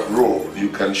go abroad, you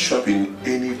can shop in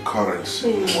any currency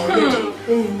you want,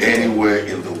 anywhere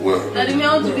in the world. Daddy,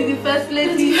 I want to be the first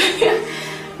lady.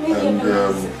 And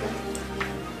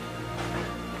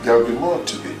there'll be more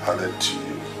to be added to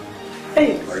you.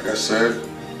 Like I said,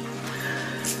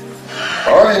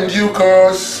 all in due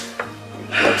course.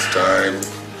 Next time,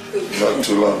 not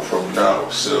too long from now.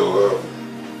 So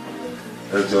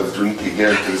let's just drink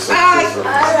again to the success of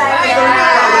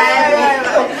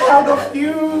I'm proud of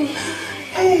you.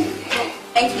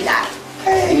 Thank you, Dad.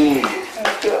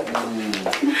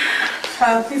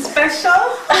 Something special?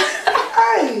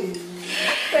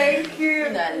 Thank you.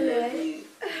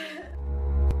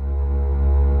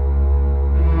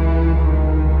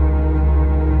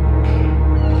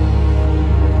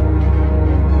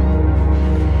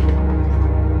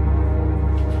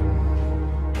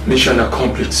 Mission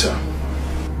accomplished, sir.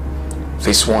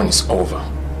 This one is over.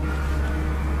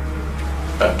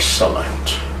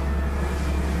 Excellent.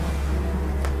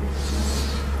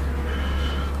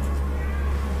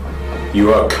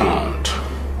 Your account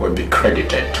will be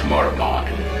credited tomorrow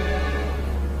morning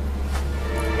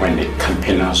when the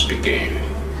campaigners begin.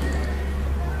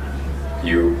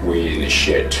 You will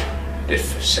initiate the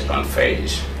second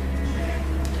phase.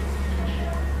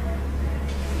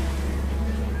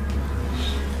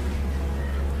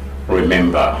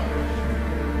 Remember,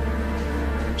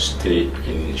 stay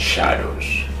in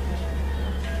shadows.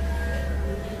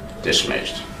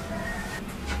 Dismissed.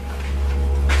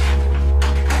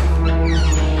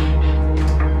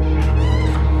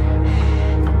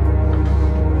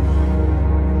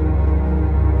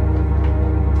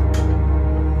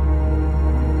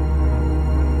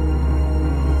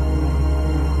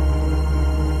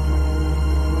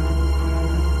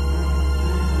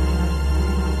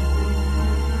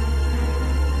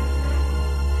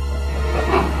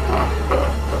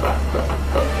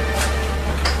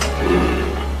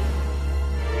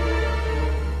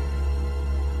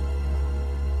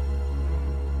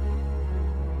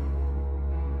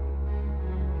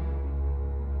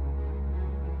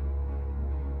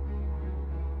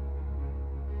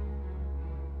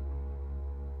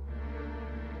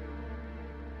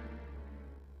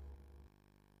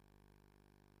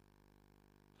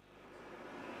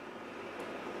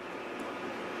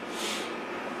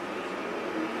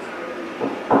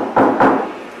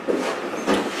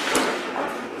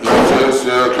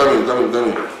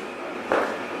 Coming.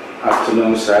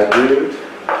 Afternoon, sir, dude.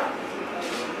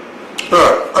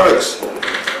 Alex.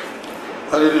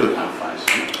 How do you do? I'm fine,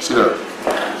 sir. Sit down.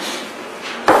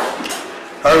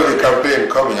 How is the campaign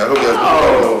coming? I hope you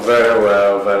have very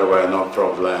well, no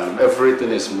problem. Everything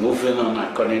is moving on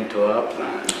according to our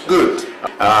plan. Good.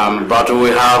 But we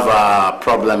have a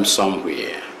problem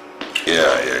somewhere.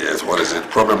 Yes. What is it?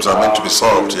 Problems are meant to be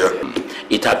solved, yeah?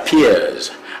 It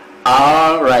appears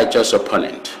our righteous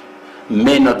opponent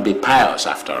may not be pious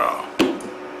after all.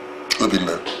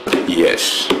 Obinna?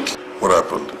 Yes. What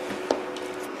happened?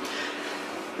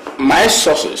 My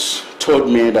sources told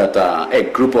me that a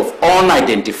group of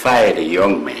unidentified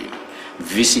young men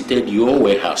visited your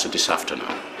warehouse this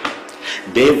afternoon.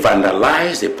 They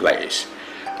vandalized the place,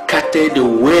 carted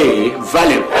away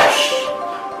valuables.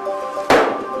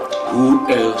 Who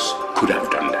else could have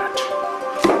done that?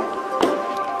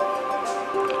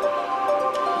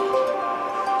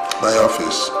 My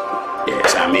office.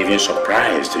 Yes, I'm even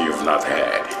surprised you've not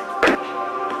heard.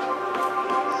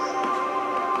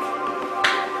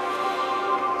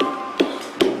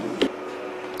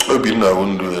 Obinna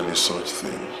won't do any such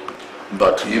thing.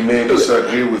 But he may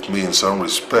disagree with me in some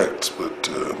respects, but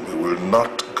we will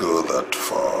not go that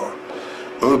far.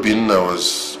 Obinna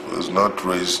was not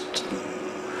raised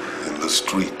in the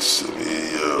streets.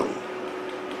 He's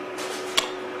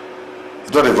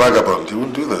not a vagabond. He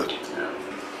won't do that.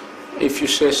 If you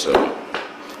say so.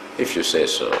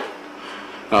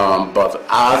 But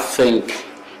I think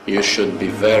you should be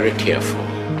very careful.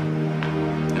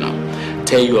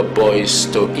 Tell your boys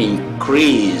to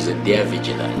increase their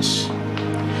vigilance.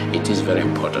 It is very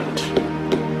important.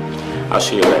 I'll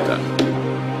see you later.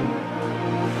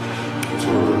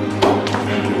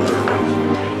 Thank you very much.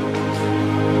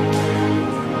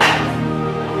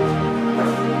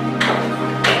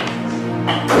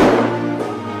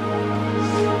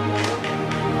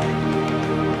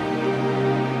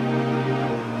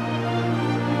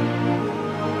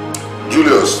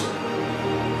 Julius,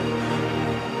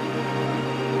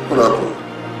 what happened?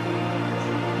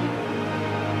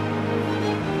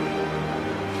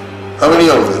 How many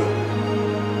of them?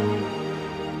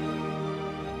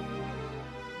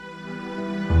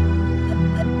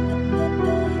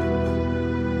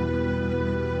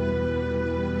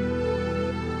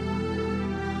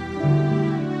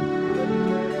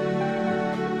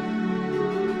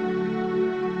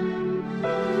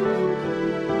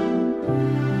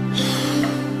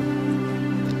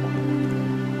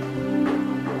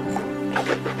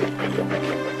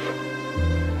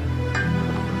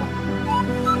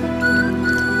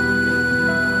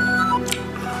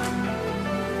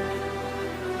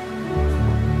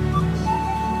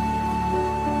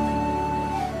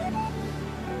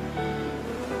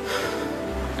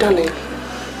 Darling,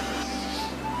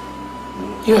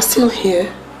 you are still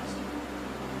here,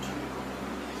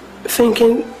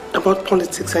 thinking about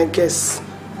politics, I guess.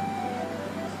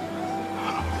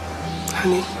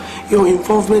 Honey, your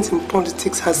involvement in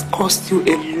politics has cost you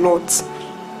a lot.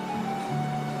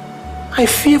 I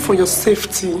fear for your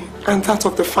safety and that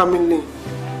of the family.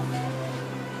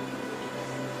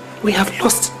 We have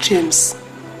lost James.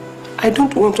 I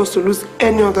don't want us to lose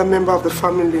any other member of the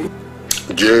family.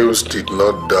 James did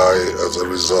not die as a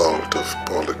result of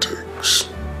politics.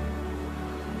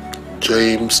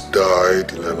 James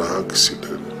died in an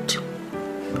accident.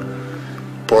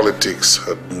 Politics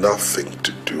had nothing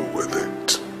to do with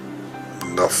it.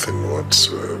 Nothing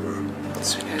whatsoever.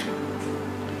 Sweetheart,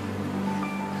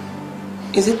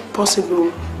 is it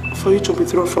possible for you to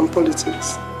withdraw from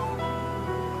politics?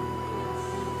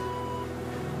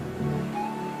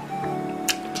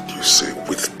 Did you say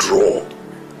withdraw?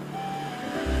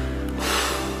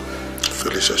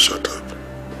 Felicia, shut up.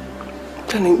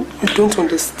 Darling, you don't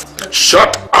understand.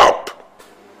 Shut up!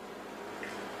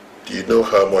 Do you know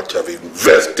how much I've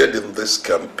invested in this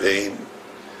campaign?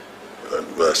 And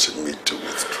you're asking me to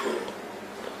withdraw.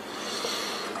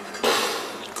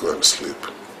 Go and sleep.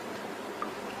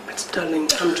 But darling,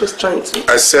 I'm just trying to...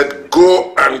 I said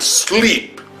go and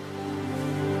sleep!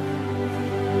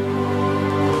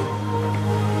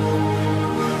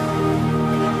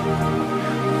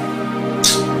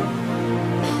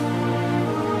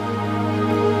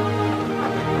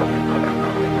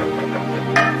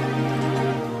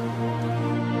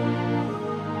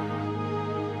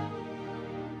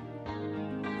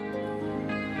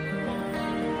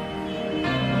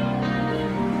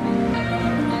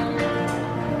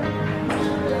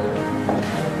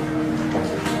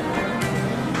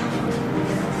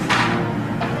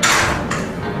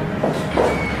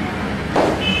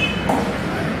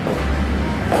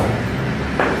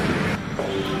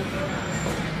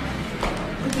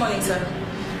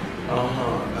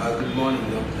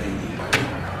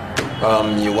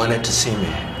 You wanted to see me?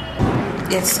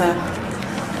 Yes, sir.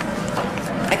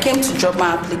 I came to drop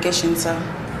my application, sir.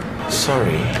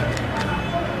 Sorry,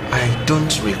 I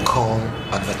don't recall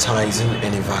advertising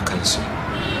any vacancy.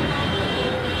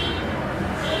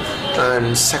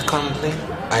 And secondly,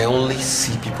 I only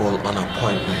see people on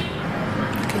appointment.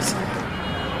 Okay, sir.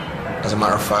 As a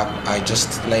matter of fact, I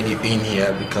just let you in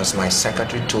here because my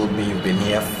secretary told me you've been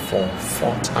here for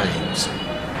 4 times.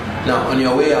 Now, on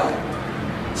your way out,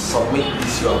 submit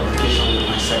this your application with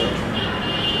my secretary.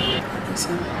 Okay,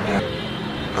 sir. Yeah.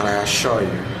 And I assure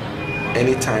you,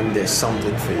 anytime there's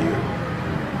something for you,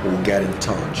 we'll get in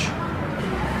touch.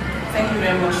 Thank you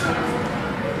very much, sir.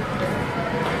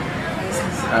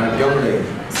 And young lady.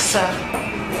 Sir.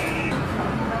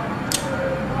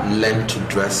 Learn to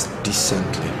dress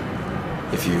decently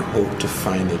if you hope to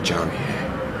find a job here.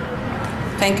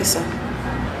 Thank you, sir.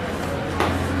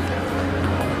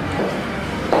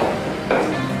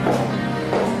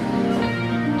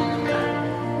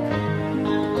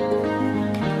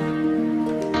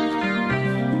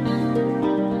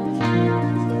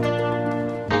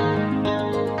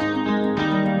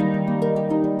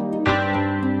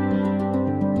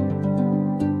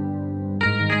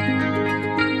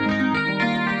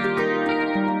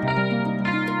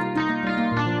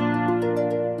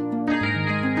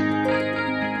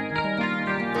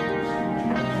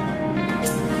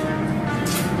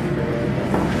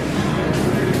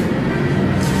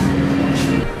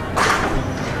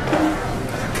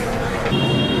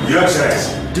 Your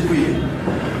Excellency.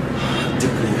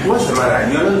 What's the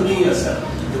matter? You're not looking yourself.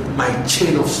 My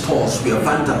chain of stores were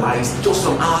vandalized just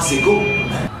some hours ago.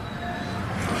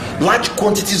 Large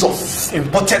quantities of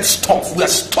imported stuff were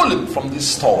stolen from these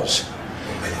stores.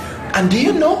 And do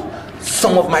you know,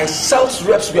 some of my sales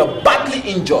reps were badly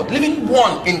injured, leaving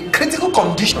one in critical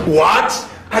condition. What?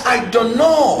 I don't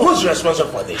know. Who's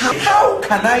responsible for this? How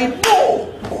can I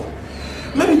know?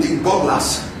 Maybe the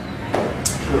burglars.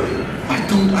 I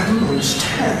don't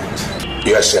understand.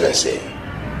 Your Excellency,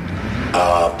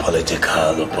 our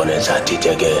political opponents are at it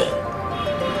again.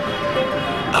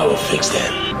 I will fix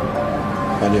them.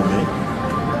 What do you mean?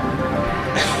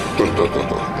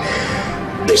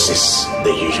 This is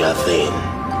the usual thing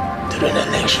during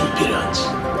election periods.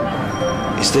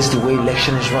 Is this the way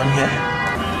election is run here?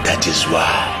 That is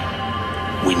why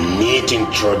we need to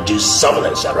introduce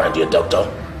surveillance around your doctor.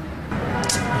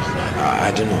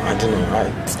 I don't know.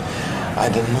 I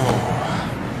don't know.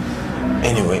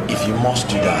 Anyway, if you must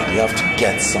do that, you have to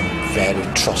get some very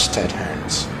trusted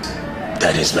hands.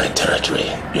 That is my territory,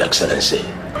 Your Excellency.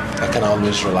 I can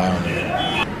always rely on you.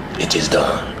 It is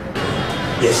done.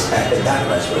 Yes, that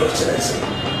reminds me, Your Excellency.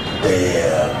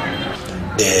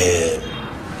 The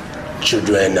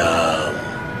children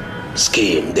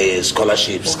scheme, the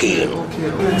scholarship scheme.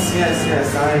 Okay.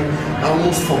 Yes. I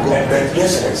almost forgot. But Your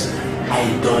Excellency, I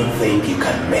don't think you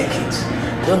can make it.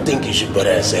 I don't think you should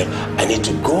bother yourself. I need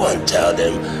to go and tell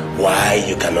them why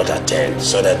you cannot attend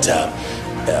so that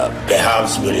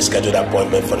perhaps we'll reschedule the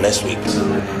appointment for next week.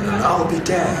 I'll be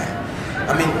there.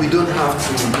 I mean, we don't have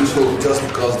to do so just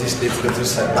because these little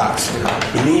setbacks.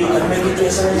 You mean you can make it, Your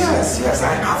Excellency? Yes,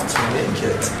 I have to make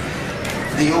it.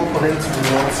 The opponent should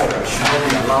not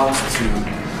be allowed to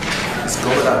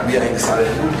discover that we are inside.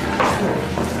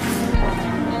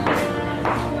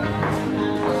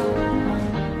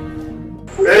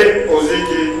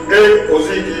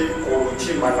 Ozigi,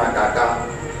 Koluchi Managaga.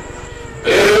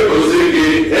 Ozigi,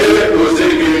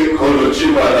 Koluchi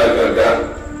Managaga.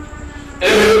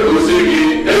 Ozigi,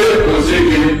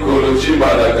 Koluchi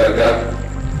Managaga.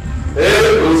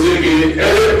 Ozigi,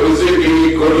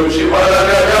 Koluchi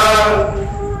Managaga.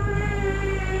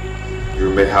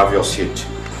 have your seat.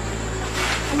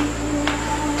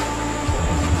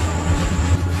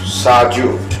 Sir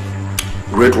Jude.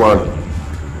 Great one.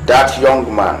 That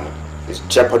young man is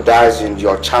jeopardizing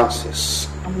your chances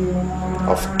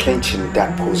of clinching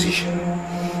that position.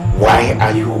 Why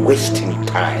are you wasting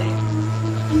time?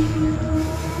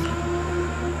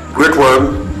 Great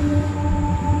one,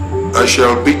 I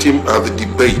shall beat him at the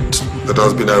debate that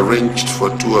has been arranged for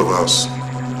 2 of us.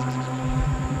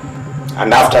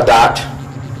 And after that?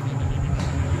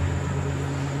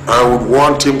 I would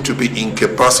want him to be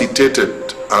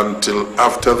incapacitated until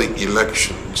after the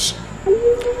elections.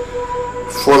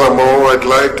 Furthermore, I'd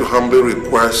like to humbly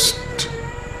request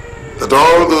that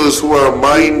all those who are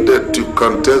minded to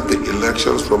contest the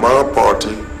elections from our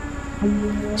party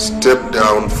step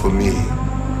down for me,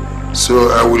 so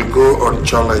I will go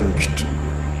unchallenged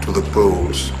to the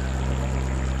polls.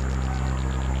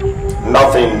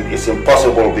 Nothing is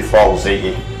impossible before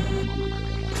Uzegi.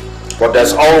 But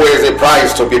there's always a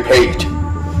price to be paid.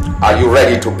 Are you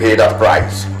ready to pay that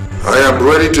price? I am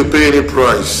ready to pay any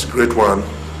price, great one.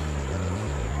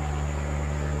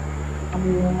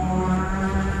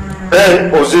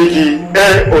 Ozigi,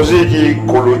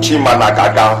 Kuluchi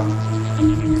Managaga.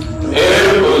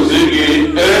 Ozigi,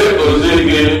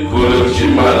 Kuluchi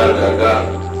Managaga.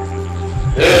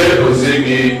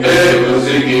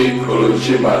 Ozigi,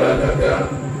 Kuluchi Managaga.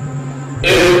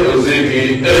 Ozigi,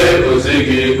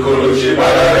 Kuluchi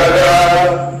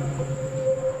Managaga.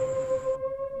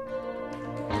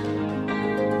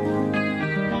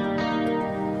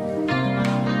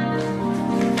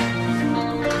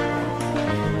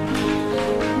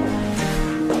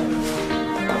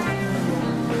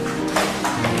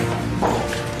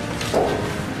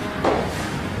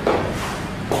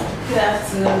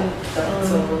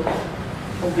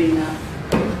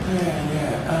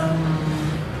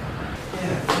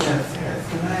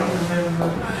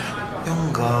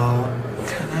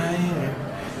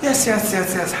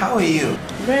 Yes. How are you?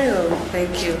 Very well,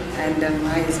 thank you. And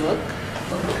how is work?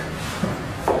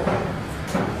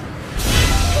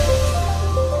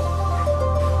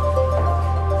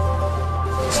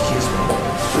 Excuse me.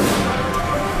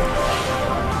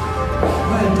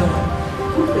 Well done.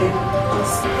 Okay.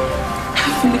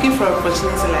 I've been looking for an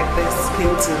opportunity like this,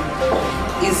 came to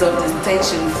ease up the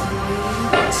tensions.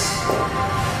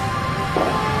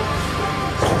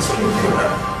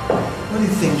 What do you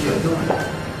think you're doing?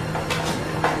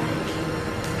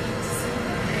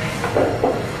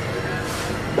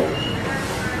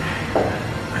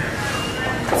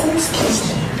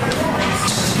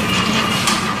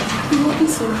 You're working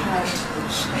so hard.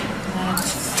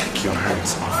 Take your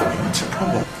hands off me. What's your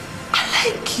problem? I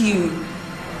like you.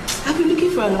 I've been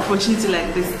looking for an opportunity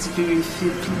like this to be with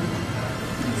you.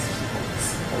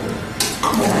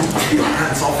 Come on, take your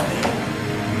hands off me.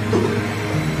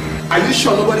 Are you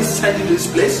sure nobody sent you to this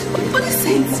place? Nobody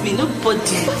sent me, nobody.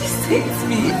 Nobody sent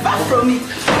me. Far from it.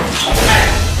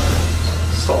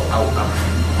 Stop, I will come.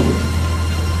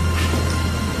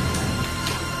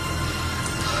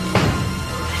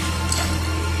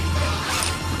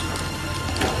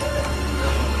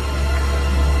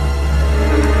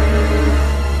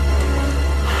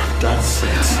 That's it.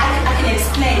 I can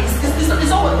explain. It's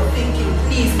not what you're thinking.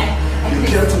 Please, I can You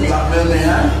care to blackmail me,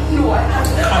 huh? No, I can't.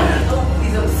 Come here. No,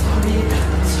 please, I'm sorry.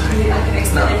 I'm sorry. I can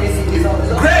explain everything. Please,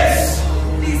 Grace!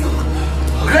 Please,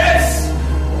 Grace!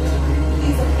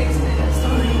 Please, I can explain. I'm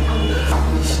sorry. I'm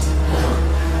finished.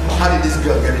 How did this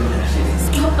girl get in there?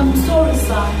 I'm sorry,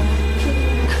 sir.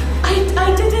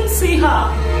 I didn't see her.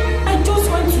 I just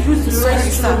went to use the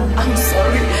restroom. I'm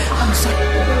sorry.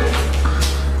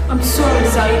 I'm sorry,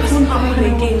 sir. It won't happen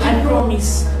again. I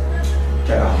promise.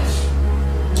 Get out.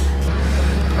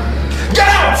 Get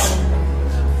out!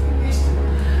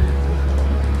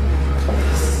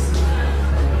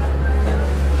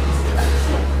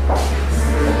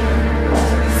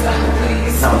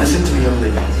 Now listen to me, young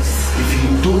lady. If you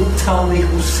don't tell me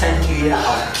who sent you here,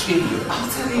 I'll kill you. I'll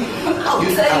tell you. I'll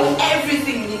tell you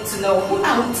everything you need to know.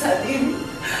 I'll tell you.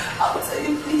 I'll tell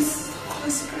you, please. Holy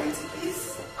Spirit,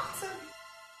 please. I'll tell you.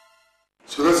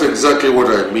 So that's exactly what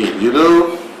I mean. You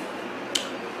know,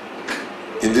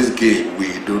 in this game,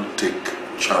 we don't take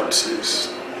chances.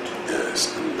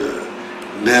 Yes,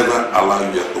 and never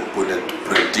allow your opponent to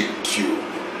predict you.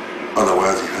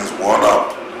 Otherwise, he has one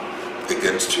up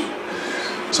against you.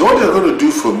 So what they're going to do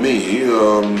for me,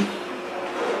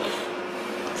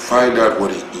 find out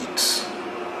what he eats.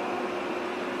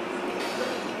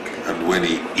 And when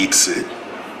he eats it,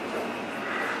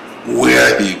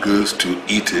 where he goes to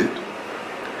eat it,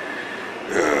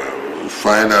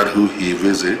 find out who he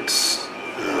visits,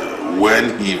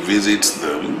 when he visits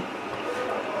them,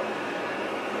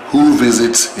 who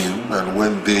visits him and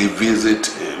when they visit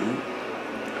him.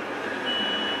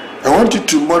 I want you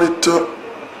to monitor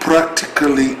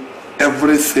practically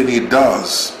everything he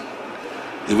does.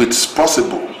 If it's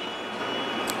possible,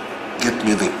 get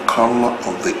me the color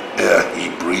of the air he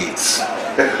breathes.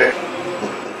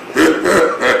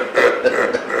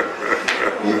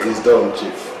 It is done,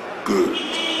 Chief. Good.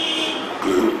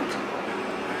 Good.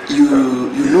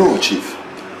 You know, Chief,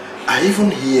 I even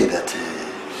hear that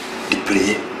the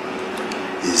player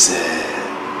is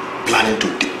planning to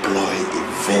deploy a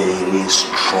very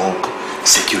strong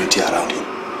security around him.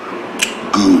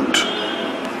 Good.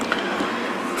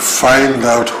 Find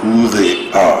out who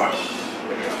they are,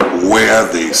 where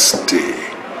they stay.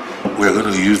 We're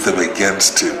going to use them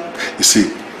against him. You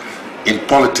see, in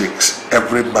politics,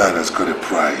 every man has got a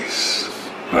prize,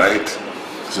 right?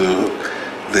 So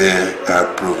they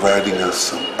are providing us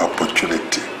some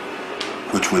opportunity,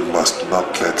 which we must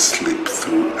not let slip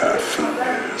through our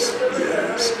fingers.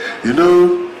 Yes. You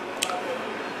know,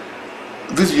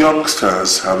 these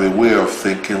youngsters have a way of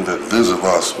thinking that those of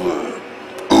us who are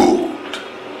old,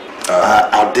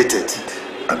 outdated,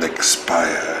 and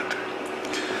expired.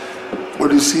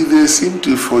 But you see, they seem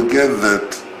to forget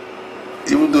that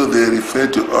even though they refer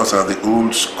to us as the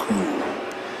old school,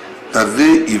 that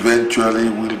they eventually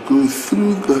will go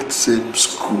through that same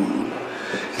school.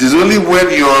 It is only when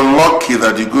you are lucky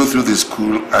that you go through the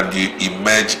school and you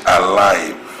emerge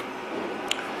alive.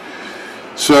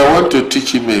 So I want to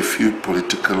teach him a few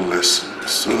political lessons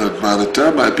so that by the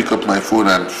time I pick up my phone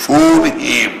and phone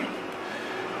him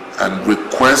and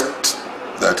request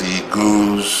that he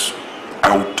goes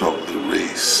out of the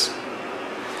race,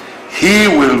 he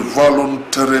will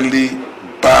voluntarily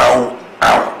bow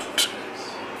out.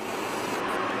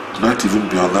 Not even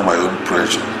be under my own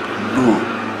pressure. No.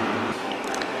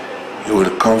 He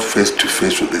will come face to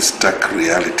face with the stark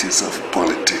realities of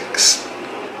politics.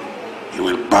 He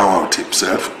will bow out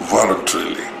himself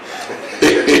voluntarily.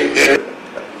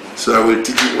 So I will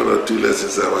teach him 1 or 2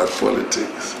 lessons about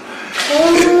politics.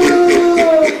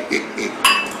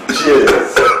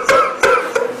 Cheers.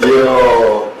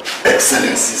 Your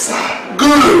Excellency, sir.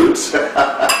 Good.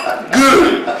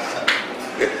 Good.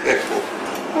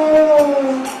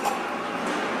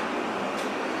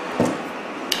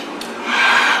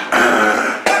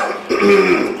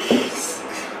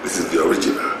 This is the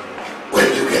original. Where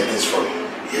did you get this from?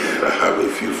 Yeah, I have a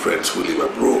few friends who live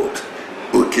abroad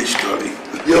occasionally.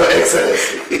 Your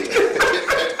Excellency.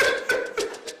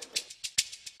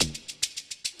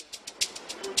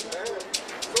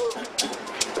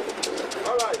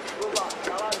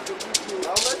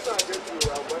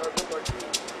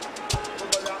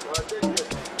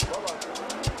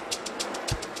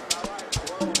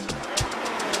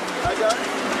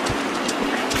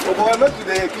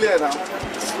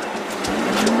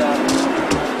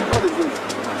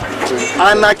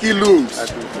 Anarchy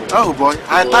looms. Oh boy,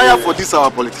 I tire for this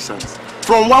our politicians.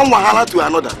 From one wahala to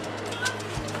another.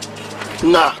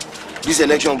 Nah, this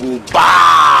election go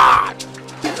bad.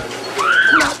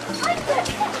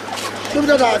 Look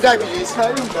at that guy, please.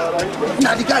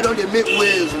 Now the guy don't they make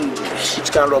waves.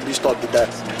 Which kind of rubbish talk with that?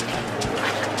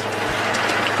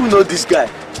 Who know this guy?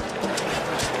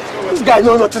 This guy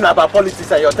knows nothing about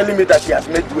politics and you're telling me that he has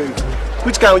made waves.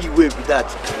 Which kind of wave with that?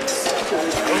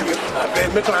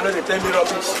 Make another tell me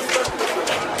rubbish.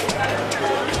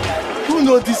 Who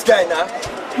knows this guy now?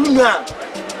 Who know?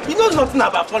 He knows nothing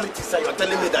about politics and you're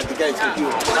telling me that the guy is with you.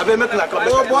 I better make like a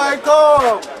boy,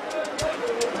 come!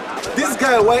 This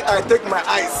guy, when I take my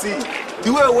eye see,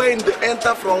 the way when they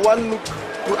enter from one nook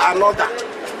to another.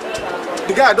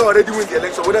 The guy don't already win the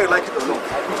election, whether you like it or not.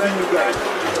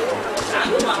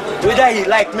 Whether he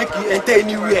like, make you enter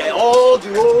anywhere, all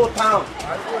the whole town.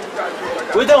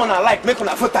 Whether on a like, make on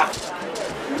a photo.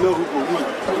 You know who will win.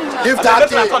 If that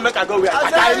thing, come make I go where I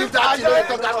if that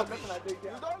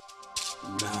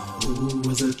Now who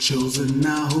was a chosen,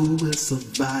 now who will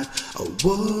survive? A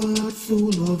world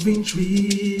full of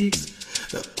intrigues.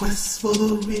 The quest for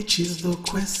the riches, the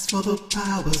quest for the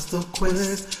powers, the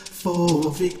quest for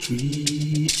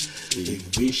victory.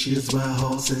 If wishes were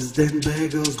horses, then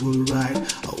beggars will ride.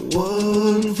 A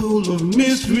world full of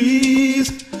mysteries.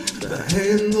 The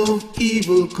hand of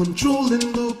evil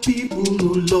controlling the people,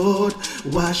 oh Lord,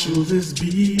 why should this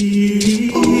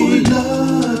be? Oh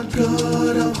Lord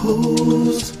God of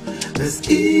hosts, there's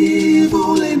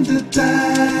evil in the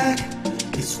dark,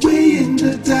 it's way in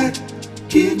the dark.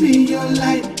 Give me your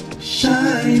light,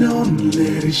 shine on,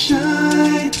 let it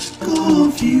shine.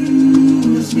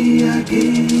 Confuse me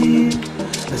again.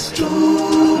 There's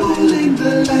trouble in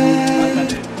the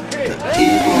land, the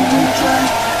evil will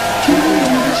try.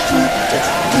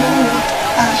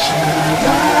 I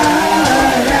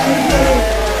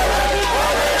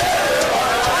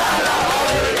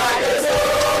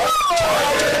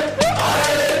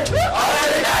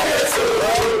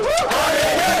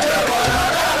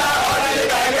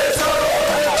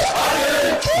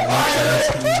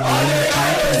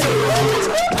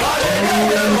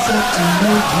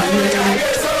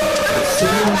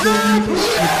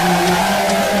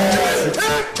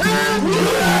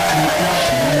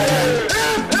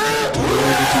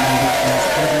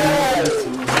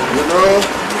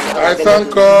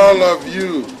thank all of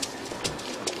you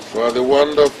for the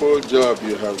wonderful job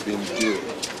you have been doing.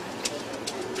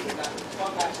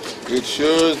 It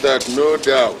shows that no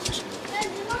doubt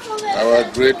our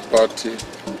great party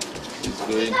is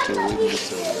going to win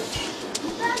this election.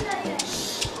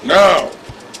 Now,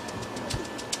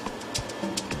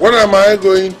 what am I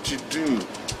going to do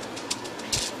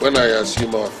when I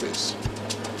assume office?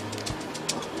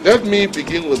 Let me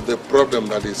begin with the problem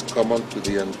that is common to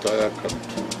the entire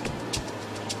country.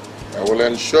 I will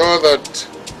ensure that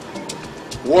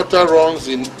water runs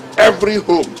in every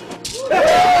home.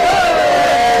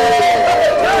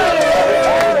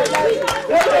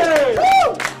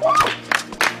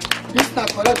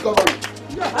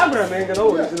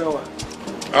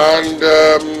 And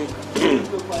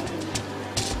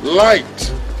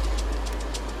light,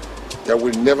 there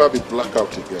will never be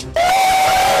blackout again.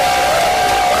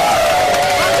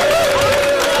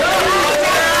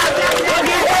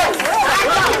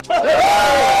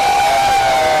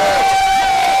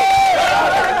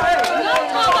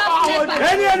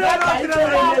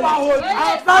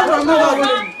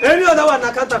 Any other one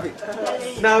I can't have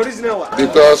it. Now original one.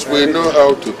 Because we know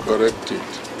how to correct it.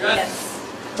 Yes.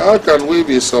 How can we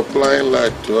be supplying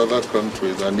light to other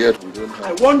countries and yet we don't have?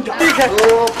 I wonder.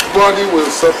 Nobody will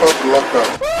suffer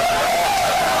blackout.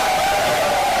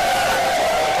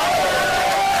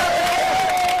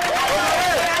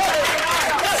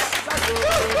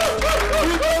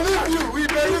 We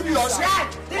believe you.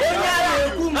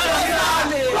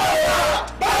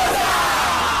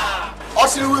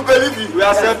 Also, we believe you. We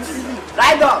accept you.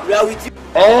 Right on. We are with you.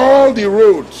 All the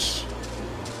roads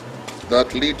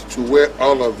that lead to where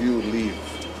all of you live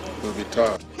will be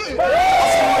tarred.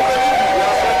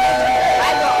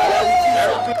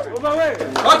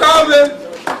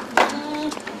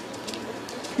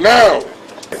 Now,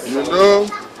 you know,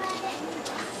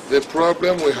 the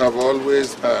problem we have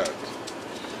always had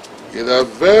is that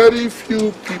very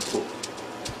few people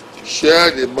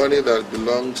share the money that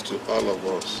belongs to all of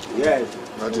us. Yes.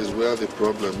 That is where the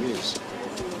problem is.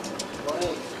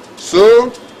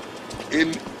 So,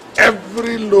 in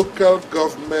every local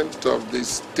government of the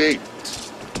state,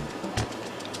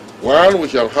 one, we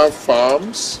shall have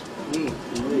farms,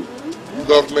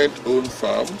 government-owned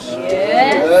farms.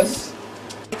 Yes.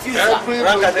 Every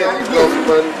local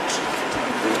government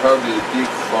will have a big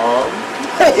farm,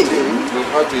 will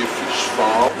have a fish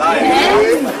farm,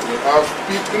 will have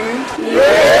piggery, will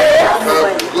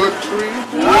have goatry.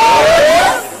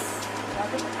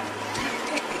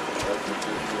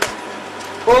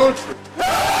 Poultry.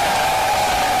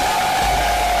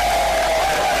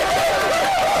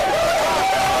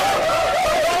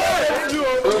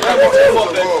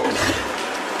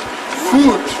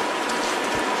 Food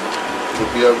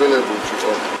will be available to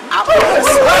all.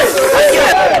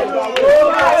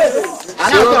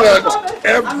 So that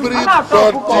everybody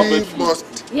must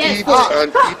eat and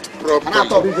eat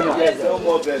properly.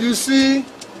 You see,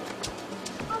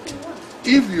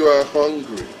 if you are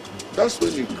hungry, that's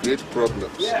when you create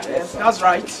problems. Yes, that's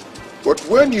right. But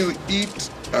when you eat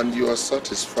and you are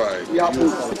satisfied,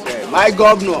 my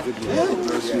governor,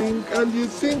 and you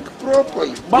think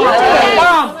properly.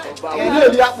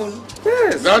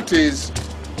 Yes. That is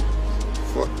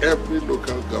for every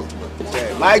local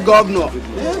government. My governor,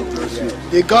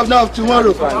 the governor of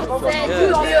tomorrow. The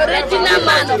original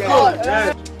man of God.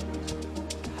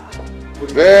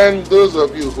 Then those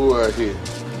of you who are here,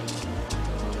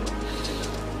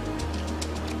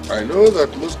 I know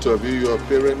that most of you, your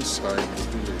parents are in the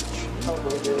village.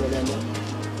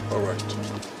 All right.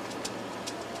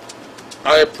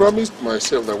 I promised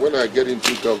myself that when I get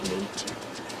into government,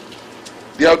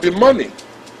 there'll be money.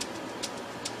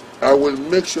 I will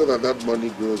make sure that that money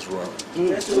goes round.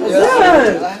 Yes.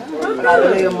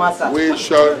 We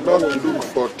shall not look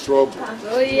for trouble.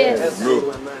 Oh yes.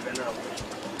 No.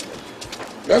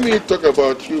 Let me talk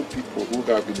about you people who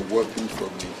have been working for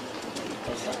me.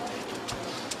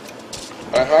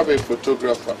 I have a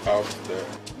photographer out there.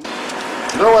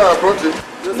 You know why I brought him?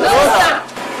 No, sir.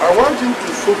 I want him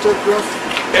to photograph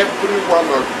every one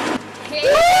of you.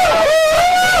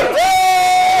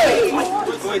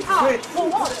 Wait.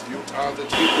 You are the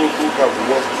people who have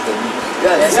worked for me.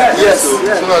 Yes. So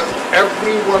that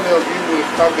every one of you will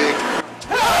have a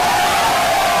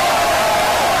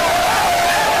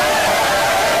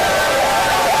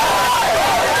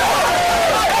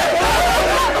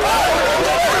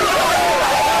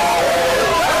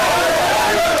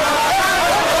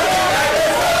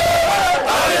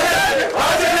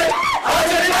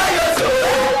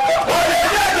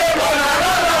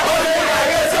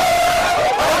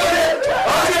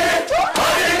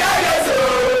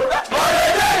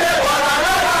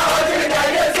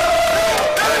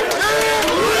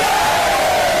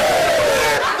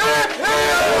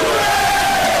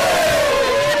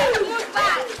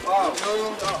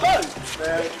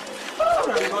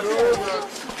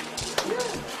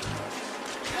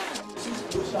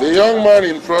The young man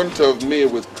in front of me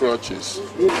with crutches.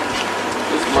 This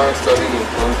man standing in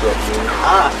front of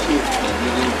me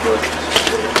using crutches.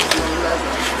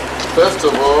 First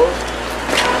of all,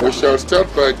 we shall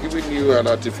start by giving you an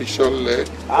artificial leg.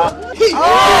 Oh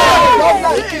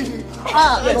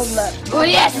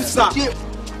yes!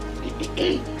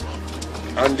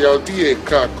 And there'll be a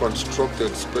car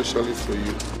constructed specially for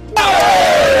you.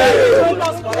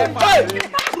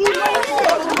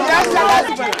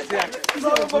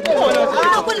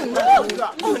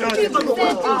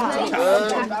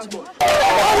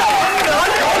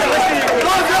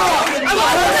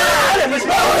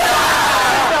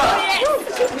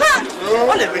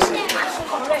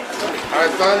 I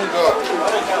thank God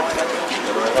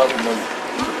that I have money.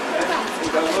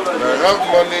 And I have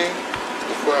money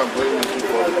before I'm going into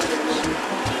politics.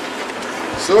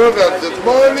 So that the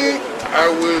money I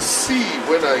will see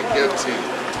when I get in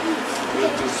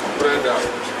will be spread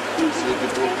out so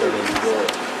people can enjoy.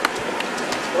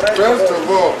 First of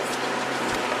all,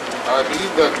 I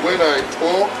believe that when I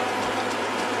talk,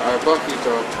 I back it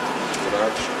up with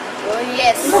action. Oh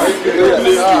yes! I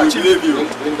believe you.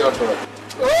 Bring that back.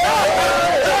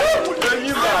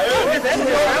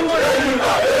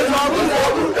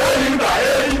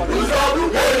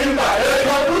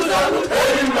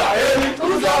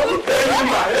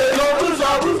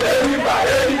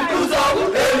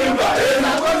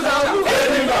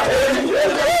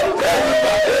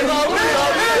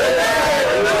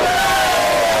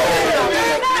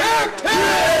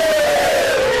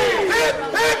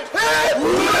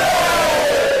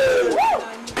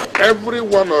 Every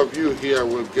one of you here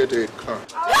will get a car.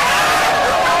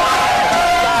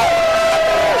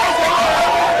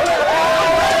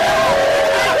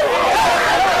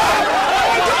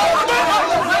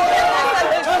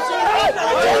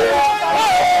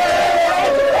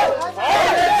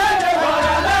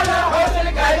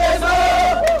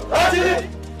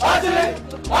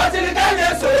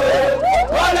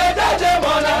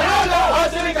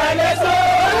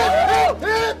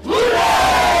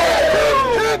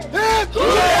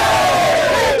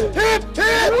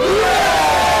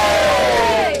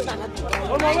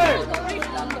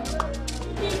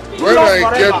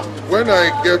 When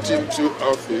I get into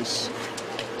office,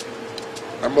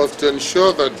 I must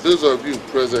ensure that those of you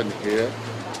present here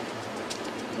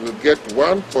will get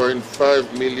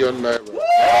 1.5 million naira.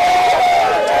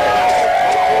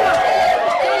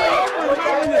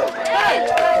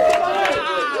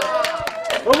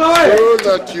 So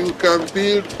that you can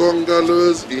build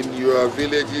bungalows in your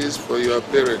villages for your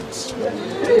parents.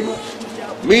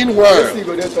 Meanwhile,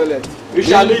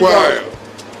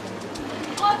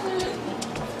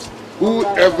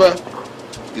 whoever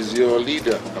is your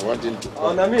leader, I want him to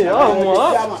come. So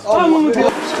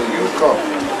you come.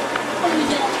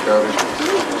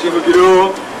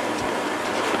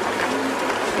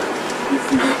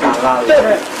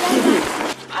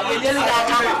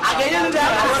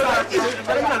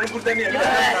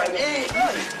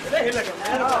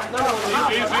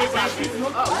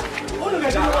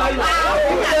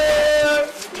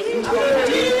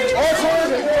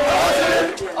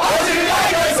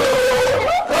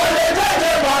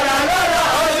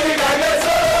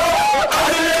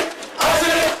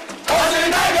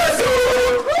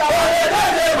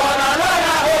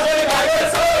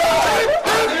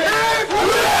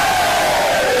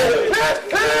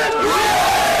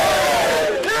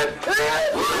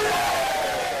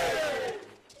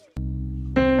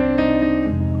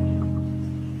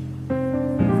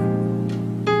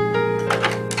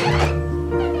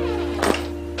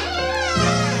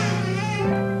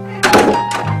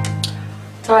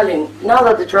 Darling, now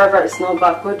that the driver is not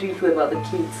back, what do you do about the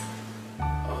kids?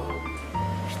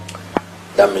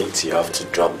 That means you have to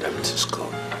drop them to school.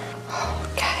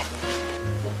 Okay.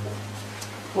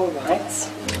 Alright.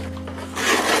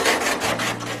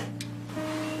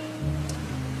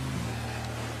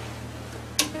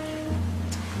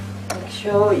 Make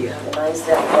sure you have a nice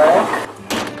day at work.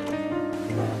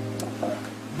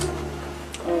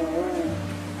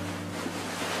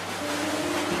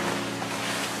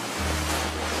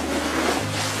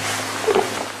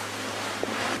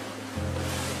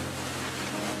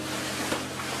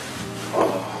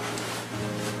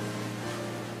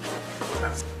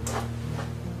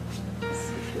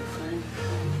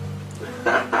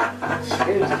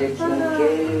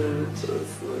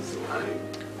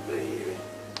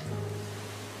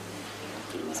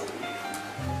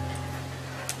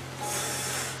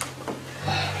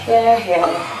 Here.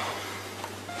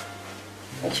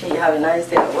 Make sure you have a nice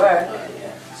day at work.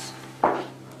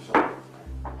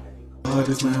 Heart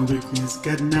is my weakness,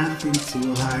 got nothing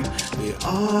to hide. They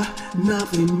are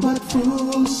nothing but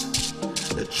fools.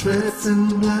 The threats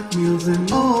and blackmails and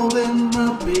all in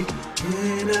my beak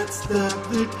cannot stop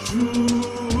the truth.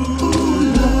 Oh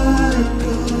Lord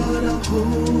God of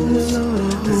hosts,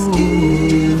 there's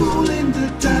evil in the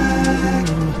dark.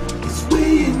 It's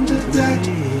way in the dark.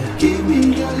 Give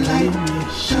me your light,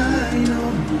 shine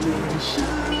on me,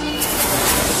 shine.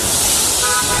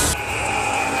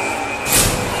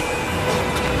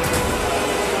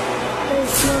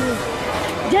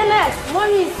 Janet,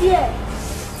 mommy is here.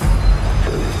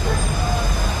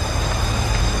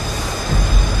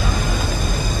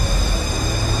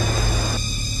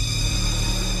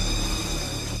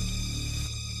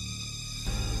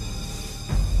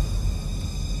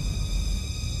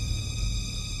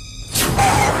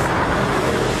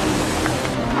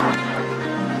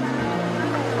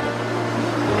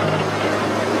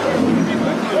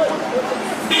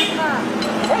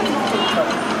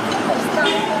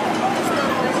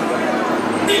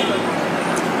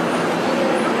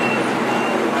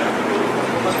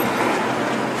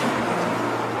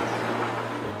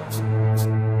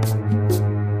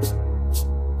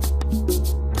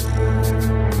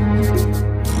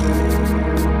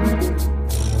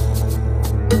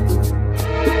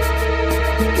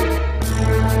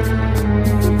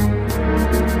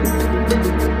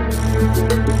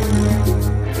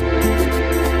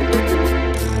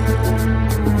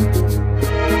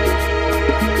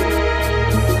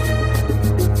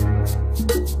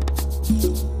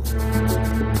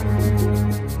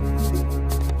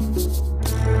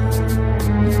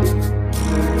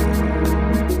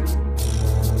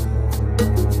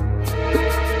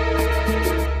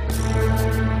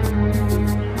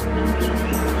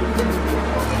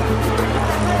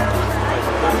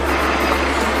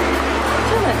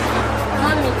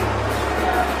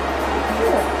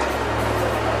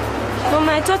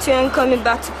 You ain't coming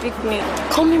back to pick me.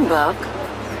 Coming back?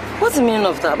 What's the meaning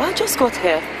of that? I just got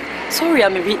here. Sorry,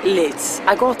 I'm a bit late.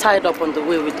 I got tied up on the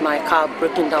way with my car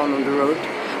breaking down on the road.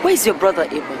 Where is your brother,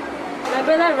 Abel? My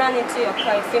brother ran into your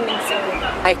car a few minutes ago.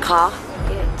 My car?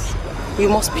 Yes. You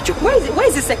must be joking. Where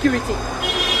is the security?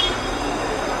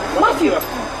 Matthew!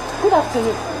 Good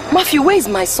afternoon. Matthew, where is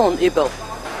my son, Abel?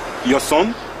 Your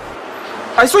son?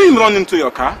 I saw him run into your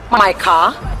car. My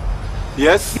car?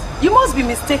 Yes. You must be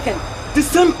mistaken. The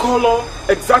same color,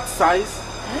 exact size.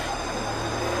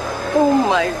 Oh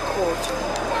my God.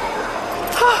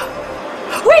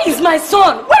 Where is my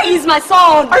son? Where is my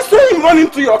son? I saw him run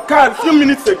into your car a few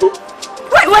minutes ago.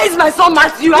 Where is my son,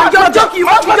 Matthew? You're joking. You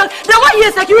must be joking. Then why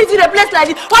you security in a place like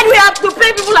this? Why do we have to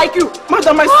pay people like you?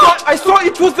 Madam, I saw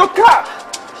it was your car.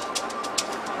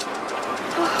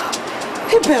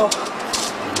 Abel.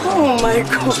 Oh my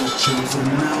God.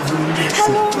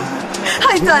 Hello.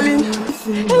 Hi, darling.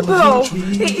 Abel.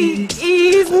 He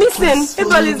is missing.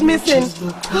 Abel is missing.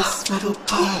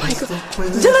 Oh my God.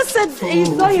 Jenna said he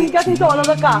saw him get into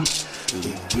another car.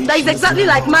 That is exactly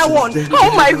like my one.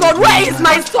 Oh my God. Where is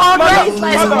my son? Where is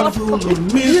my son?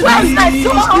 Where is my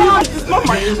son?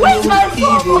 Where is my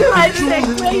son? For Christ's sake,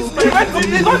 where is my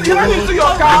son? He ran into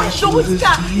your car. So which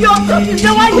car? You're talking.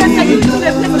 Then why you take you to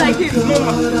a place like this?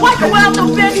 Why do I have to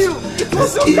pay you? It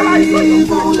was your car.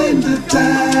 Evil in the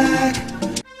dark.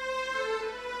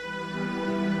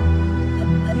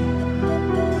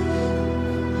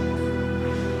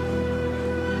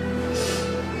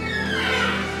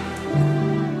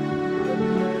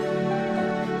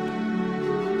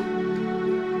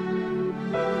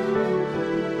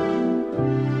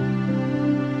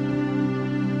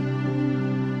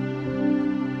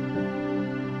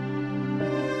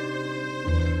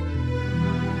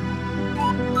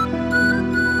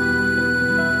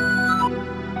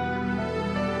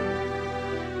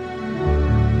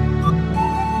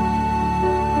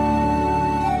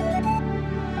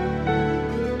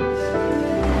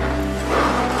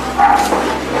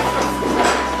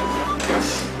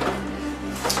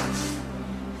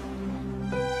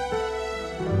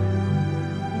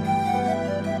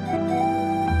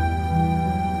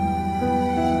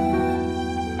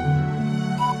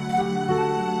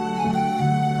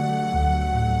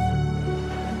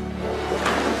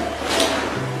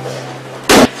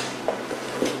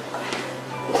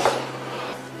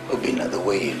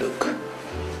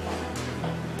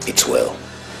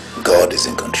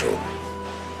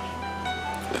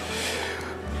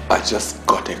 I just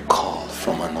got a call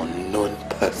from an unknown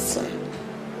person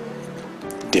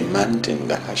demanding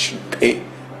that I should pay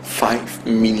 5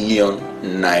 million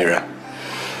naira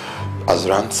as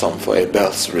ransom for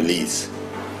Abel's release.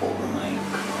 Oh my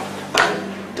God.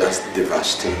 I'm just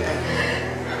devastated.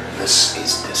 This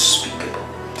is despicable.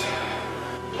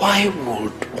 Why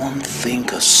would one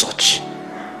think of such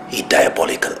a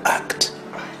diabolical act?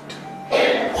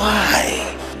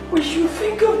 Why? We should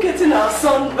think of getting our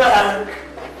son back.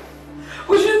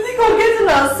 We should think of getting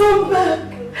our son back.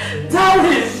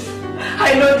 Darling,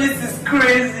 I know this is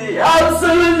crazy,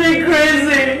 absolutely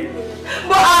crazy.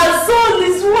 But our son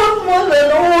is worth more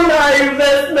than all our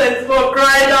investments, for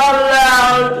crying out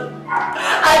loud.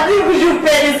 I think we should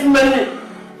pay his money.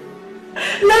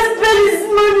 Let's pay his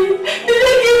money. Did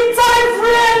they give time,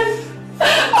 friend?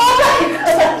 Oh my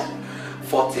God.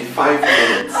 45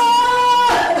 minutes.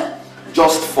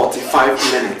 Just 45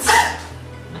 minutes.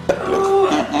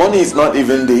 Look, money is not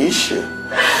even the issue.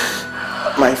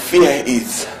 My fear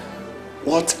is,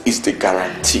 what is the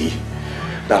guarantee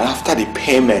that after the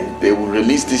payment they will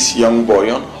release this young boy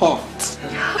unhurt?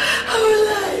 How would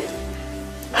I?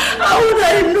 How would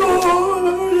I know? How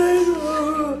would I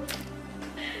know?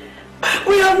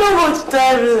 We have not much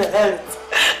time left.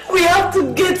 We have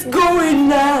to get going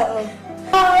now.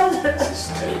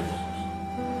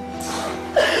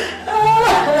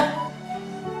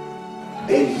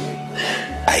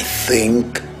 I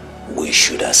think we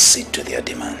should accede to their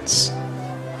demands.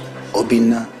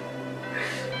 Obinna,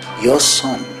 your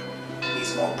son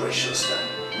is more precious than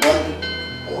money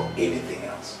or anything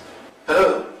else.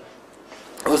 Hello?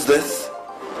 Who's this?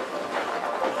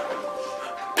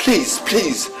 Please,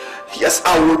 please. Yes,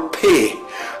 I will pay.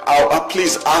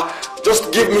 Please,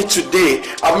 just give me today.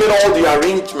 I've made all the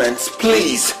arrangements.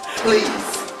 Please,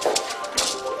 please.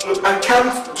 Look, I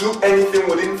can't do anything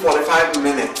within 45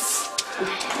 minutes.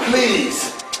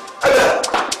 Please. Emma!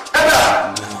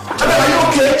 Emma! Emma, are you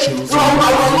okay? No, I'm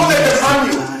not going to find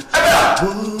you. Emma!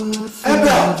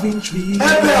 Emma!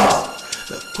 Emma!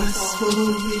 The quest for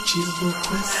riches, the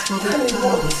quest for the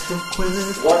powers, the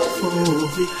quest for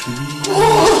victory.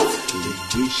 The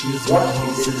wishes of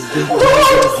horses, the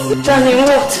wishes. Darling,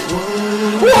 what?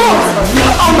 Oh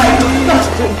my God, not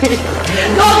to me.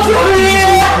 Not to me.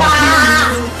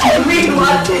 I really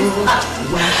want this.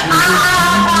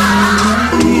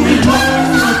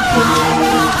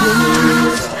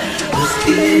 There's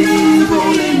evil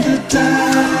in the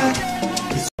dark.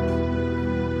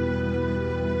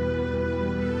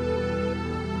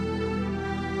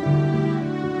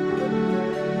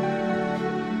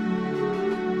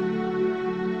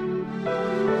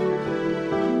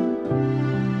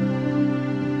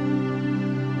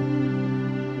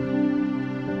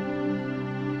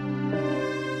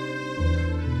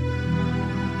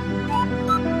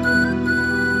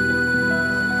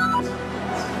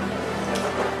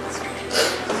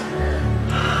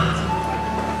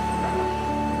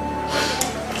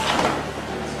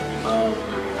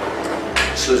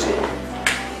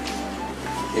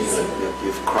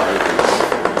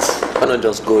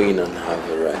 Just go in and have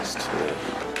a rest.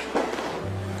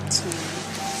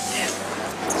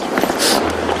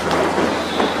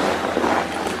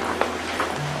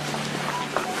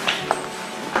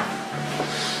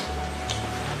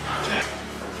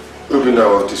 Even I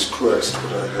was distressed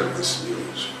when I heard this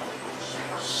news.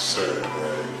 Sad.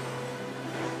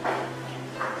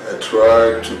 I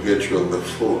tried to get you on the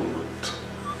phone,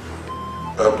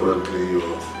 but apparently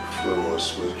your phone was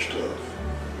switched off.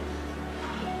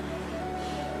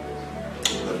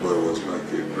 The boy was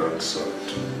like a grandson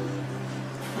to me.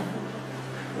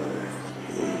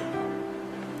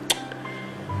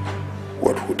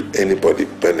 What would anybody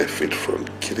benefit from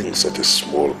killing such a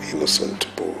small, innocent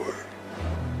boy?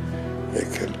 I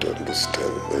can't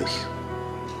understand this.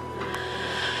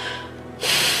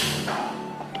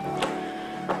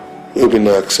 You will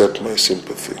not accept my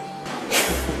sympathy.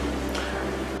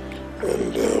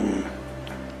 And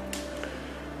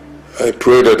I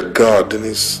pray that God in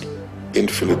His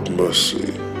infinite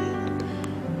mercy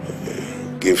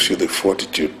gives you the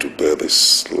fortitude to bear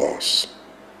this loss.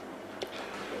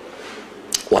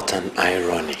 What an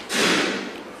irony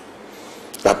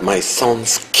that my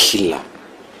son's killer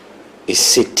is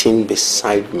sitting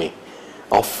beside me,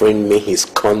 offering me his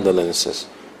condolences.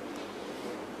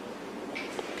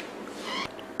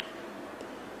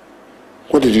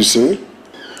 What did you say?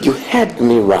 You heard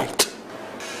me right.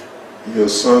 Your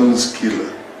son's killer?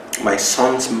 My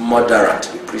son's murderer,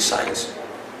 to be precise.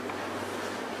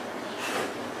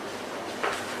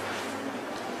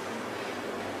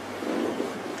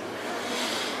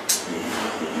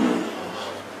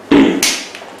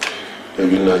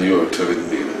 Maybe now you are telling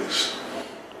me this.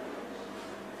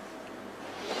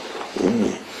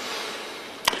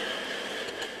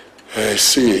 I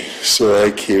see. So I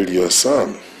killed your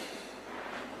son.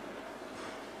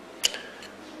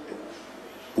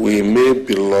 We may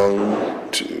belong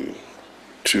to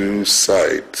two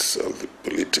sides of the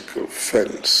political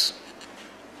fence,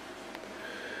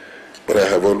 But I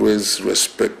have always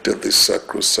respected the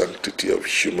sacrosanctity of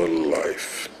human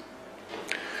life.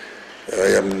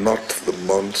 I am not the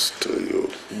monster you're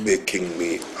making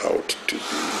me out to be.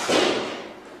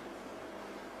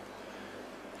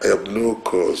 I have no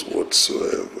cause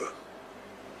whatsoever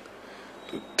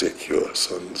to take your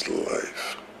son's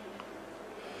life.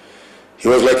 He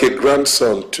was like a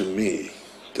grandson to me,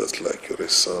 just like you're a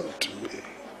son to me.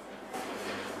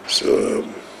 So,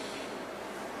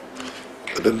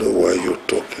 I don't know why you're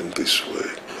talking this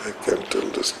way. I can't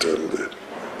understand it.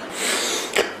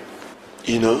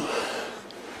 You know,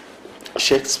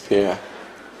 Shakespeare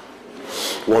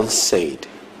once said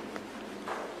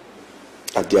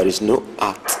that there is no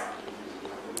art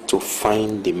to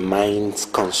find the mind's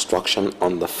construction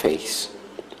on the face.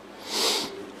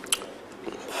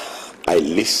 I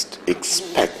least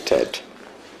expected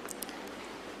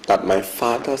that my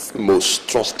father's most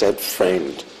trusted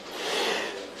friend,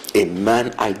 a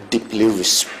man I deeply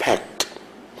respect,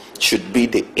 should be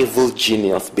the evil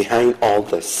genius behind all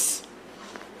this.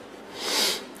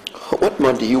 What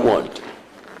more do you want?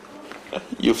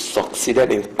 You've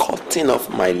succeeded in cutting off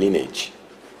my lineage.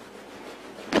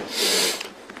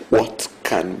 What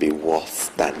can be worse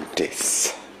than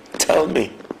this? Tell me.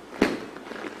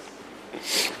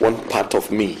 One part of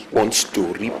me wants to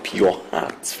rip your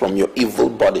heart from your evil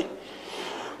body,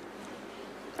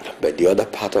 but the other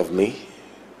part of me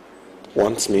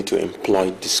wants me to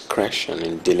employ discretion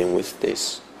in dealing with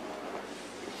this.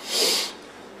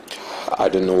 I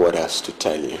don't know what else to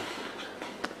tell you,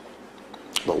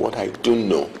 but what I do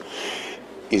know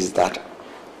is that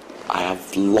I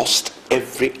have lost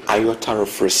every iota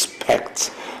of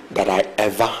respect that I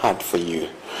ever had for you.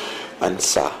 And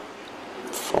sir,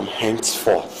 from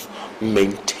henceforth,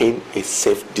 maintain a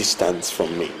safe distance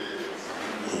from me.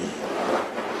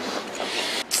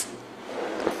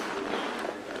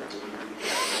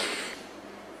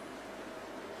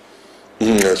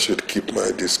 I should keep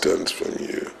my distance from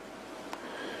you.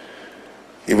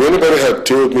 If anybody had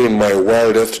told me in my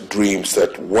wildest dreams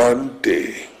that one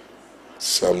day,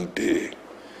 someday,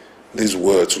 these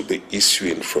words will be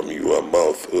issuing from your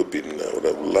mouth open, I would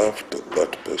have laughed at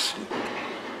that person.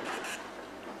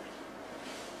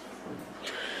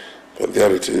 But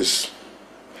there it is.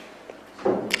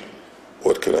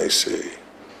 What can I say?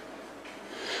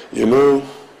 You know,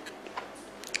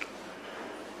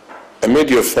 I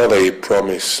made your father a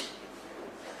promise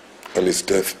on his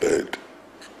deathbed.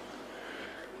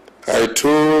 I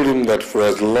told him that for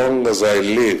as long as I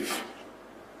live,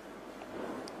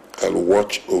 I'll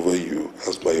watch over you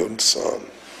as my own son.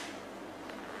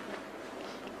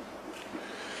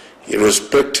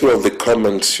 Irrespective of the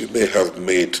comments you may have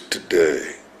made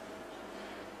today,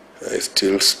 I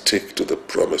still stick to the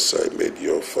promise I made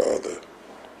your father.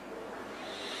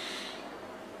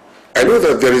 I know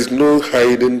that there is no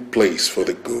hiding place for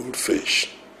the goldfish.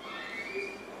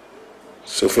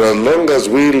 So for as long as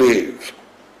we live,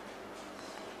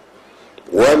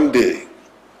 one day,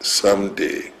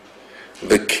 someday,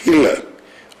 the killer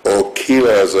or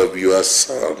killers of your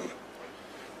son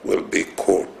will be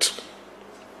caught.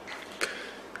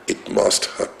 It must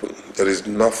happen. There is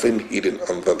nothing hidden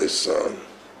under the sun.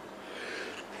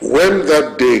 When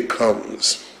that day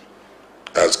comes,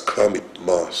 as come it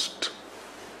must,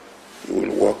 you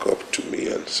will walk up to me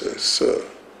and say, sir,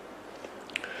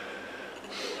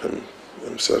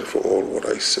 I'm sorry for all what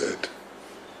I said.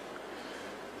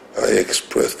 I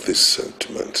expressed these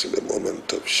sentiments in a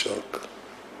moment of shock.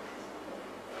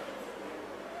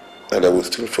 And I will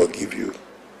still forgive you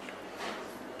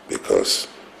because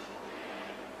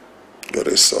you're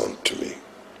a son to me.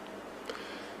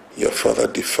 Your father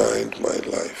defined my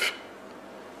life,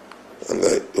 and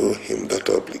I owe him that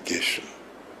obligation.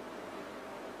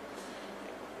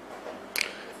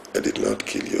 I did not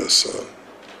kill your son.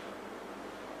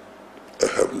 I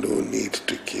have no need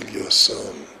to kill your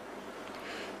son,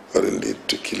 or indeed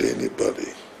to kill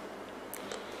anybody.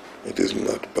 It is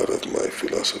not part of my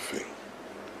philosophy.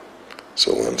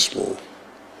 So once more,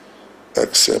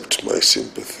 accept my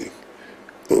sympathy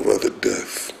over the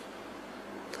death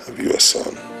of your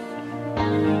son.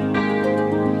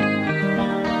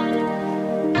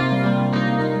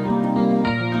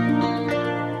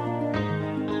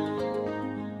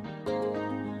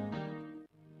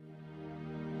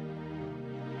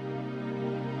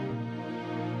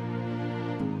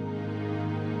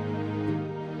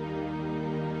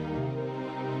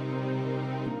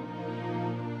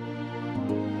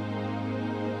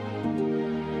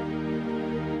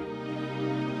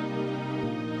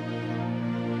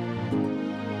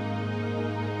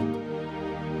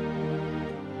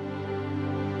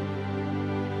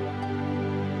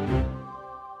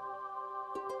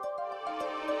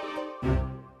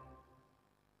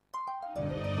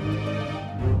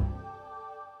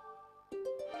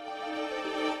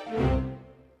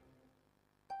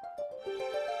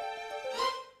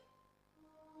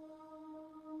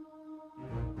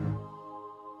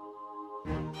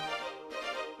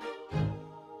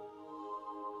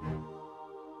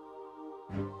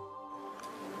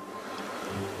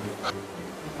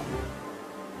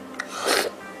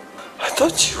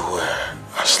 thought you were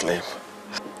asleep.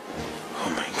 Oh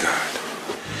my God.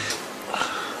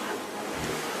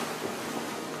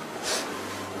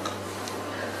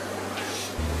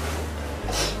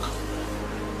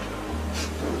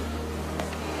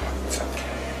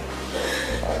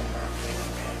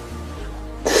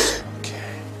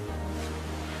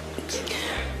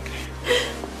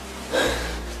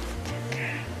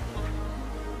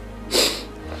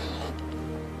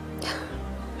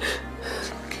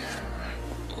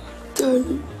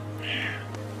 Darling,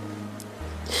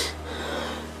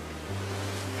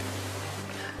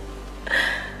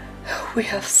 we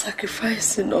have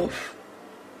sacrificed enough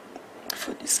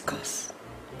for this cause.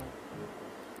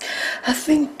 I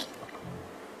think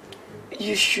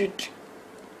you should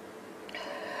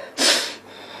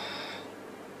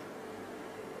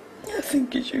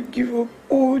give up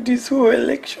all this whole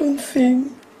election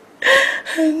thing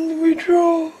and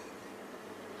withdraw.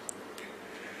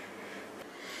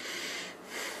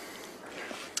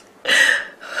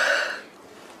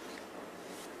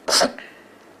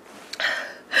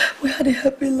 We had a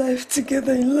happy life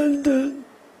together in London.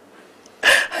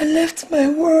 I left my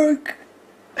work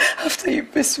after you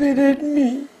persuaded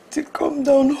me to come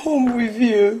down home with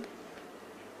you.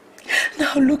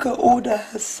 Now look at all that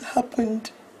has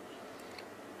happened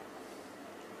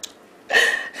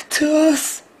to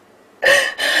us.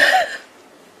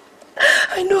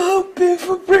 I know how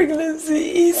painful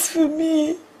pregnancy is for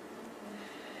me.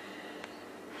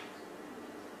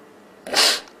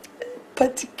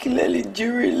 Particularly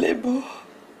during labor.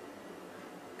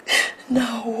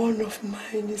 Now one of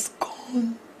mine is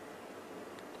gone.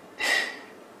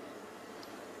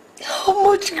 How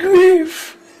much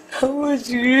grief can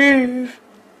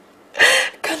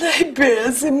I bear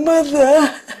as a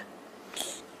mother?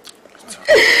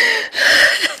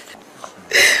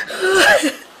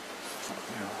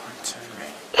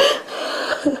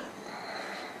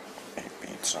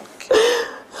 It's okay.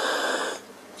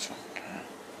 It's okay.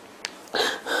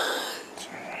 It's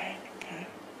alright, okay?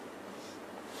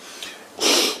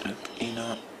 Look, you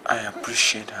know, I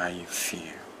appreciate how you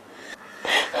feel.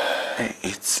 Hey,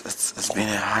 it's been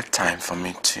a hard time for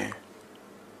me too.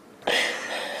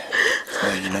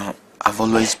 But you know, I've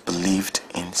always believed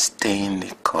in staying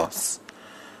the course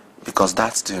because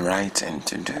that's the right thing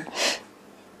to do.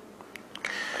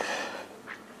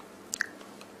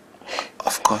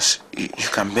 Of course, you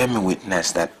can bear me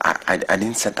witness that I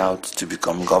didn't set out to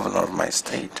become governor of my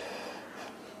state.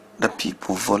 The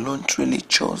people voluntarily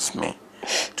chose me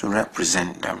to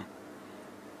represent them,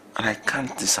 and I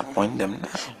can't disappoint them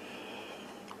now.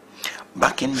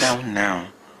 Backing down now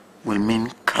will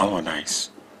mean cowardice.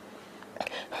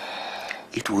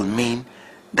 It will mean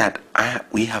that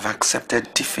we have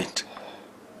accepted defeat.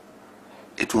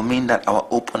 It will mean that our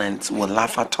opponents will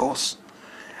laugh at us.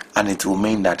 And it will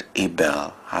mean that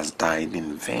Abel has died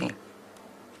in vain.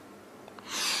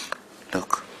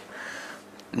 Look,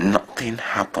 nothing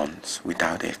happens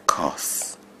without a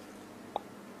cause.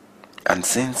 And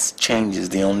since change is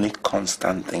the only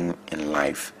constant thing in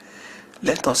life,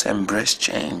 let us embrace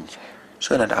change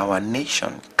so that our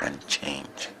nation can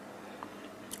change.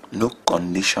 No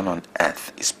condition on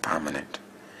earth is permanent.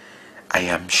 I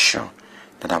am sure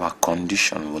that our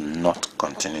condition will not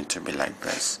continue to be like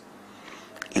this.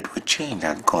 It will change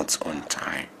at God's own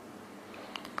time.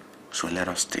 So let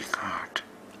us take heart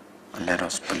and let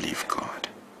us believe God.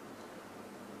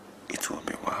 It will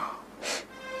be well.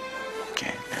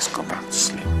 Okay, let's go back to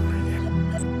sleep. You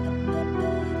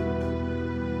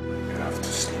have to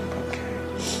sleep, okay?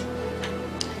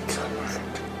 It's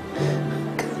alright.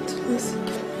 I can't listen.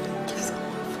 Just come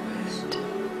on first.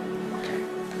 Okay.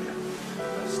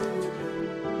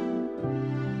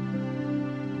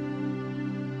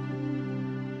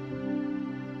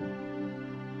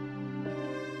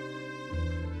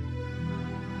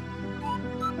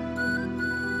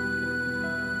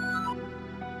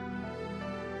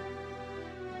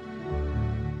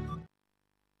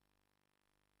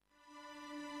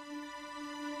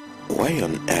 Why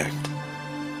on earth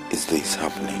is this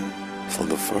happening? For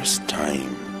the first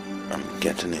time, I'm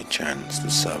getting a chance to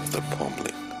serve the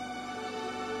public.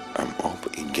 I'm up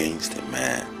against a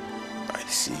man I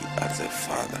see as a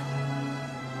father.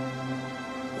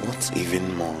 What's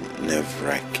even more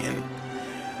nerve-wracking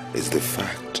is the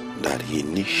fact that he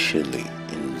initially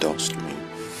endorsed me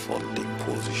for the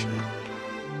position.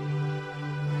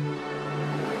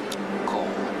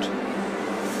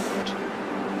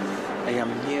 I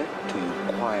am here to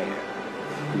inquire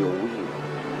your will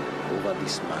over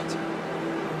this matter.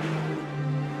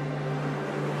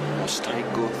 Must I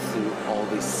go through all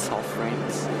these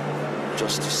sufferings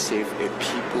just to save a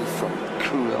people from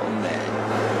cruel men?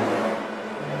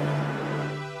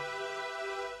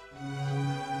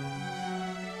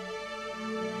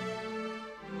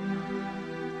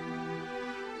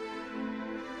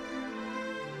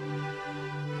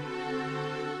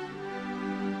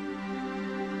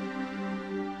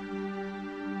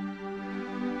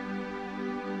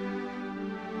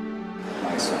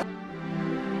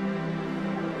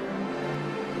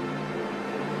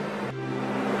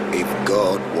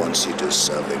 wants you to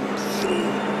serve him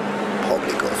through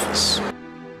public office.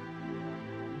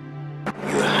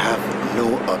 You have no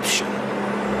option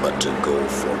but to go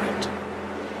for it.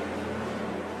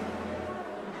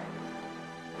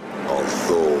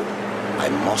 Although I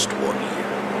must warn you,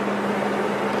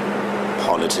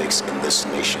 politics in this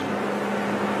nation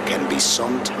can be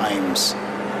sometimes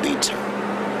bitter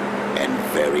and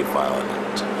very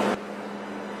violent.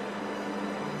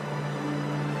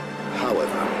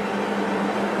 However,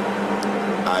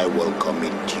 I will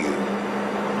commit you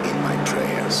in my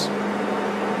prayers.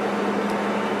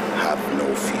 Have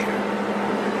no fear.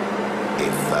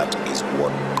 If that is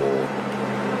what God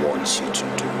wants you to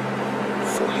do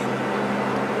for him,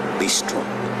 be strong.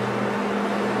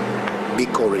 Be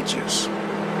courageous.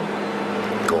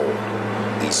 God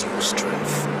is your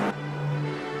strength.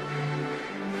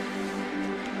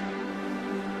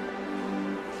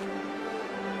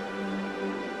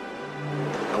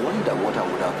 I wonder what I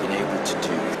would have been able to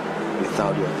do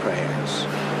without your prayers.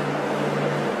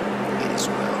 It is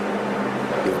well.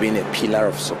 You've been a pillar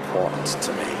of support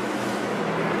to me.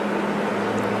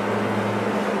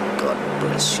 God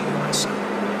bless you, my son.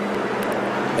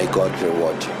 May God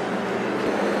reward you.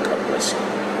 God bless you.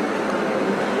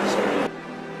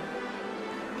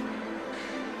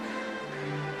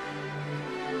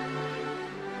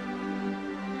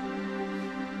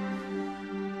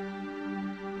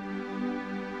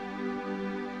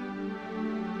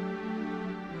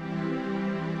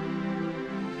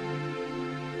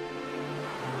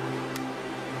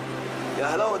 Yeah,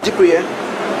 hello, Jipri, yeah?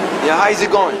 Yeah, how is it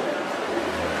going?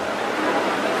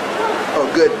 Oh,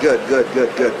 good.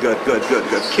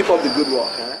 Keep up the good work,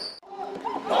 huh?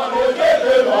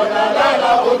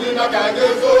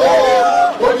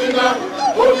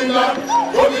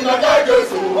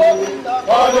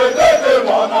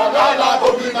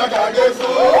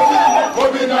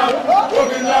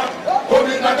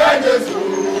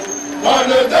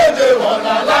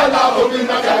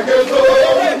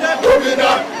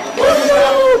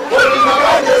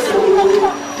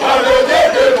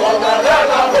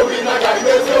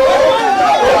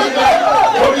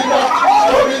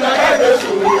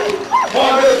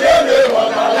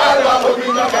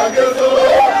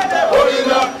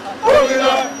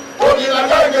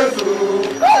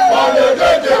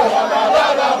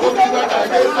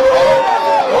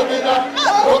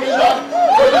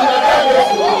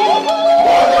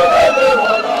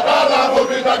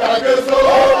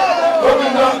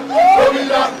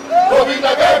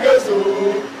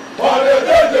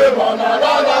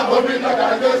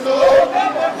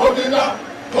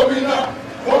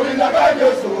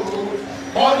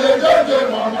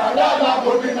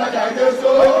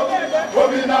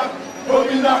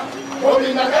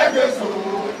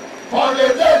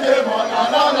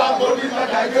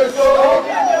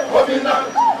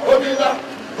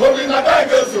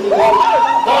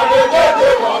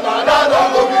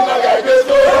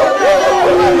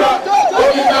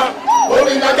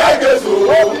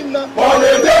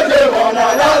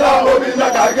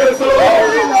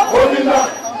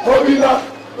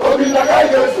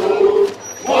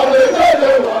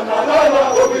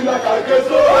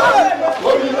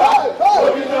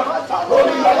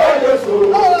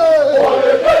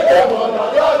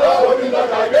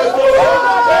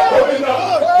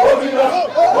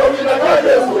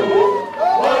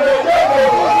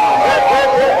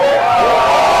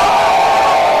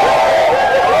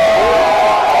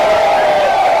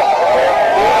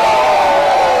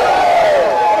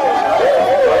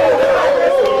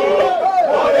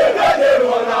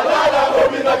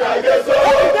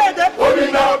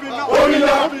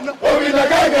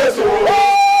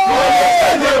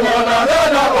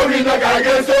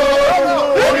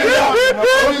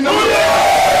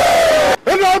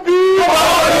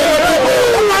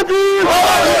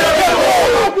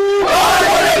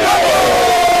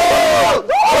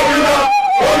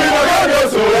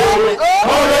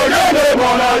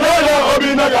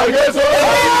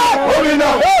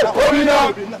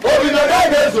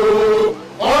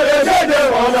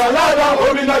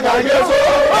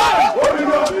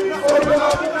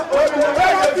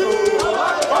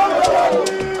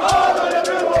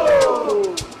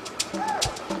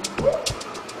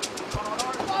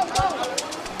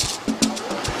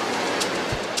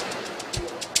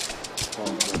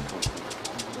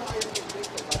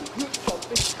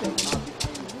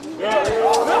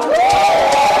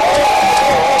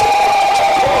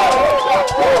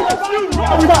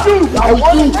 I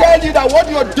want to tell you that what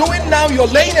you're doing now, you're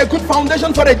laying a good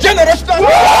foundation for a generation. Supported.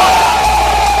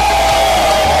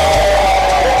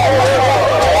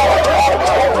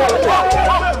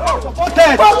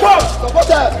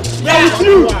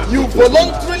 You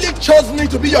voluntarily deliberately chose me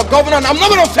to be your governor, and I'm not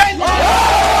going to fail you.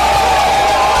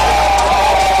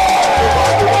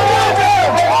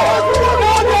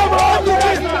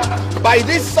 By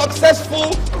this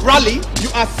successful rally, you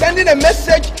are sending a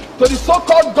message to the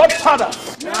so-called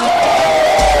godfathers. There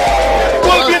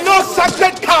will be no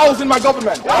sacred cows in my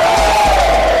government.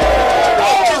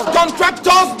 All these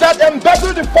contractors that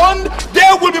embezzle the fund, they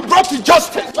will be brought to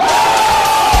justice.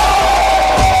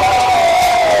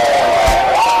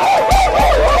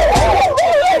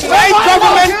 My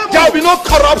government, there will be no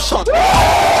corruption. There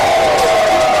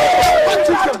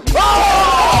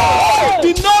will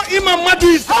be no Imam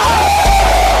Mahdis.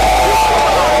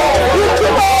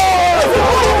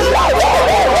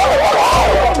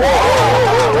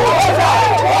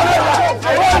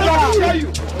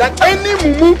 That any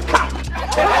mumu cat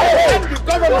the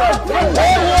government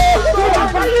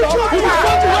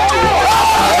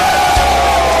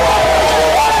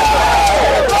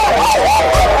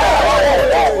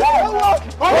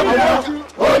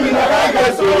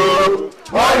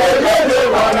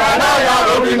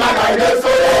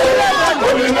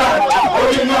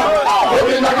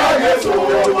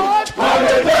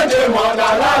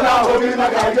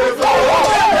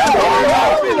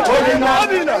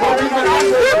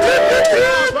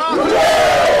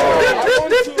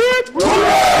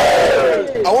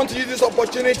I want to use this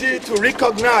opportunity to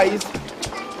recognize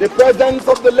the presence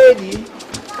of the lady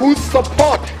whose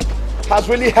support has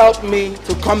really helped me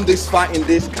to come this far in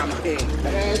this campaign.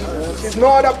 She's no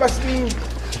other person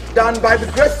than, by the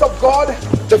grace of God,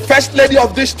 the first lady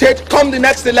of this state come the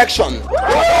next election.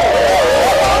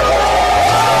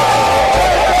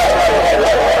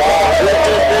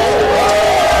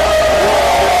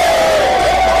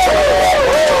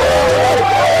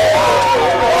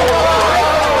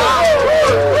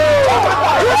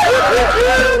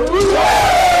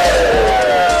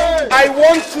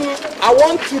 I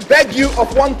want to beg you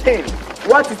of one thing.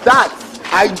 What is that?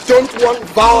 I don't want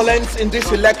violence in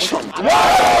this election.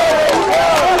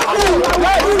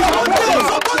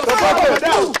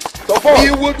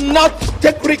 You would not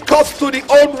take recourse to the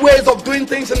old ways of doing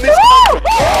things in this country.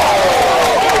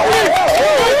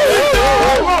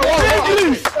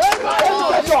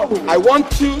 I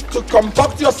want you to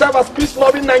conduct yourself as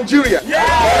peace-loving Nigeria.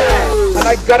 And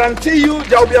I guarantee you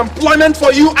there will be employment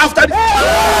for you after this.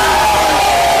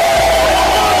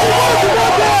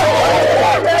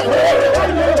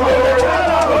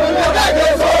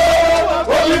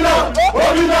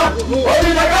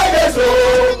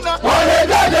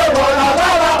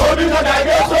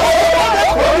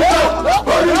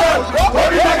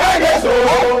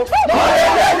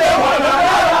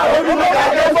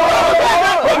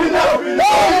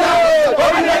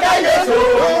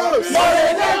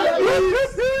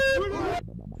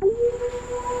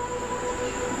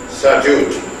 Sir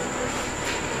Jude,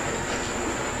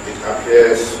 it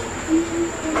appears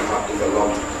you have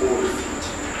developed cold feet.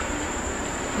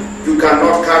 You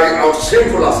cannot carry out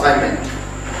simple assignment.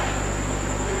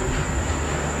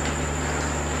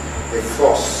 The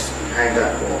force behind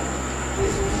that war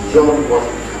is beyond what we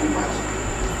can imagine.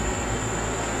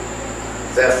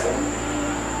 Therefore,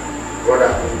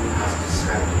 Brotherhood has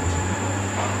decided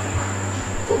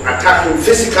to attack him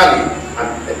physically and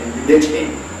eliminate him.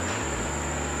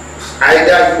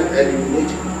 Either you eliminate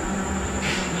him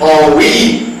or we.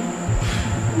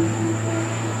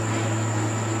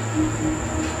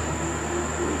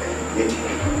 Eliminate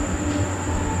him.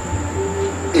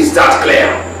 Is that clear?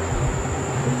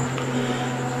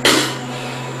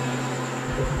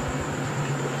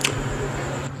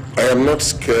 I am not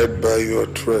scared by your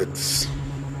threats,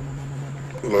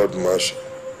 Lord Marshal.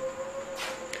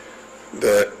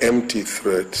 They are empty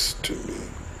threats to me.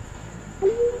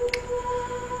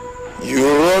 You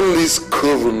run this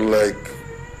coven like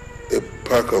a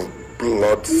pack of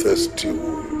bloodthirsty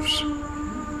wolves.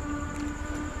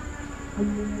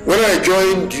 When I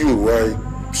joined you, I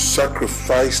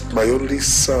sacrificed my only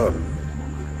son,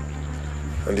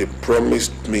 and you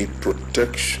promised me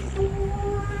protection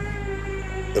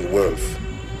and wealth.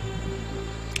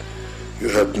 You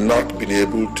have not been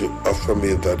able to offer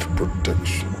me that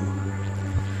protection.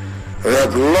 I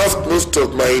have lost most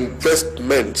of my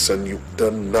investments and you've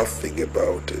done nothing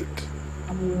about it.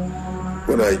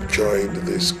 When I joined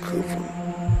this coven,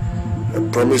 I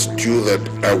promised you that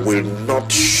I will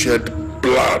not shed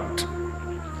blood,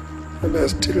 and I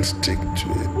still stick to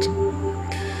it.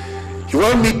 You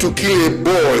want me to kill a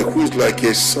boy who is like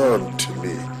a son to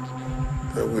me.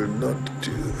 I will not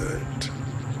do that.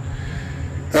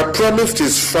 I promised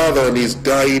his father on his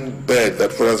dying bed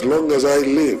that for as long as I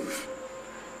live,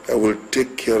 I will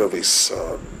take care of his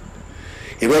son.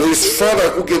 It was his father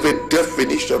who gave a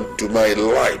definition to my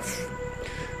life,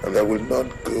 and I will not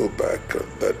go back on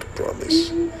that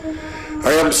promise.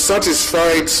 I am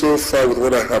satisfied so far with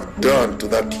what I have done to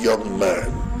that young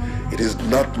man. It is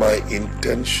not my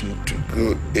intention to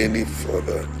go any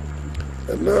further.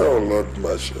 And now, Lord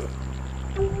Marshal,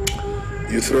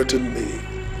 you threaten me.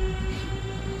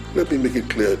 Let me make it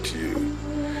clear to you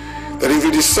that if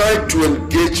you decide to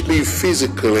engage me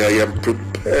physically, I am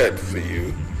prepared for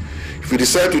you. If you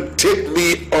decide to take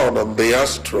me on the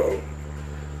astral,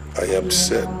 I am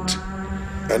set.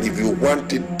 And if you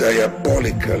want it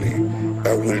diabolically,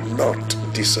 I will not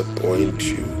disappoint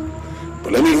you.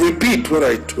 But let me repeat what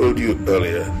I told you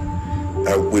earlier.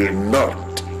 I will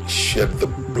not shed the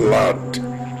blood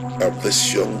of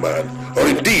this young man, or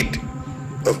indeed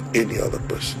of any other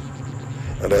person.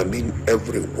 And I mean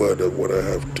every word of what I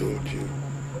have told you.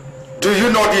 Do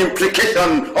you know the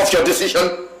implication of your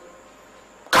decision?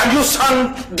 Can you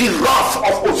stand the wrath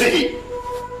of Ozigi?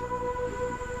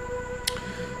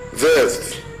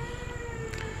 Death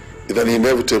is an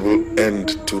inevitable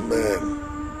end to man.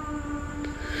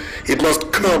 It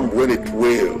must come when it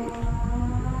will.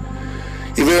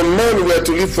 If a man were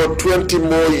to live for 20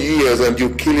 more years and you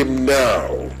kill him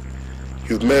now,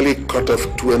 you've merely cut off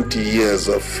 20 years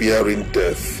of fearing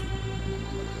death.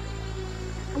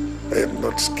 I am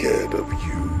not scared of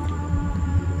you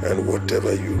and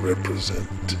whatever you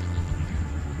represent.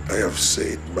 I have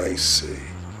said my say.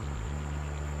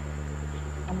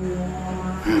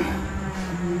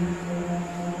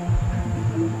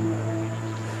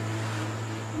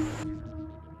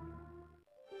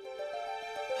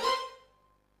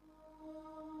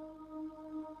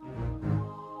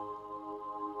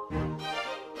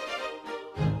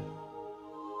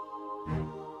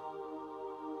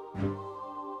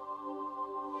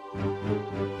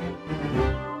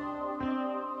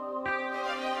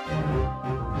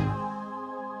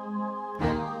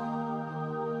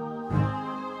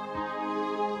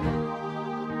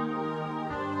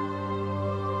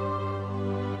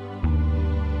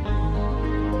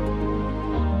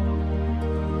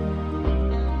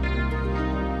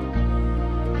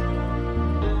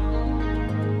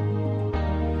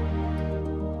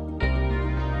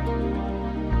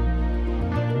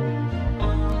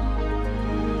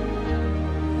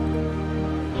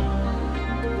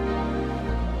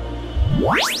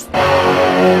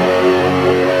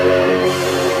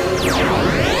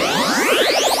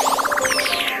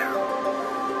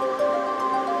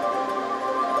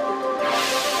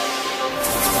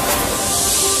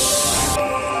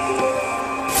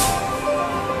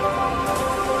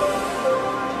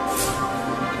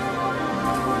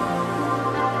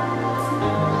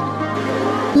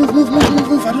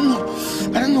 Move. I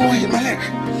don't know why hit my leg.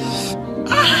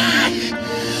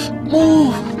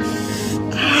 Move.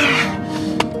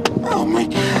 Oh my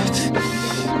God.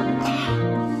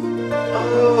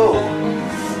 Oh.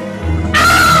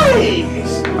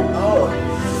 Oh.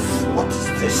 What is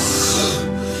this?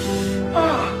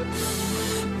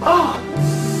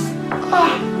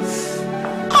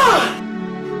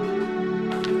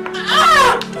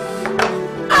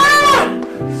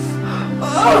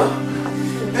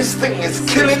 This thing is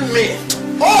killing me.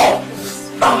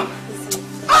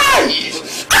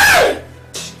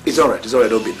 It's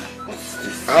alright, Obin.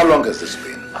 How long has this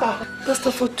been?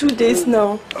 Pastor, for 2 days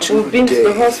now. We've been to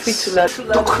the hospital.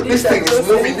 Look, this thing is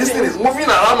moving. This thing is moving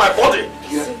around my body.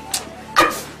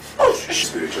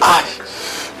 Spiritual.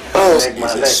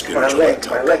 It's a spiritual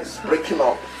attack. My legs breaking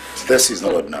up. This is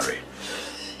not ordinary.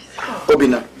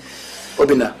 Obina.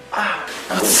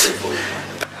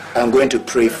 I'm going to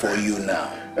pray for you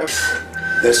now.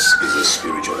 This is a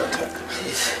spiritual attack.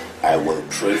 I will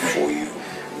pray for you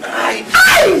now.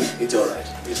 It's alright.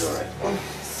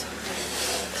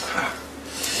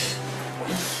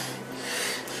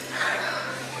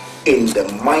 In the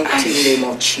mighty name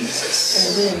of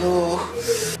Jesus,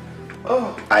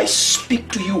 I speak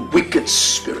to you, wicked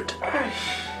spirit.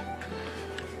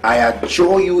 I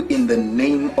adjure you in the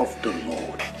name of the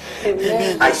Lord.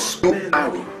 Amen. I speak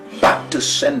arrow back to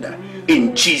sender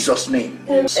in Jesus' name.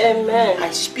 Amen.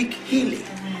 I speak healing.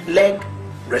 Leg,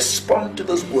 respond to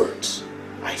those words.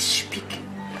 I speak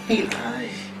healing.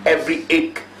 Every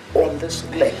ache on this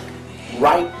leg,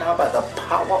 right now by the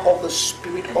power of the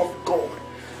Spirit of God,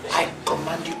 I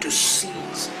command you to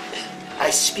cease. I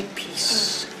speak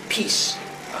peace,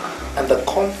 and the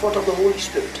comfort of the Holy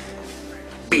Spirit.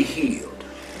 Be healed.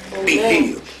 Be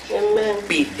healed. Amen.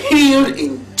 Be healed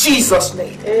in Jesus'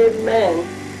 name. Amen.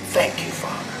 Thank you,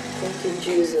 Father. Thank you,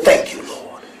 Jesus. Thank you,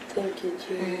 Lord. Thank you,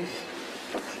 Jesus.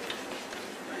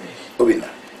 Obina,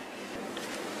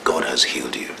 God has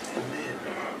healed you.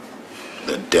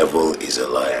 The devil is a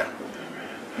liar.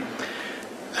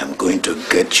 I'm going to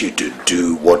get you to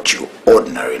do what you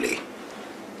ordinarily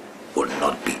would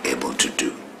not be able to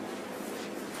do.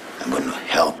 I'm going to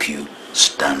help you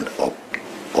stand up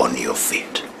on your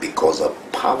feet because the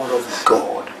power of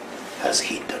God has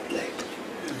hit that leg.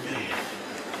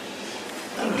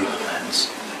 Now leave your hands.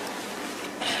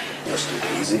 Just take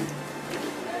it easy.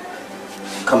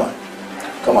 Come on.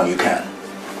 Come on, you can.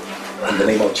 In the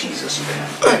name of Jesus, you can.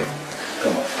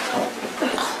 Come on, come on.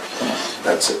 Come on.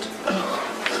 That's it.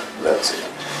 That's it.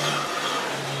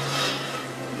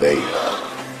 There you are.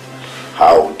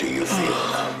 How do you feel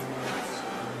now?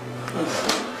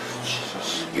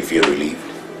 You feel relieved?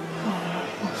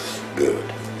 Good.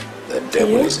 The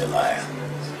devil is a liar.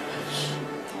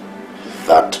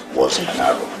 That was an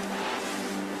arrow.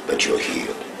 But you're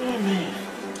healed.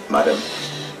 Madam,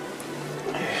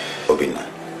 Obina,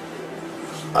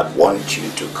 I'd want you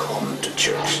to come to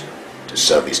church to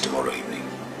service tomorrow evening.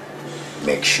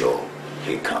 Make sure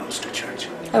he comes to church.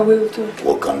 I will do.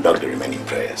 We'll conduct the remaining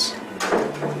prayers.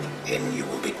 And you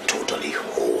will be totally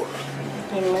whole.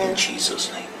 Amen. In Jesus'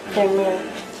 name. Amen.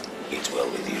 It's well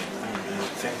with you.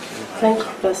 Thank you. Thank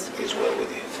you, Pastor. It's well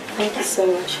with you. Thank you so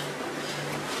much.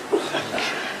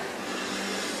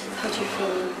 How do you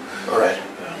feel? All right.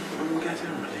 I'm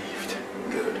getting relieved.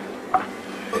 Good.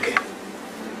 Okay.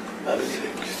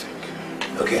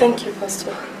 Okay. Thank you,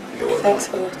 Pastor. You're welcome. Thanks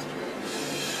a lot.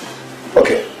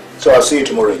 Okay. So I'll see you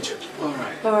tomorrow in church.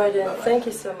 All right then. Thank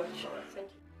you so much. Thank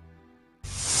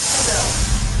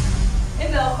you.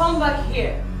 Abel, come back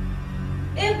here.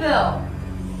 Abel.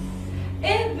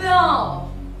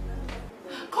 Abel.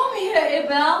 Come here,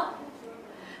 Abel.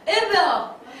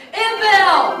 Abel.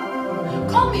 Abel.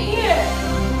 Come here.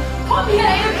 Come here,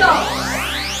 Abel.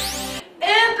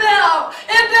 Abel.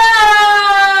 Abel.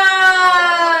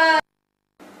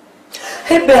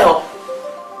 Abel.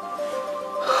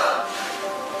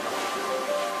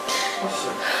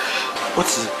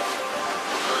 What's it?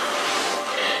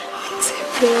 It's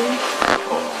Abel.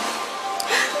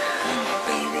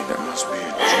 Baby, that must be a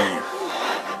dream.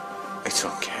 It's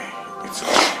okay. It's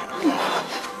okay.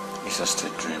 It's just a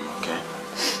dream, okay?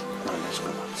 Now let's go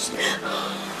back to sleep.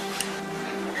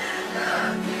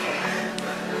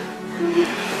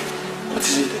 What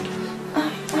is it?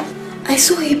 I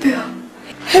saw Abel.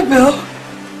 Abel?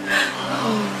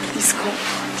 Oh, please come.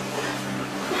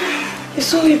 You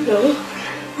saw Abel?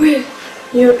 Where?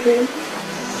 Your dream?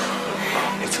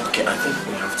 It's okay. I think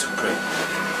we have to pray.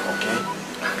 Okay?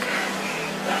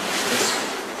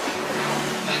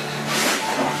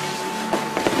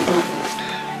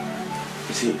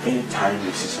 You see, anytime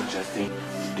you see such a thing,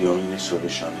 the only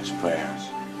solution is prayers.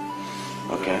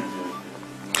 Okay?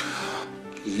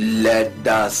 Let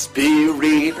the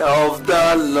Spirit of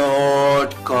the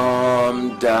Lord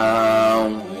come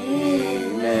down.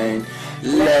 Amen.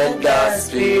 Let the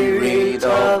Spirit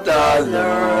of the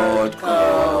Lord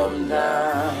come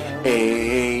down.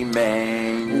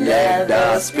 Amen. Let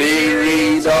the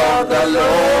Spirit of the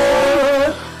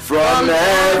Lord from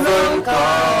heaven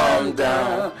come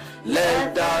down.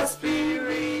 Let the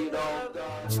Spirit of the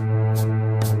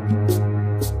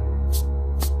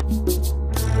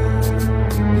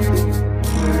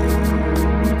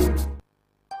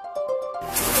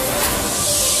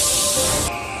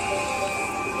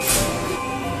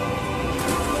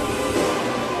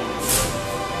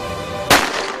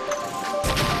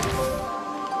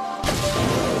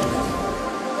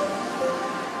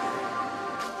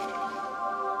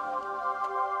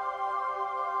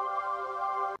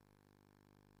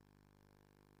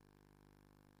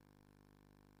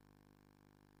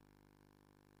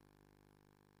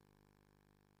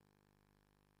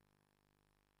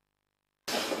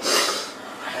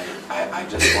I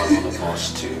just want all of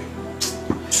us to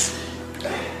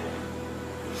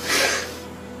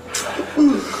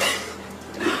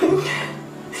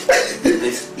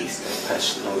this is a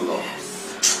personal loss.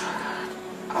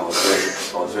 I was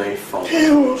very fond of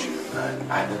you,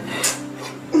 and I don't know.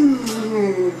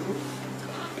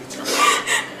 It's okay.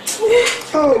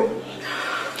 Oh.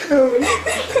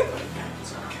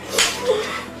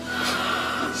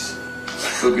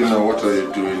 Obina, what are you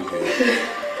doing here?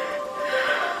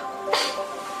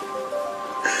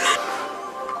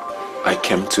 I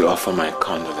came to offer my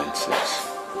condolences.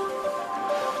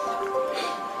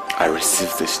 I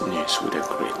received this news with a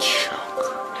great shock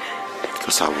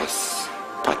because I was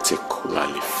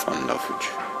particularly fond of you.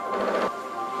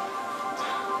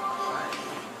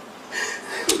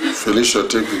 Felicia,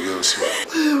 take the girls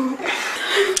in.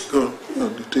 Go,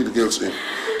 take the girls in.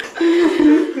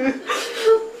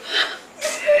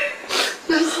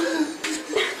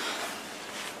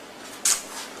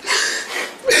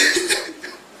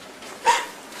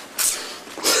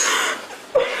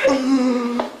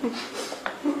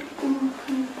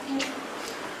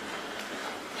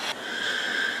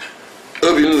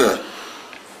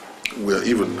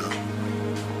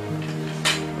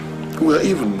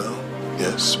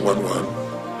 boys, 1-1.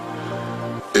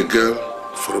 A girl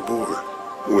for a boy.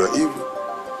 We're even.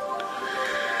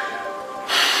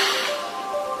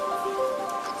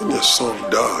 When your son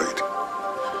died,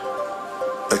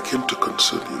 I came to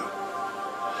console you.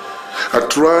 I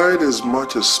tried as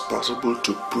much as possible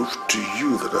to prove to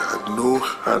you that I had no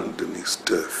hand in his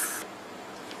death.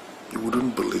 You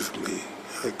wouldn't believe me.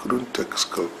 I couldn't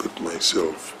exculpate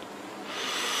myself.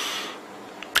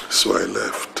 So I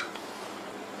left.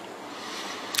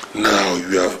 Now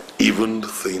you have evened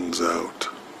things out.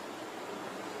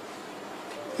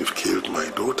 You've killed my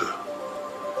daughter.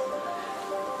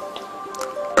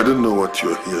 I don't know what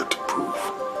you're here to prove.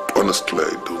 Honestly,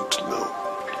 I don't know.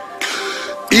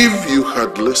 If you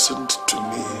had listened to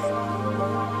me,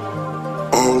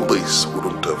 all this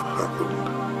wouldn't have happened.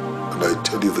 And I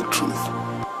tell you the truth,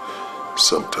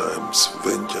 sometimes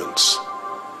vengeance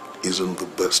isn't the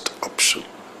best option.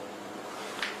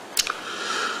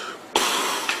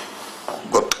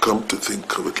 But come to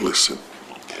think of it, listen.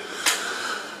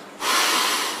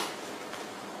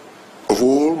 Of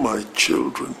all my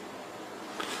children,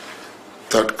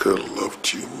 that girl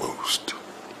loved you most.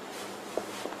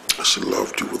 She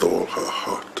loved you with all her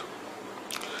heart.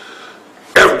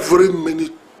 Every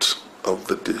minute of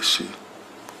the day she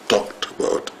talked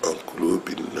about Uncle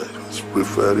Obinna. She was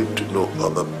referring to no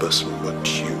other person but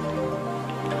you.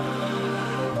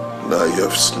 Now you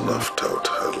have snuffed out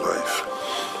her life.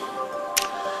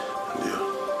 And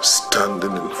you're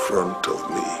standing in front of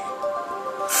me,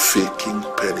 faking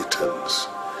penitence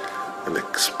and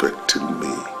expecting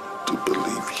me to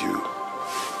believe you.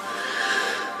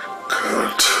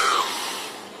 God.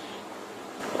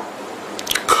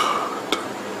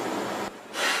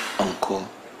 Uncle,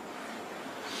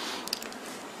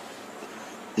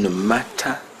 no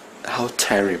matter how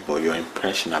terrible your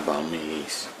impression about me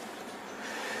is,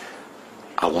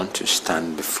 I want to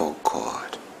stand before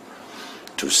God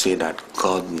to say that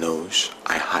God knows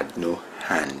I had no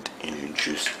hand in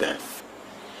Uju's death.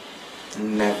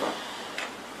 Never.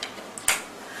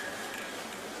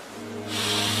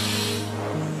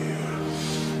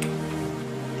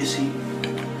 You see,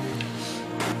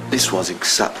 this was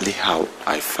exactly how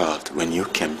I felt when you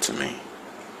came to me.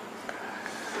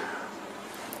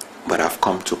 But I've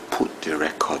come to put the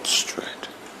record straight.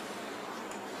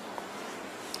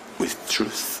 With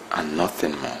truth and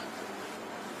nothing more,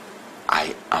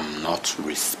 I am not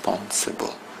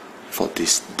responsible for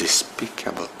this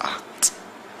despicable act.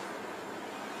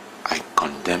 I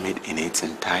condemn it in its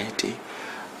entirety,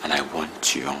 and I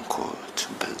want you, Uncle, to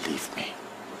believe me.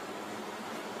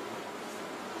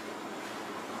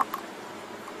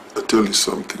 I'll tell you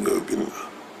something, Obinna.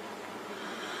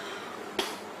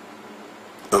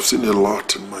 I've seen a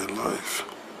lot in my life.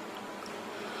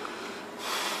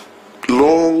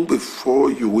 Long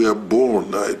before you were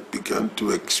born, I began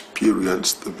to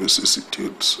experience the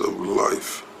vicissitudes of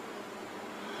life.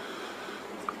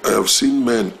 I have seen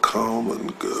men come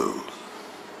and go.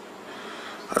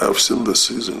 I have seen the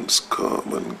seasons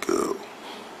come and go.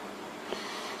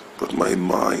 But my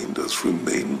mind has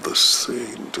remained the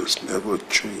same, it has never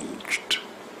changed.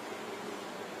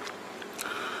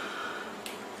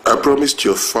 I promised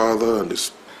your father on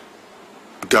his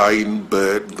dying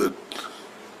bed that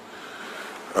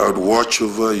I would watch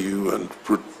over you and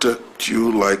protect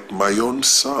you like my own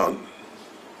son.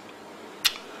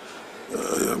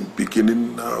 I am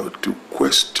beginning now to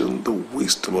question the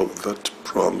wisdom of that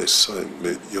promise I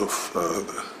made your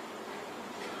father.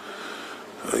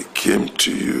 I came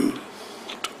to you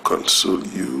to console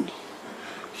you.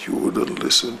 You wouldn't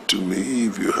listen to me.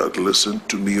 If you had listened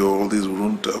to me, all this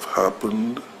wouldn't have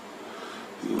happened.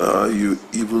 Now you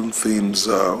even things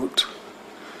out,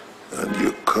 and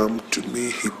you come to me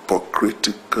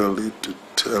hypocritically to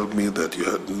tell me that you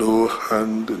had no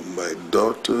hand in my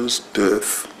daughter's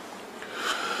death.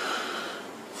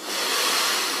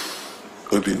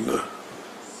 Obinna,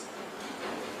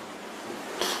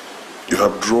 you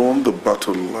have drawn the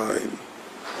battle line.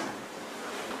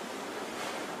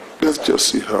 Let's just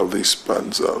see how this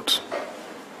pans out.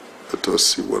 Let us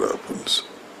see what happens.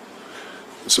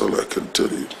 That's all I can tell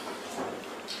you.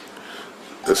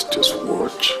 Let's just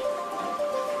watch.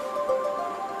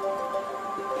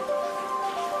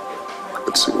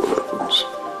 Let's see what happens.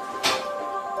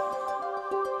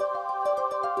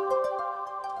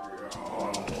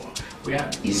 Where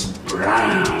is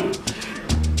Brown?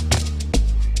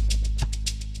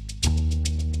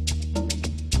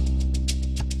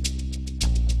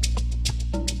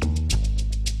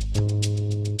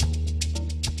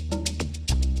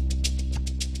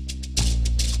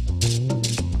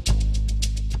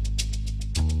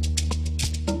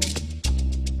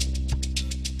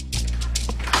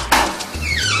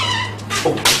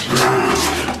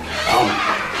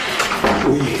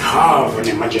 have an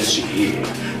emergency here.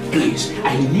 Please,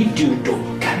 I need you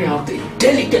to carry out a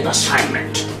delicate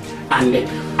assignment. And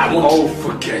I want Oh,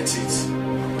 forget it.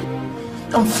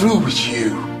 I'm through with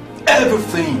you.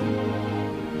 Everything.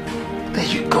 There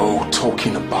you go,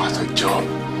 talking about a job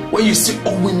where you still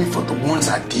owing me for the ones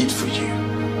I did for you.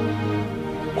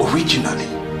 Originally,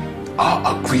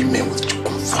 our agreement was to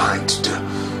confine to the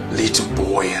little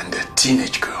boy and the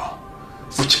teenage girl,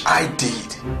 which I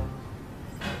did.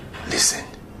 Listen,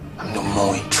 I'm no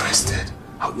more interested.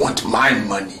 I want my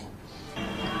money.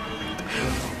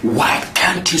 Why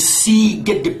can't you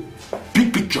get the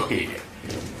big picture here?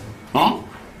 Huh?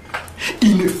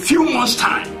 In a few months'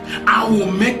 time, I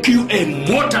will make you a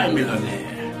multi-millionaire.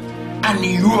 And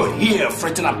you're here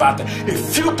fretting about a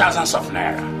few thousands of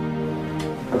naira.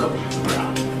 Go,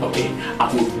 Brown. Okay,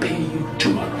 I will pay you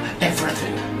tomorrow.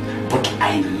 Everything. But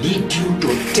I need you to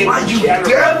take care of it. Are you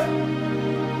deaf?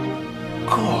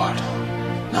 God,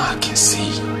 now I can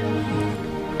see.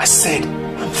 I said,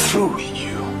 I'm through with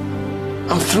you.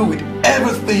 I'm through with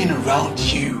everything around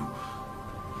you.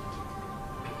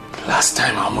 Last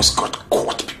time I almost got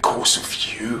caught because of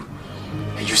you.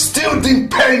 And you still didn't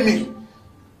pay me.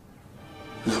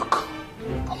 Look,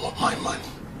 I want my money.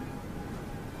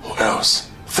 Or else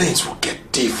things will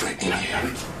get different in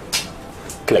here.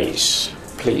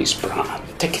 Please, Brown,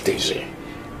 take it easy.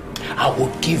 I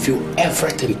will give you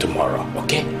everything tomorrow,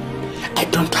 okay? I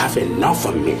don't have enough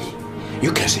on me.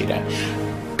 You can see that.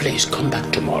 Please come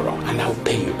back tomorrow and I'll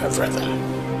pay you everything.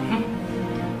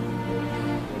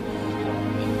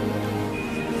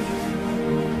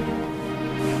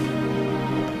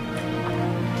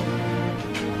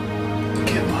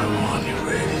 Get my money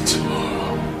ready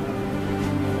tomorrow.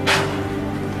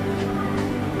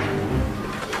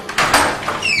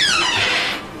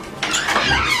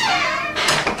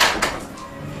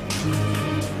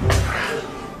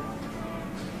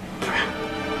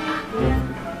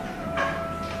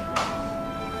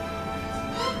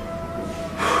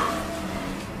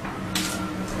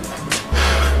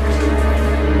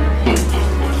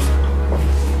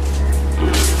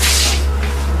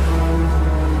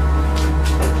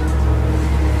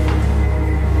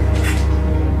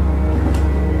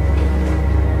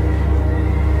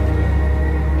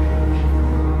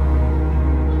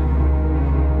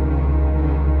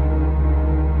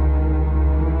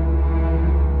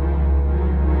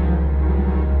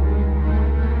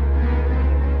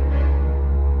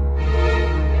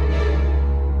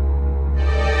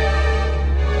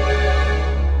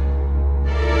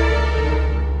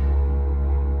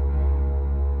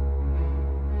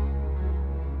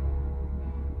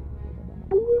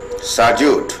 Sir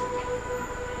Jude,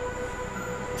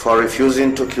 for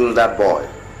refusing to kill that boy,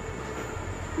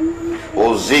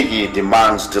 Ozigi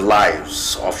demands the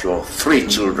lives of your 3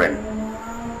 children.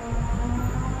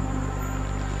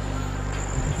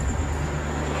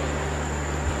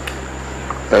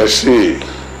 I see.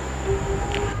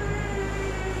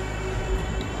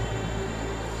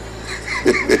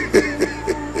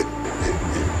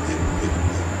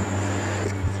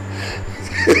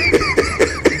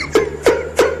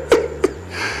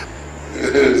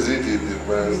 Ziti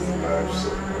demands the lives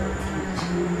of my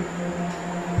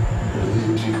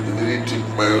took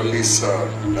my only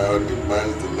son, now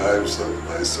demands the lives of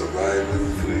my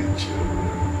surviving 3 children.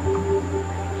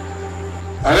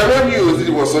 I never knew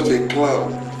Ziti was such a clown.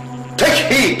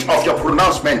 Take heed of your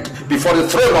pronouncement before the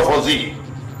throne of Ozigi.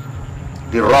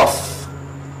 The wrath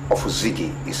of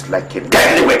Ozigi is like a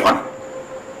deadly weapon.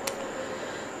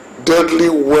 Deadly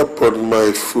weapon,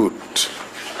 my foot.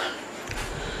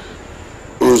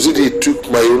 Ozigi took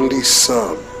my only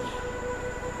son.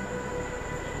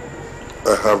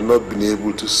 I have not been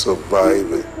able to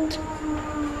survive it.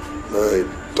 Now it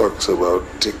talks about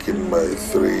taking my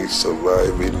 3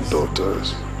 surviving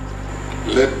daughters.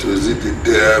 Let Ozigi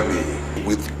dare me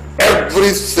with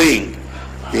everything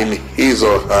in his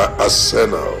or her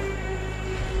arsenal.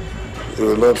 He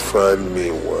will not find me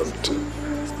wanting.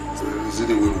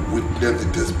 Ozigi will witness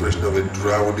the desperation of a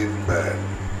drowning man.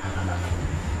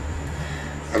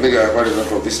 I think I have had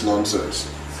enough of this nonsense.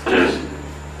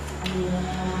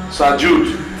 Sir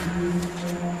Jude.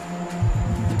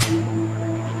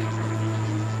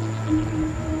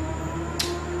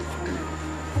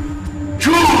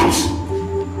 Jude!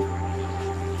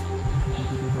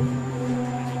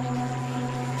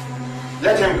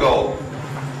 Let him go.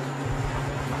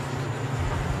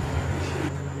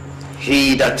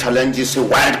 He that challenges a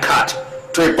wild cat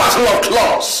to a battle of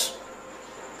claws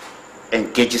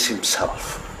engages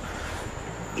himself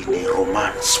in a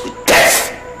romance with death.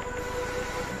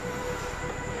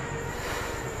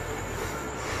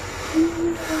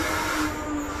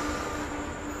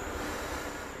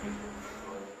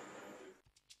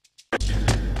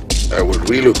 I will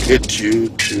relocate you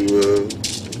to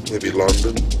maybe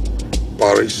London,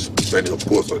 Paris, depending of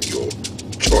course on your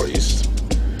choice.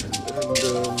 And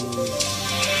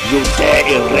you dare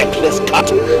a reckless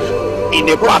cut in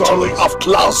a battle of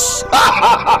class.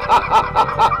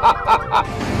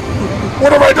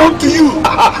 What have I done to you?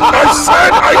 I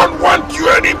said I don't want you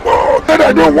anymore.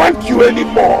 I don't want you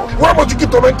anymore. Why must you keep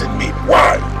tormenting me?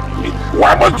 Why?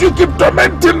 Why must you keep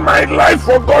tormenting my life,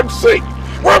 for God's sake?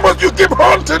 Why must you keep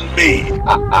haunting me?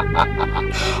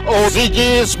 Oh,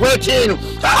 Ziggy is waiting.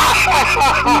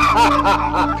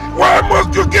 Why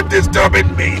must you keep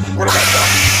disturbing me? What have I done?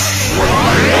 What have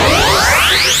I done?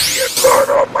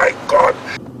 Oh my God.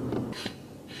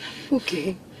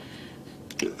 Okay.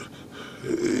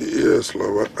 Yes,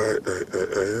 love, I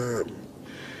am.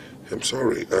 I'm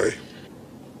sorry.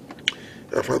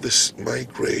 I've had this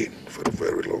migraine for a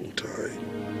very long time,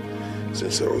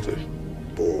 since I was a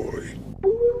boy.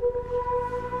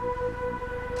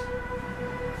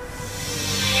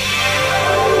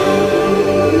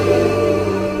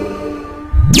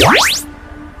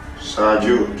 Sir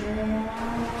Jude.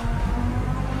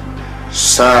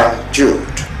 Sir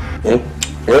Jude.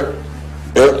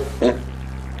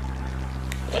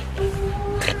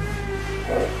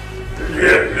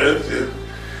 Yes.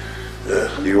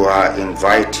 You are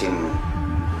inviting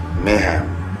mayhem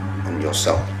on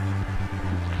yourself.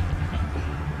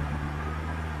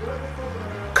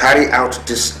 Carry out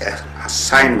this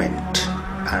assignment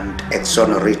and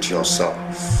exonerate yourself.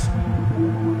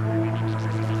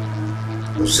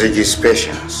 Ziggy's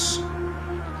patience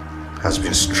has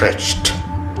been stretched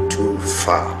too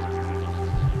far.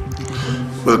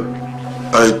 But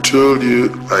I told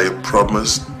you I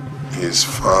promised his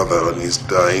father on his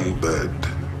dying bed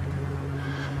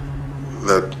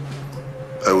that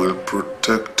I will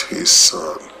protect his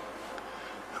son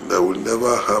and I will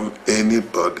never harm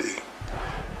anybody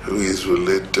who is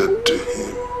related to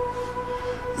him.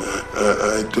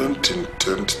 I don't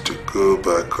intend to go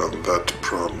back on that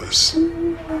promise.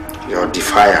 Your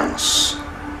defiance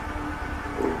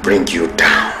will bring you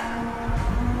down.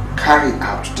 Carry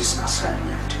out this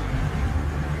assignment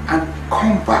and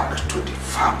come back to the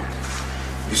family.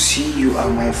 You see, you are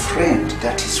my friend.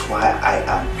 That is why I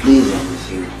am pleading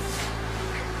with you.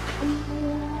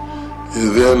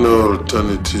 Is there no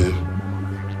alternative?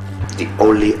 The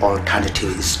only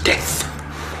alternative is death.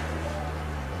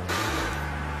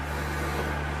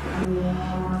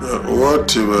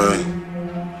 What if I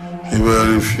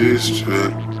refuse to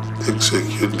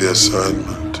execute the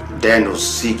assignment? Then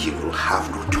Ozigi will have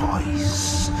no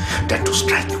choice than to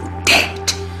strike you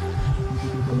dead.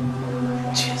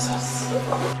 Jesus.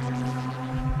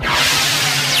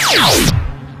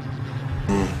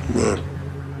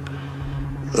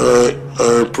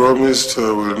 I promised I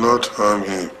will not harm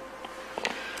him.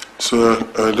 So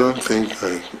I don't think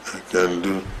I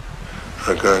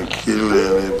can kill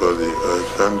anybody. I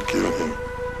can't kill him.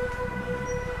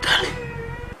 Darling.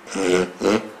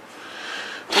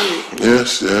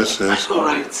 Yes. That's all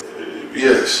right.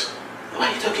 Yes. Who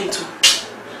are you talking to?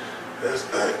 Yes,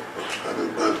 I had a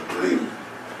bad dream.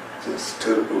 This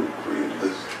terrible dream,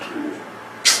 this dream.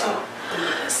 Oh,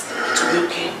 yes. To be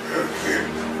okay.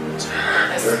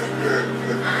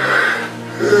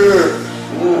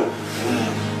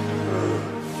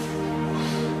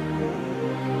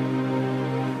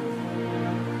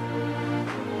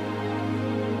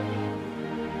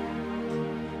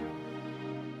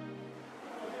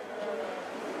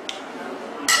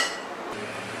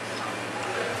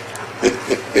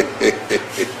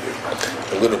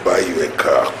 I'm going to buy you a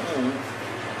car,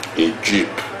 a Jeep,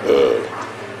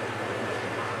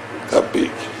 that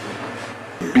big,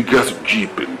 biggest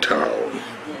Jeep in town.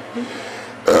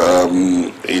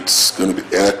 It's going to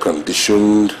be air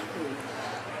conditioned.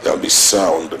 There'll be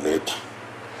sound in it.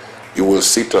 You will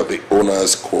sit at the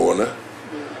owner's corner.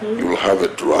 You will have a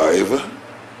driver.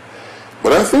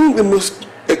 But I think the most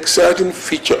exciting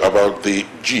feature about the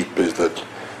Jeep is that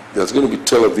there's going to be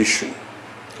television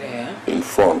in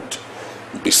front,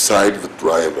 beside the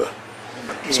driver,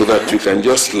 so that you can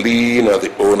just lean at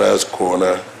the owner's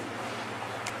corner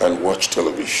and watch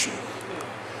television.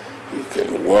 You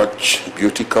can watch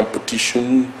beauty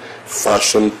competition,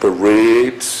 fashion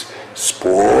parades,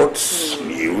 sports,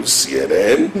 news,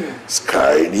 CNN,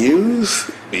 Sky News,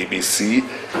 BBC,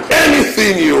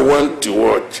 anything you want to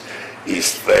watch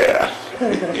is there.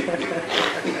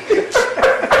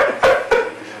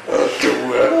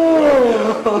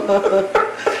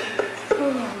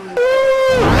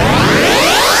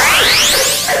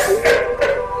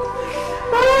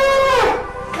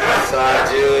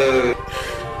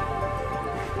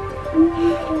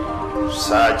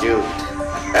 Sir Jude.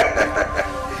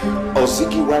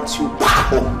 Ziggy wants you back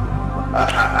home.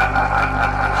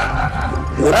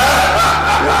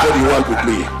 What do you want with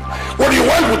me? What do you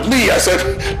want with me? I said,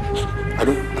 I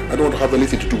don't have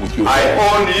anything to do with you. I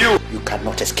own you. You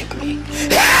cannot escape me.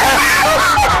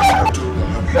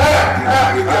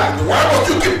 Why must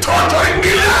you keep torturing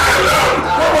me? Leave me alone.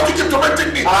 Why must you keep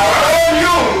tormenting me? I own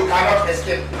you. You cannot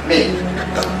escape me.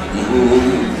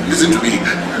 Listen to me.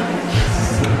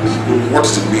 What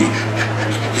is in me?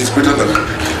 It's better than...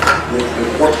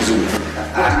 What is in me?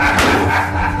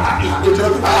 It's better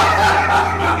than...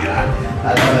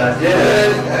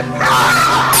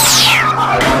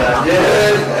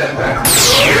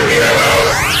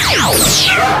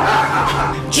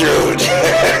 Jude,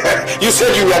 you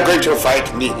said you were going to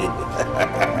fight me.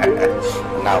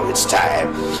 Now it's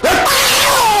time.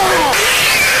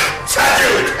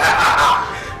 Jude!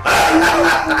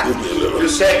 You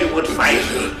said you would fight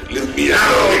me. Leave me now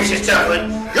alone. it's your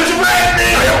turn. You fight me!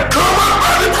 I am covered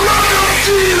by the blood of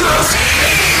Jesus!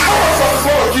 Power of the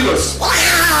blood of Jesus!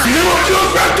 In the name of Jesus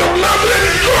Christ of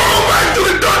Nazareth, go back to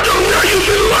the dungeon where you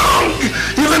belong!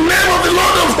 In the name of the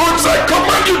Lord of hosts, I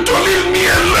command you to leave me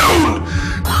alone!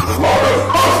 The Lord of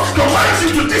hosts commands you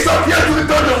to disappear to the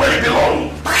dungeon where you belong!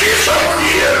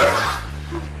 Disappear!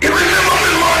 In the name of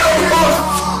the Lord of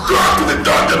hosts, go to the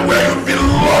dungeon where you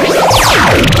belong!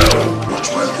 Watch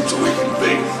my lips awake in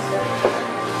vain.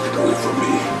 Get away from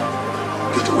me.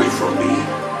 Get away from me.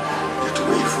 Get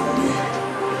away from me.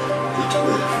 Get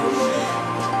away from me.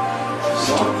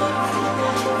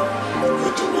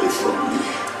 Get away from me.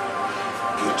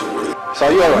 Get away. So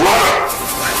are you alright?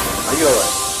 Are you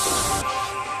alright?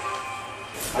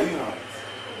 Are you alright?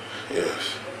 Yes.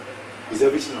 Is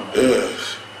everything alright?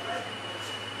 Yes.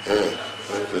 Yes.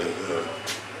 Yes.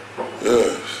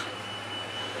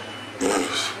 Yes.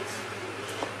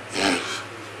 Yes.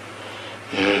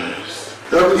 Yes.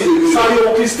 Everything is... Sorry, you're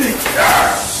walking stick.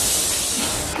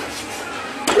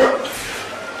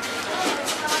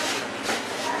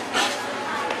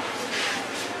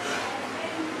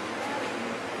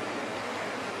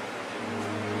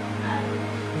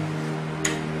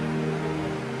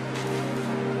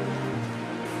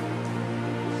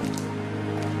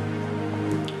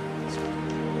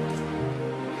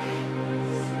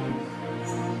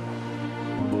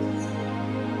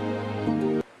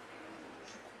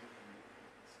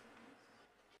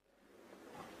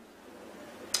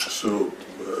 So,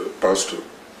 Pastor,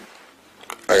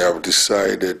 I have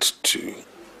decided to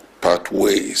part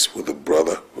ways with the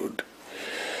Brotherhood.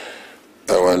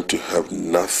 I want to have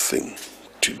nothing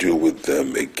to do with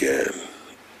them again.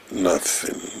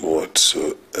 Nothing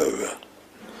whatsoever.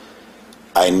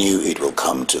 I knew it will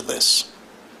come to this.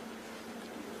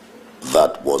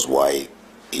 That was why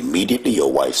immediately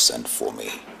your wife sent for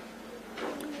me,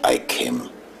 I came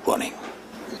running.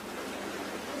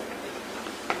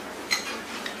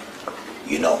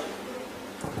 You know,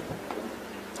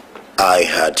 I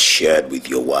had shared with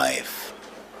your wife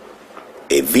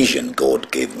a vision God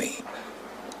gave me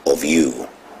of you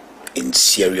in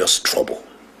serious trouble.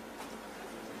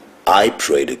 I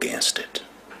prayed against it.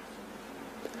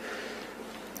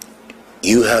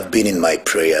 You have been in my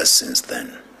prayers since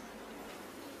then.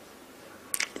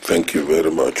 Thank you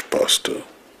very much, Pastor.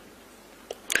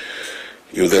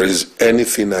 If there is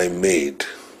anything I made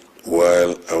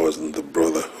while I was in the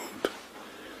Brotherhood,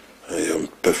 I am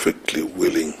perfectly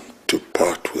willing to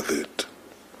part with it.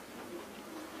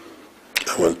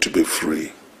 I want to be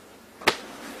free.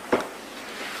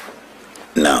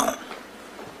 Now,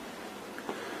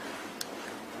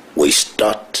 we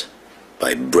start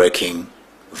by breaking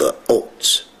the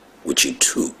oaths which you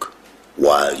took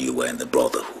while you were in the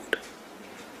Brotherhood.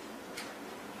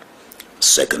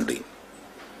 Secondly,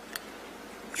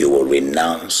 you will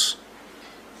renounce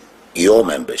your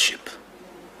membership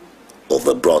of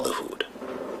the Brotherhood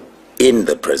in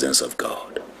the presence of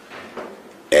God.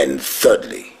 And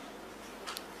thirdly,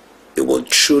 you will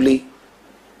truly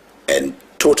and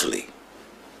totally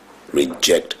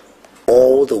reject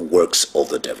all the works of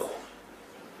the devil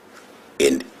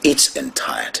in its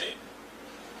entirety.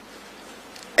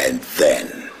 And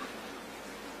then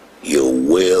you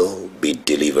will be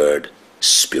delivered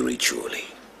spiritually.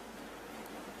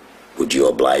 Would you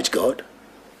oblige God?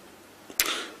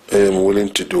 I am willing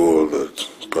to do all that,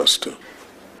 Pastor.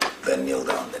 Then kneel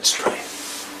down, let's pray.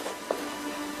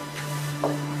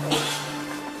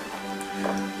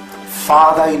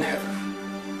 Father in heaven,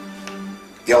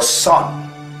 your Son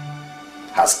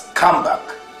has come back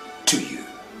to you.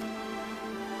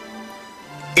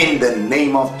 In the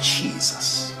name of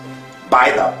Jesus,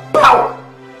 by the power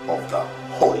of the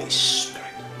Holy Spirit,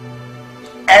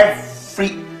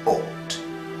 every oath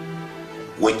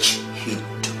which he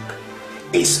took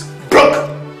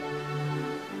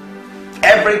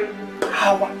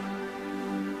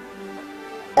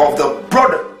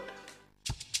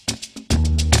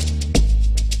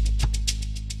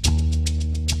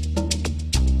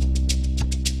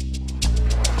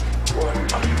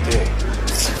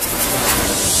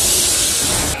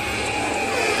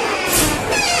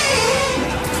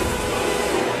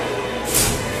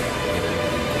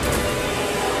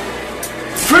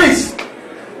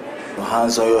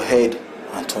hands on your head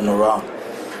and turn around.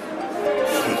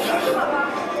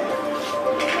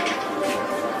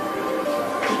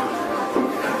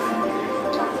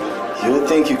 You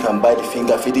think you can buy the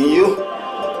finger feeding you?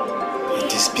 In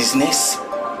this business,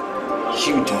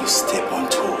 you don't step on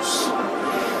toes.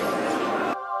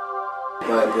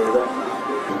 My brother.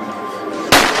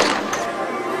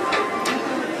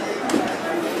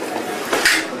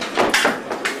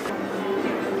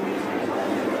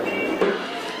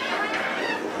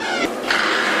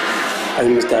 Are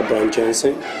you Mr. Brown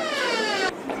Johnson?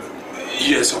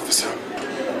 Yes, officer.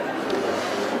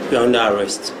 You're under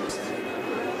arrest.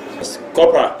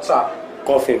 Corporal, sir,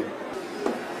 cuff him.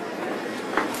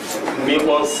 Make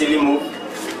one silly move.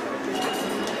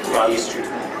 You are history.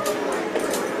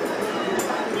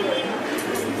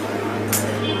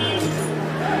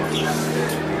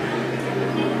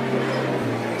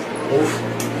 Move.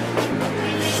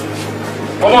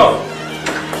 Come on.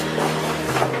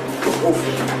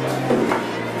 Move.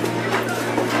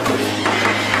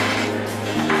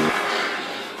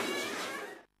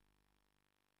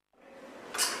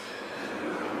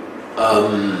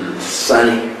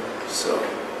 Sonny, so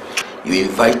you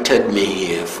invited me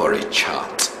here for a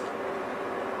chat,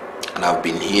 and I've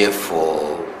been here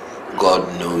for God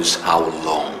knows how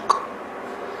long.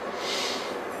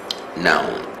 Now,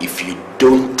 if you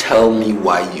don't tell me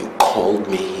why you called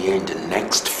me here in the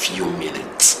next few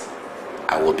minutes,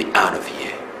 I will be out of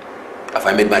here. Have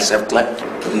I made myself clear?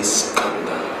 Please calm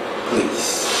down,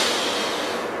 please.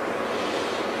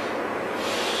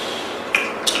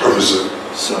 Officer.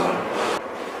 Sir.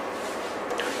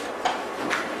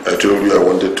 I told you I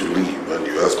wanted to leave and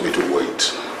you asked me to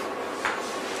wait.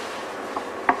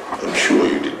 I'm sure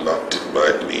you did not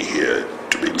invite me here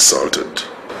to be insulted.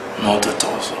 Not at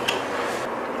all, sir.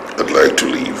 I'd like to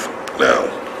leave now.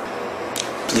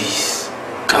 Please,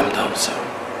 calm down, sir.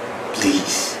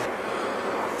 Please.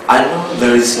 I know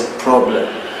there is a problem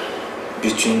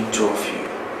between two of you.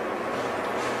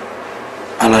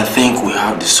 And I think we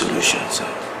have the solution, sir.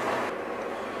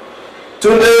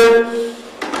 Today,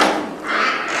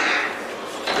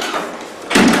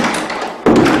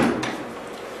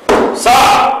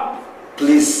 sir,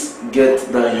 please get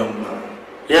that young man.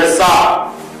 Yes, sir.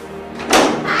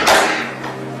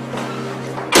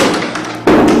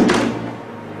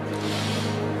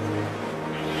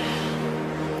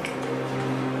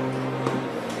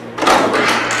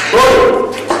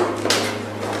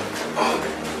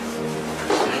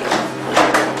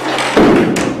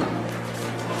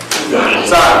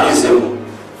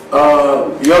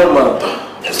 Young man.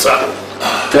 Yes, sir.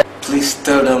 Please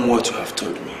tell them what you have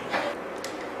told me.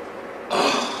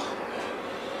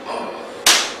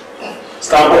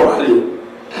 Stand up, Ali.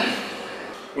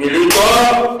 Will you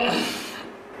go?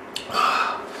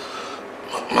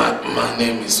 My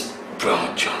name is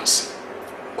Brown Johnson.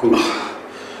 Cool.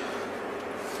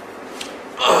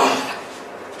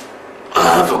 I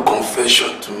have a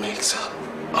confession to make, sir.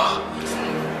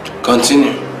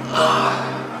 Continue.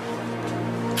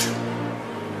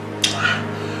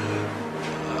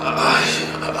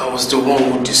 I was the one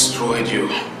who destroyed your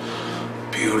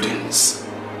buildings.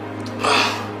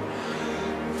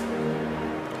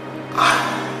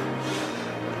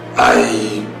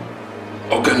 I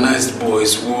organized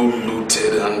boys who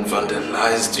looted and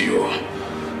vandalized your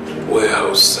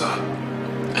warehouse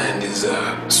and his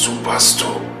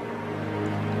superstore.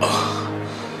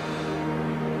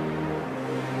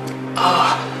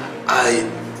 I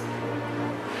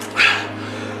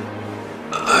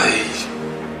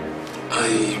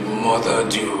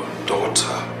murdered your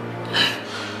daughter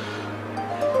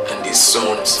and his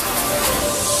sons.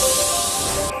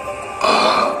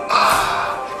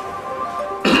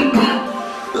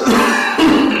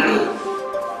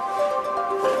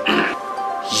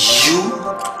 You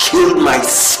killed my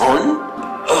son?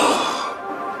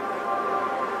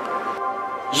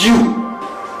 You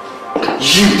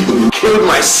killed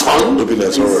my son? Maybe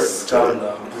that's alright. Calm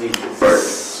down, please.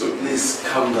 Please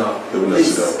calm down.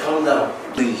 Please calm down.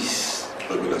 Please.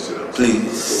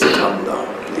 Please calm down.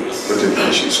 Please. Let him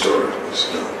finish his story.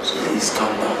 Please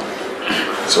calm down.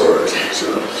 It's alright. Sit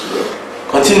down.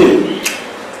 Continue.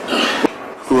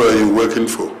 Who are you working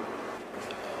for?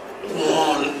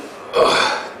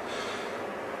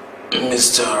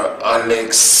 Mr.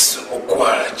 Alex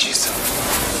Okwarajis.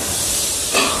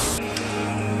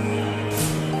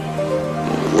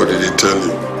 What did he tell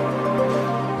you?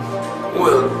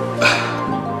 Well,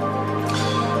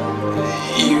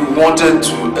 he wanted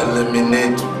to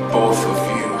eliminate both of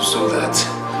you so that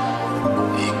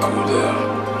he could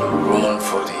run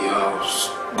for the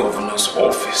governor's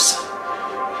office.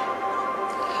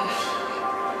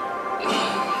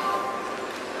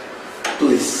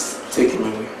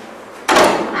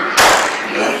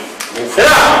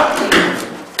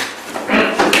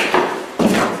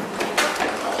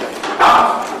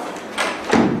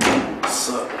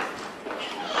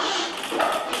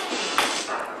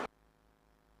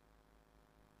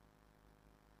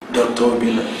 Dr.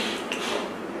 Obina,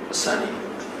 Sani,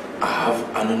 I have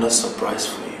another surprise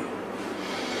for you.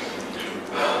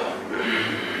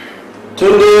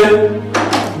 Tunde!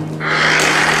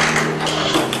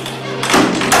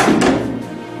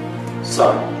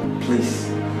 Sir, please,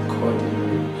 call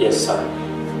me. Yes, sir.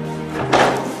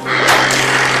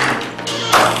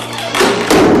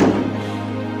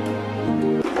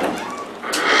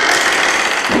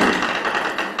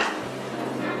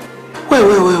 Wait.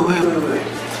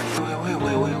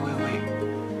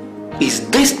 Is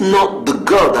this not the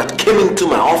girl that came into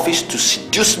my office to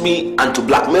seduce me and to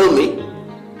blackmail me?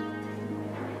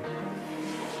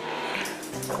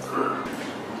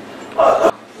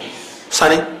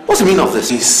 Sonny, what's the meaning of this?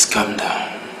 Please calm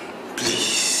down.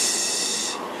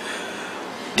 Please.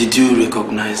 Did you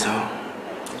recognize her?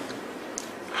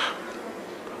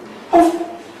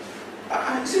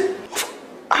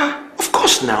 Of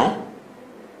course now.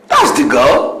 That's the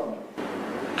girl.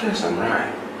 Yes, I'm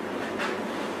right.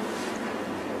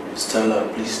 Stella,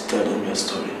 please tell them your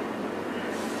story.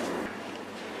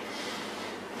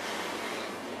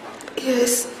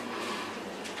 Yes,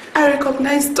 I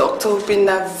recognize Dr.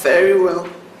 Obina very well.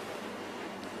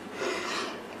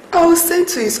 I was sent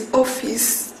to his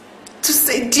office to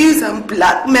seduce and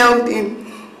blackmail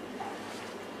him.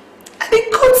 And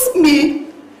he caught me.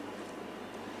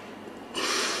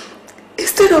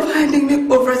 Instead of handing me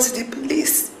over to the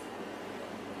police,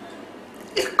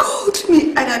 he called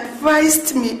me and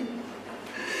advised me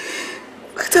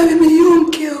that I'm a young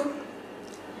girl.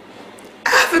 I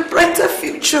have a brighter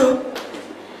future.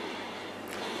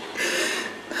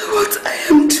 What I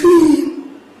am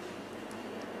doing,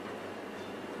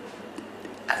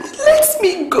 and lets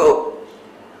me go.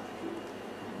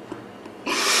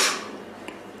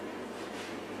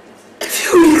 A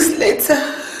few weeks later,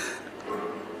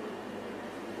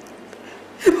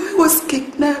 a boy was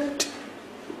kidnapped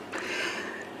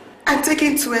and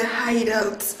taken to a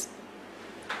hideout.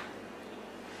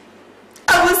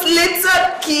 I was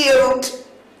later killed.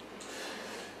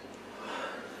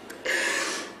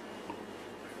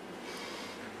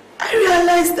 I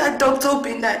realized that Dr.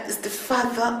 Obina is the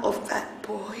father of that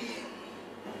boy.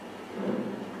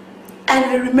 And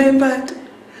I remembered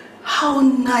how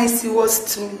nice he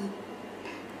was to me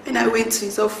when I went to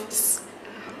his office.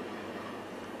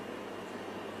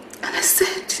 And I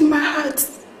said in my heart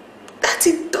that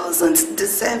he doesn't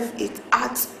deserve it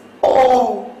at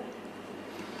all.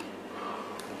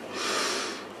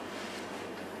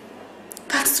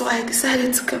 That's why I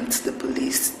decided to come to the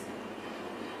police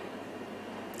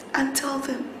and tell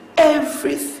them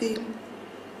everything.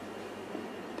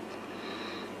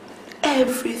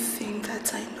 Everything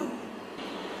that I know.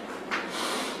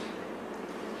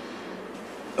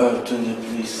 Tunde,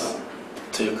 please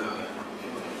take her.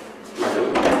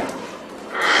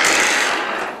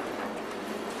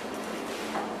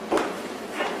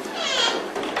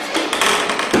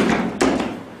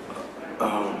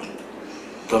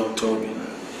 Dr. Obina,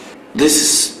 this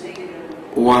is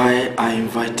why I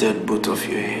invited both of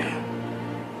you here.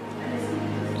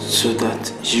 So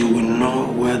that you will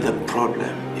know where the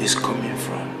problem is coming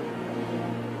from.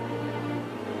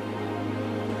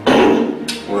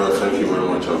 Well, thank you very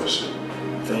much, officer.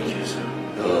 Thank you, sir.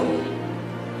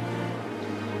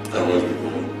 I will be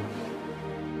going.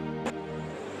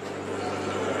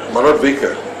 Marad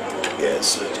Baker. Yes,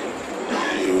 sir.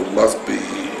 You must be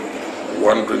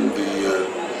wondering the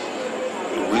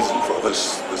reason for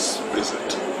this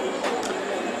visit.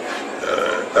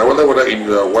 I wonder whether in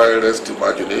your wildest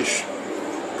imagination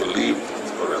believed,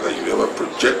 or whether you ever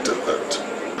projected that.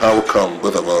 How come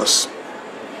both of us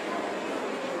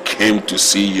came to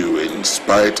see you in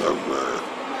spite of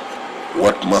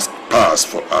what must pass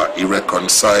for our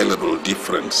irreconcilable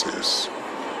differences?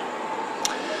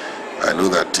 I know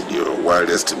that in your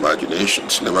wildest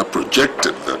imaginations you never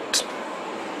projected that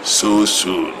so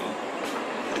soon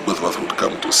both of us would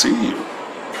come to see you.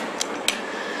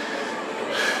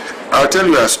 I'll tell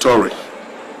you a story,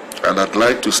 and I'd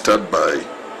like to start by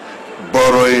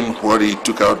borrowing what he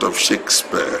took out of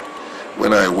Shakespeare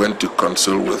when I went to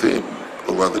console with him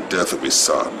over the death of his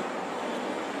son.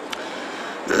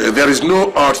 There is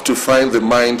no art to find the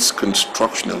mind's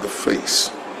construction in the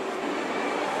face.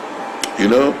 You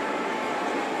know,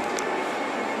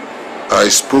 I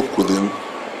spoke with him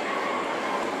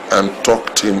and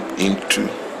talked him into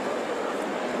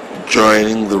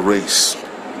joining the race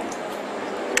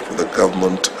for the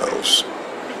government house.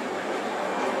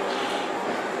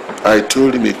 I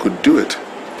told him he could do it.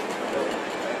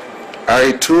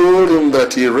 I told him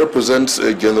that he represents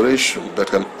a generation that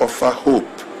can offer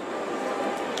hope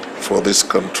for this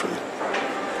country.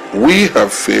 We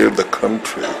have failed the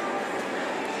country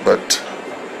but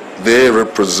they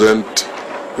represent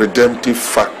redemptive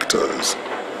factors,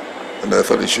 and I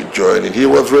thought he should join in. He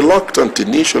was reluctant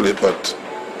initially, but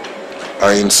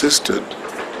I insisted.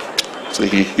 So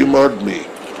he humored me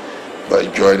by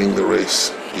joining the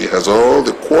race. He has all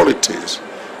the qualities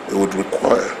it would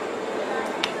require.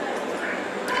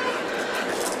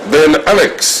 Then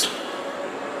Alex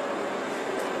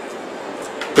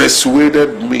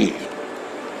persuaded me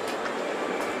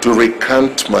to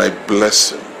recant my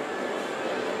blessing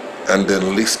and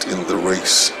enlist in the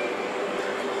race.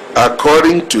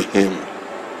 According to him,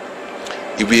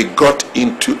 if he got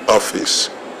into office,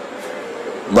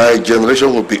 my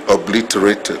generation will be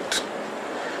obliterated.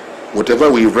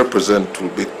 Whatever we represent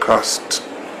will be cast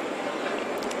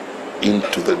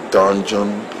into the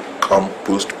dungeon,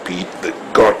 compost pit, the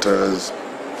gutters.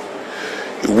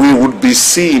 We would be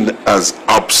seen as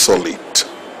obsolete.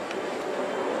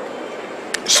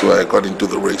 So I got into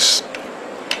the race.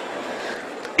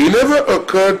 It never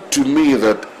occurred to me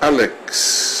that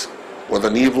Alex was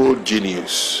an evil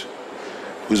genius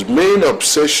whose main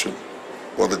obsession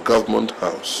was the government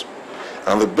house.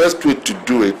 And the best way to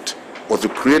do it was to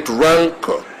create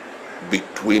rancor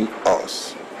between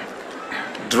us,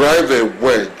 drive a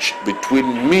wedge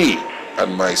between me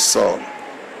and my son,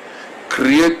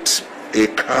 create a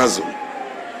chasm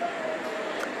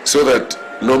so that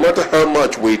no matter how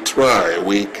much we try,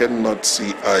 we cannot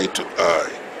see eye to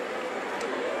eye.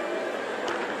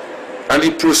 And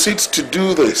he proceeds to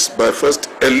do this by first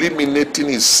eliminating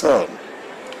his son,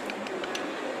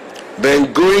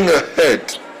 then going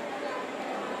ahead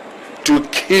to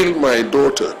kill my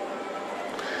daughter.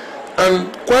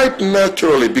 And quite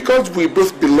naturally, because we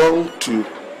both belong to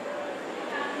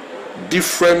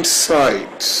different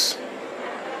sides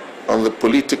on the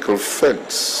political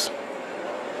fence,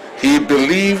 he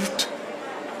believed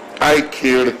I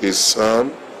killed his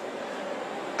son,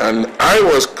 and I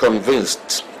was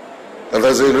convinced that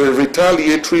as a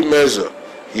retaliatory measure,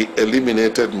 he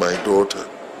eliminated my daughter.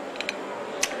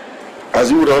 As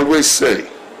he would always say,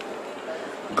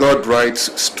 God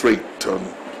writes straight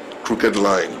on crooked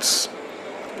lines.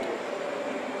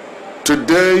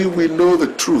 Today we know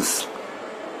the truth.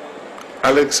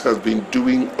 Alex has been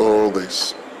doing all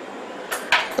this,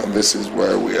 and this is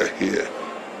why we are here.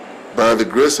 By the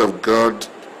grace of God,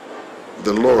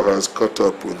 the law has caught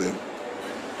up with him.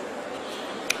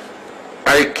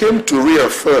 I came to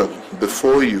reaffirm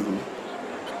before you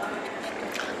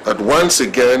that once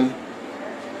again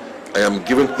I am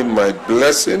giving him my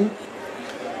blessing.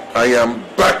 I am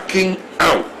backing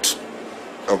out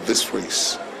of this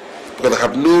race because I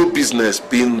have no business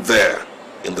being there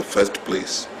in the first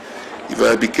place. If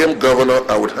I became governor,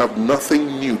 I would have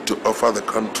nothing new to offer the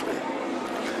country.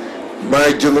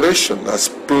 My generation has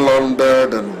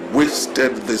plundered and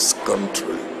wasted this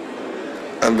country,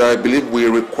 and I believe we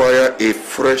require a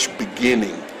fresh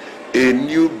beginning, a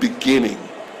new beginning,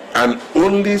 and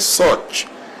only such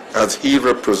as he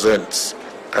represents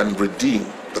can redeem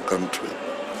the country.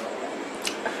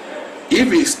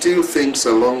 If he still thinks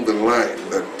along the line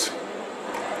that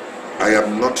I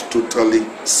am not totally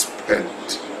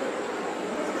spent,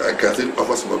 I can still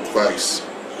offer some advice.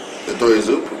 The door is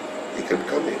open, he can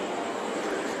come in.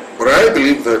 But I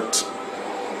believe that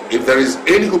if there is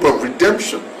any hope of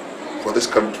redemption for this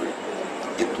country,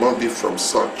 it must be from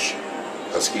such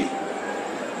as he.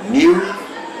 New,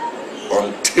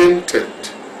 untainted,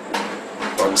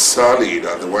 unsullied,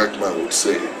 as the white man would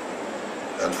say,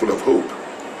 and full of hope.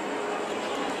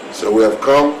 So we have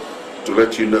come to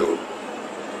let you know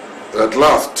that at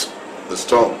last the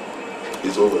storm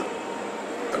is over,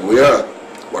 and we are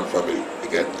one family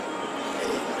again.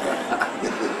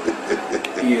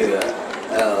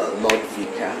 Lord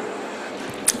Vicar,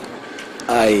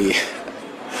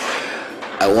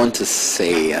 I want to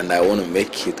say, and I want to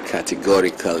make it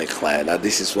categorically clear, that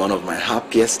this is one of my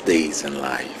happiest days in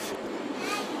life.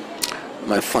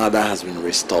 My father has been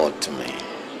restored to me,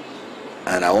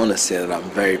 and I want to say that I'm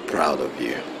very proud of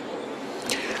you.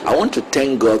 I want to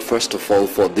thank God first of all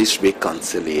for this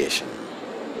reconciliation,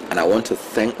 and I want to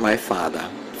thank my father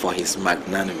for his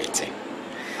magnanimity.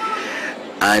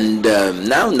 And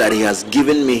now that he has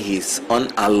given me his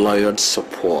unalloyed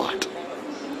support,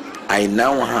 I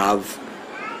now have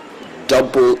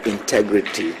double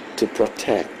integrity to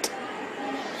protect.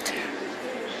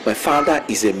 My father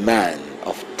is a man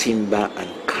of timber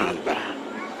and caliber.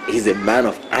 He's a man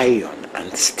of iron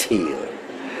and steel.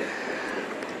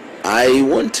 I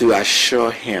want to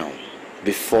assure him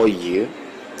before you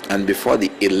and before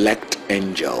the elect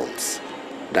angels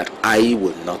that I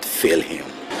will not fail him.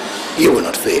 You will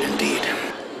not fail indeed.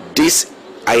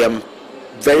 I am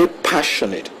very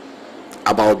passionate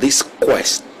about this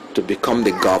quest to become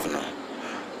the governor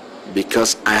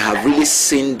because I have really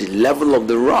seen the level of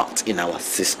the rot in our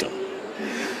system.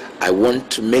 I want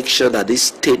to make sure that this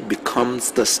state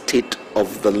becomes the state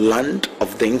of the land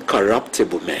of the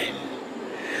incorruptible man.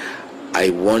 I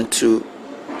want to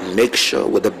make sure,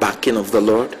 with the backing of the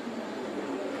Lord,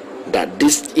 that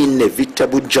this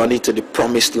inevitable journey to the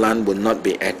promised land will not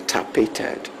be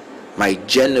extirpated. My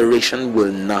generation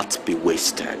will not be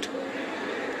wasted.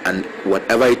 And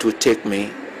whatever it will take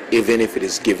me, even if it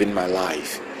is giving my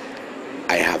life,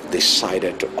 I have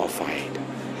decided to offer it.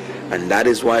 And that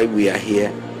is why we are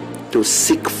here, to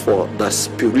seek for the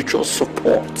spiritual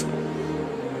support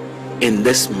in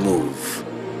this move,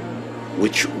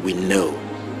 which we know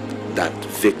that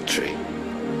victory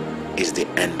is the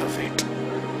end of it.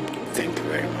 Thank you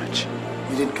very much.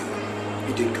 You did good.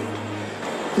 You did good.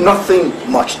 Nothing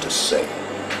much to say,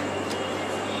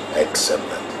 except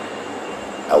that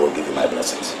I will give you my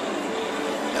blessings.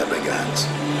 I bring your hands.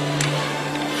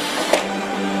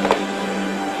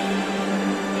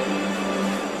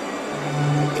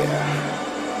 Yeah.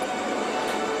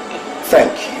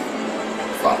 Thank you,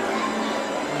 Father,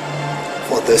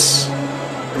 for this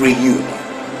reunion.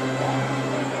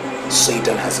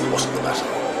 Satan has lost the battle.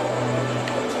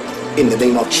 In the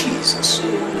name of Jesus,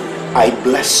 I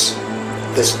bless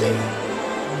this day,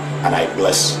 and I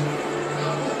bless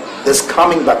this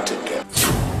coming back together.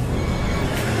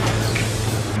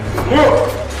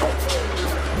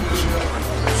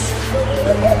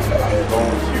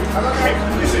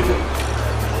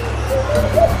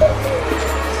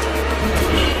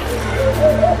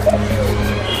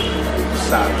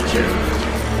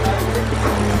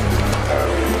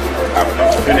 I'm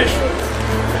not finished.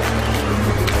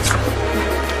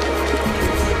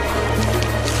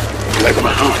 Like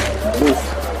my hand. Move.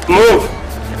 Move.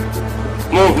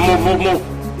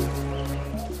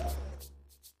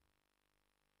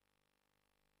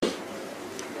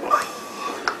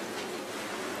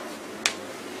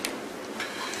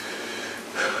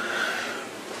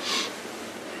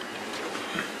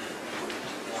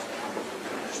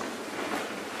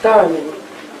 Darling,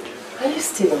 are you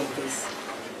still on this?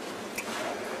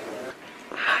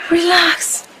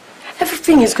 Relax.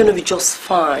 Everything is going to be just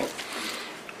fine.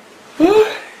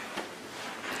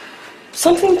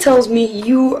 Something tells me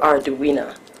you are the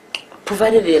winner,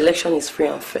 provided the election is free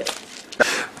and fair.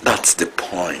 That's the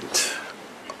point.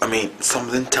 I mean,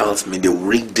 something tells me they'll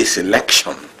rig this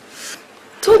election.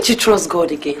 Don't you trust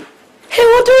God again? He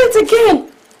will do it again.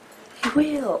 He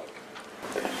will.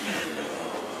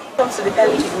 Comes to the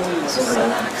early news.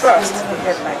 First, the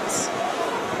headlines.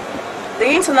 The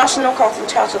International Court in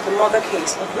charge of the murder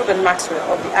case of Ruben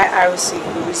Maxwell of the IRC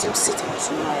will resume sitting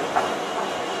tomorrow.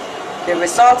 The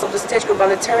result of the state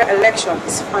gubernatorial election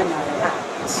is finally out.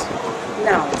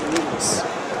 Now the news.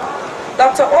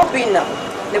 Dr. Obina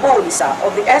Nebowisa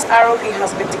of the SROP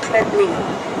has been declared winner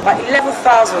by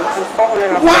 11,440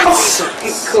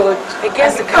 people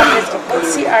against the candidate of both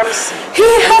CRC. He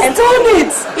has done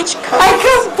it! Each I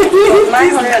can't believe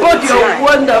this! God, you're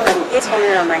wonderful!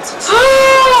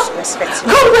 892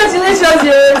 respectively. Congratulations,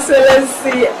 Your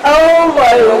Excellency! Oh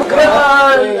my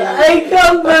God! I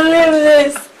can't believe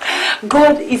this!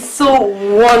 God is so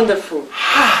wonderful.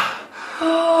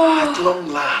 At long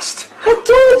last. I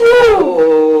told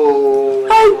you!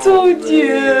 I told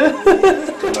you!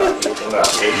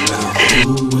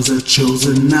 Who was a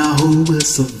chosen, now who will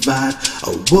survive? A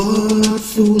world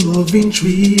full of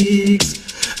intrigues.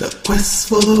 The quest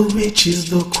for the riches,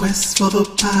 the quest for the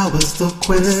powers, the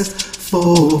quest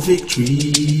for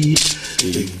victory.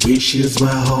 Big wishes were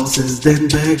horses, then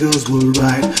beggars will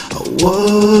ride. A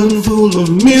world full of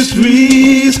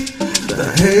mysteries. The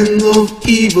hand of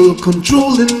evil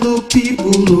controlling the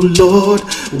people, oh Lord,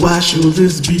 why should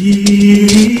this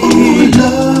be? Oh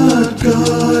Lord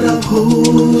God of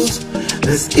hosts,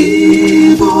 there's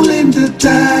evil in the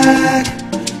dark,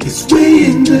 it's way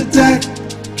in the dark.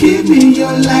 Give me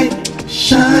your light,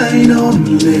 shine on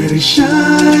me, let it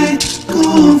shine.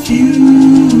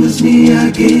 Confuse me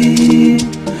again.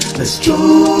 There's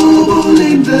trouble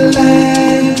in the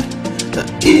land, the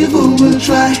evil will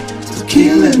try to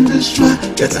kill and destroy,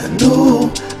 yet I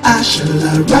know I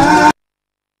shall arise.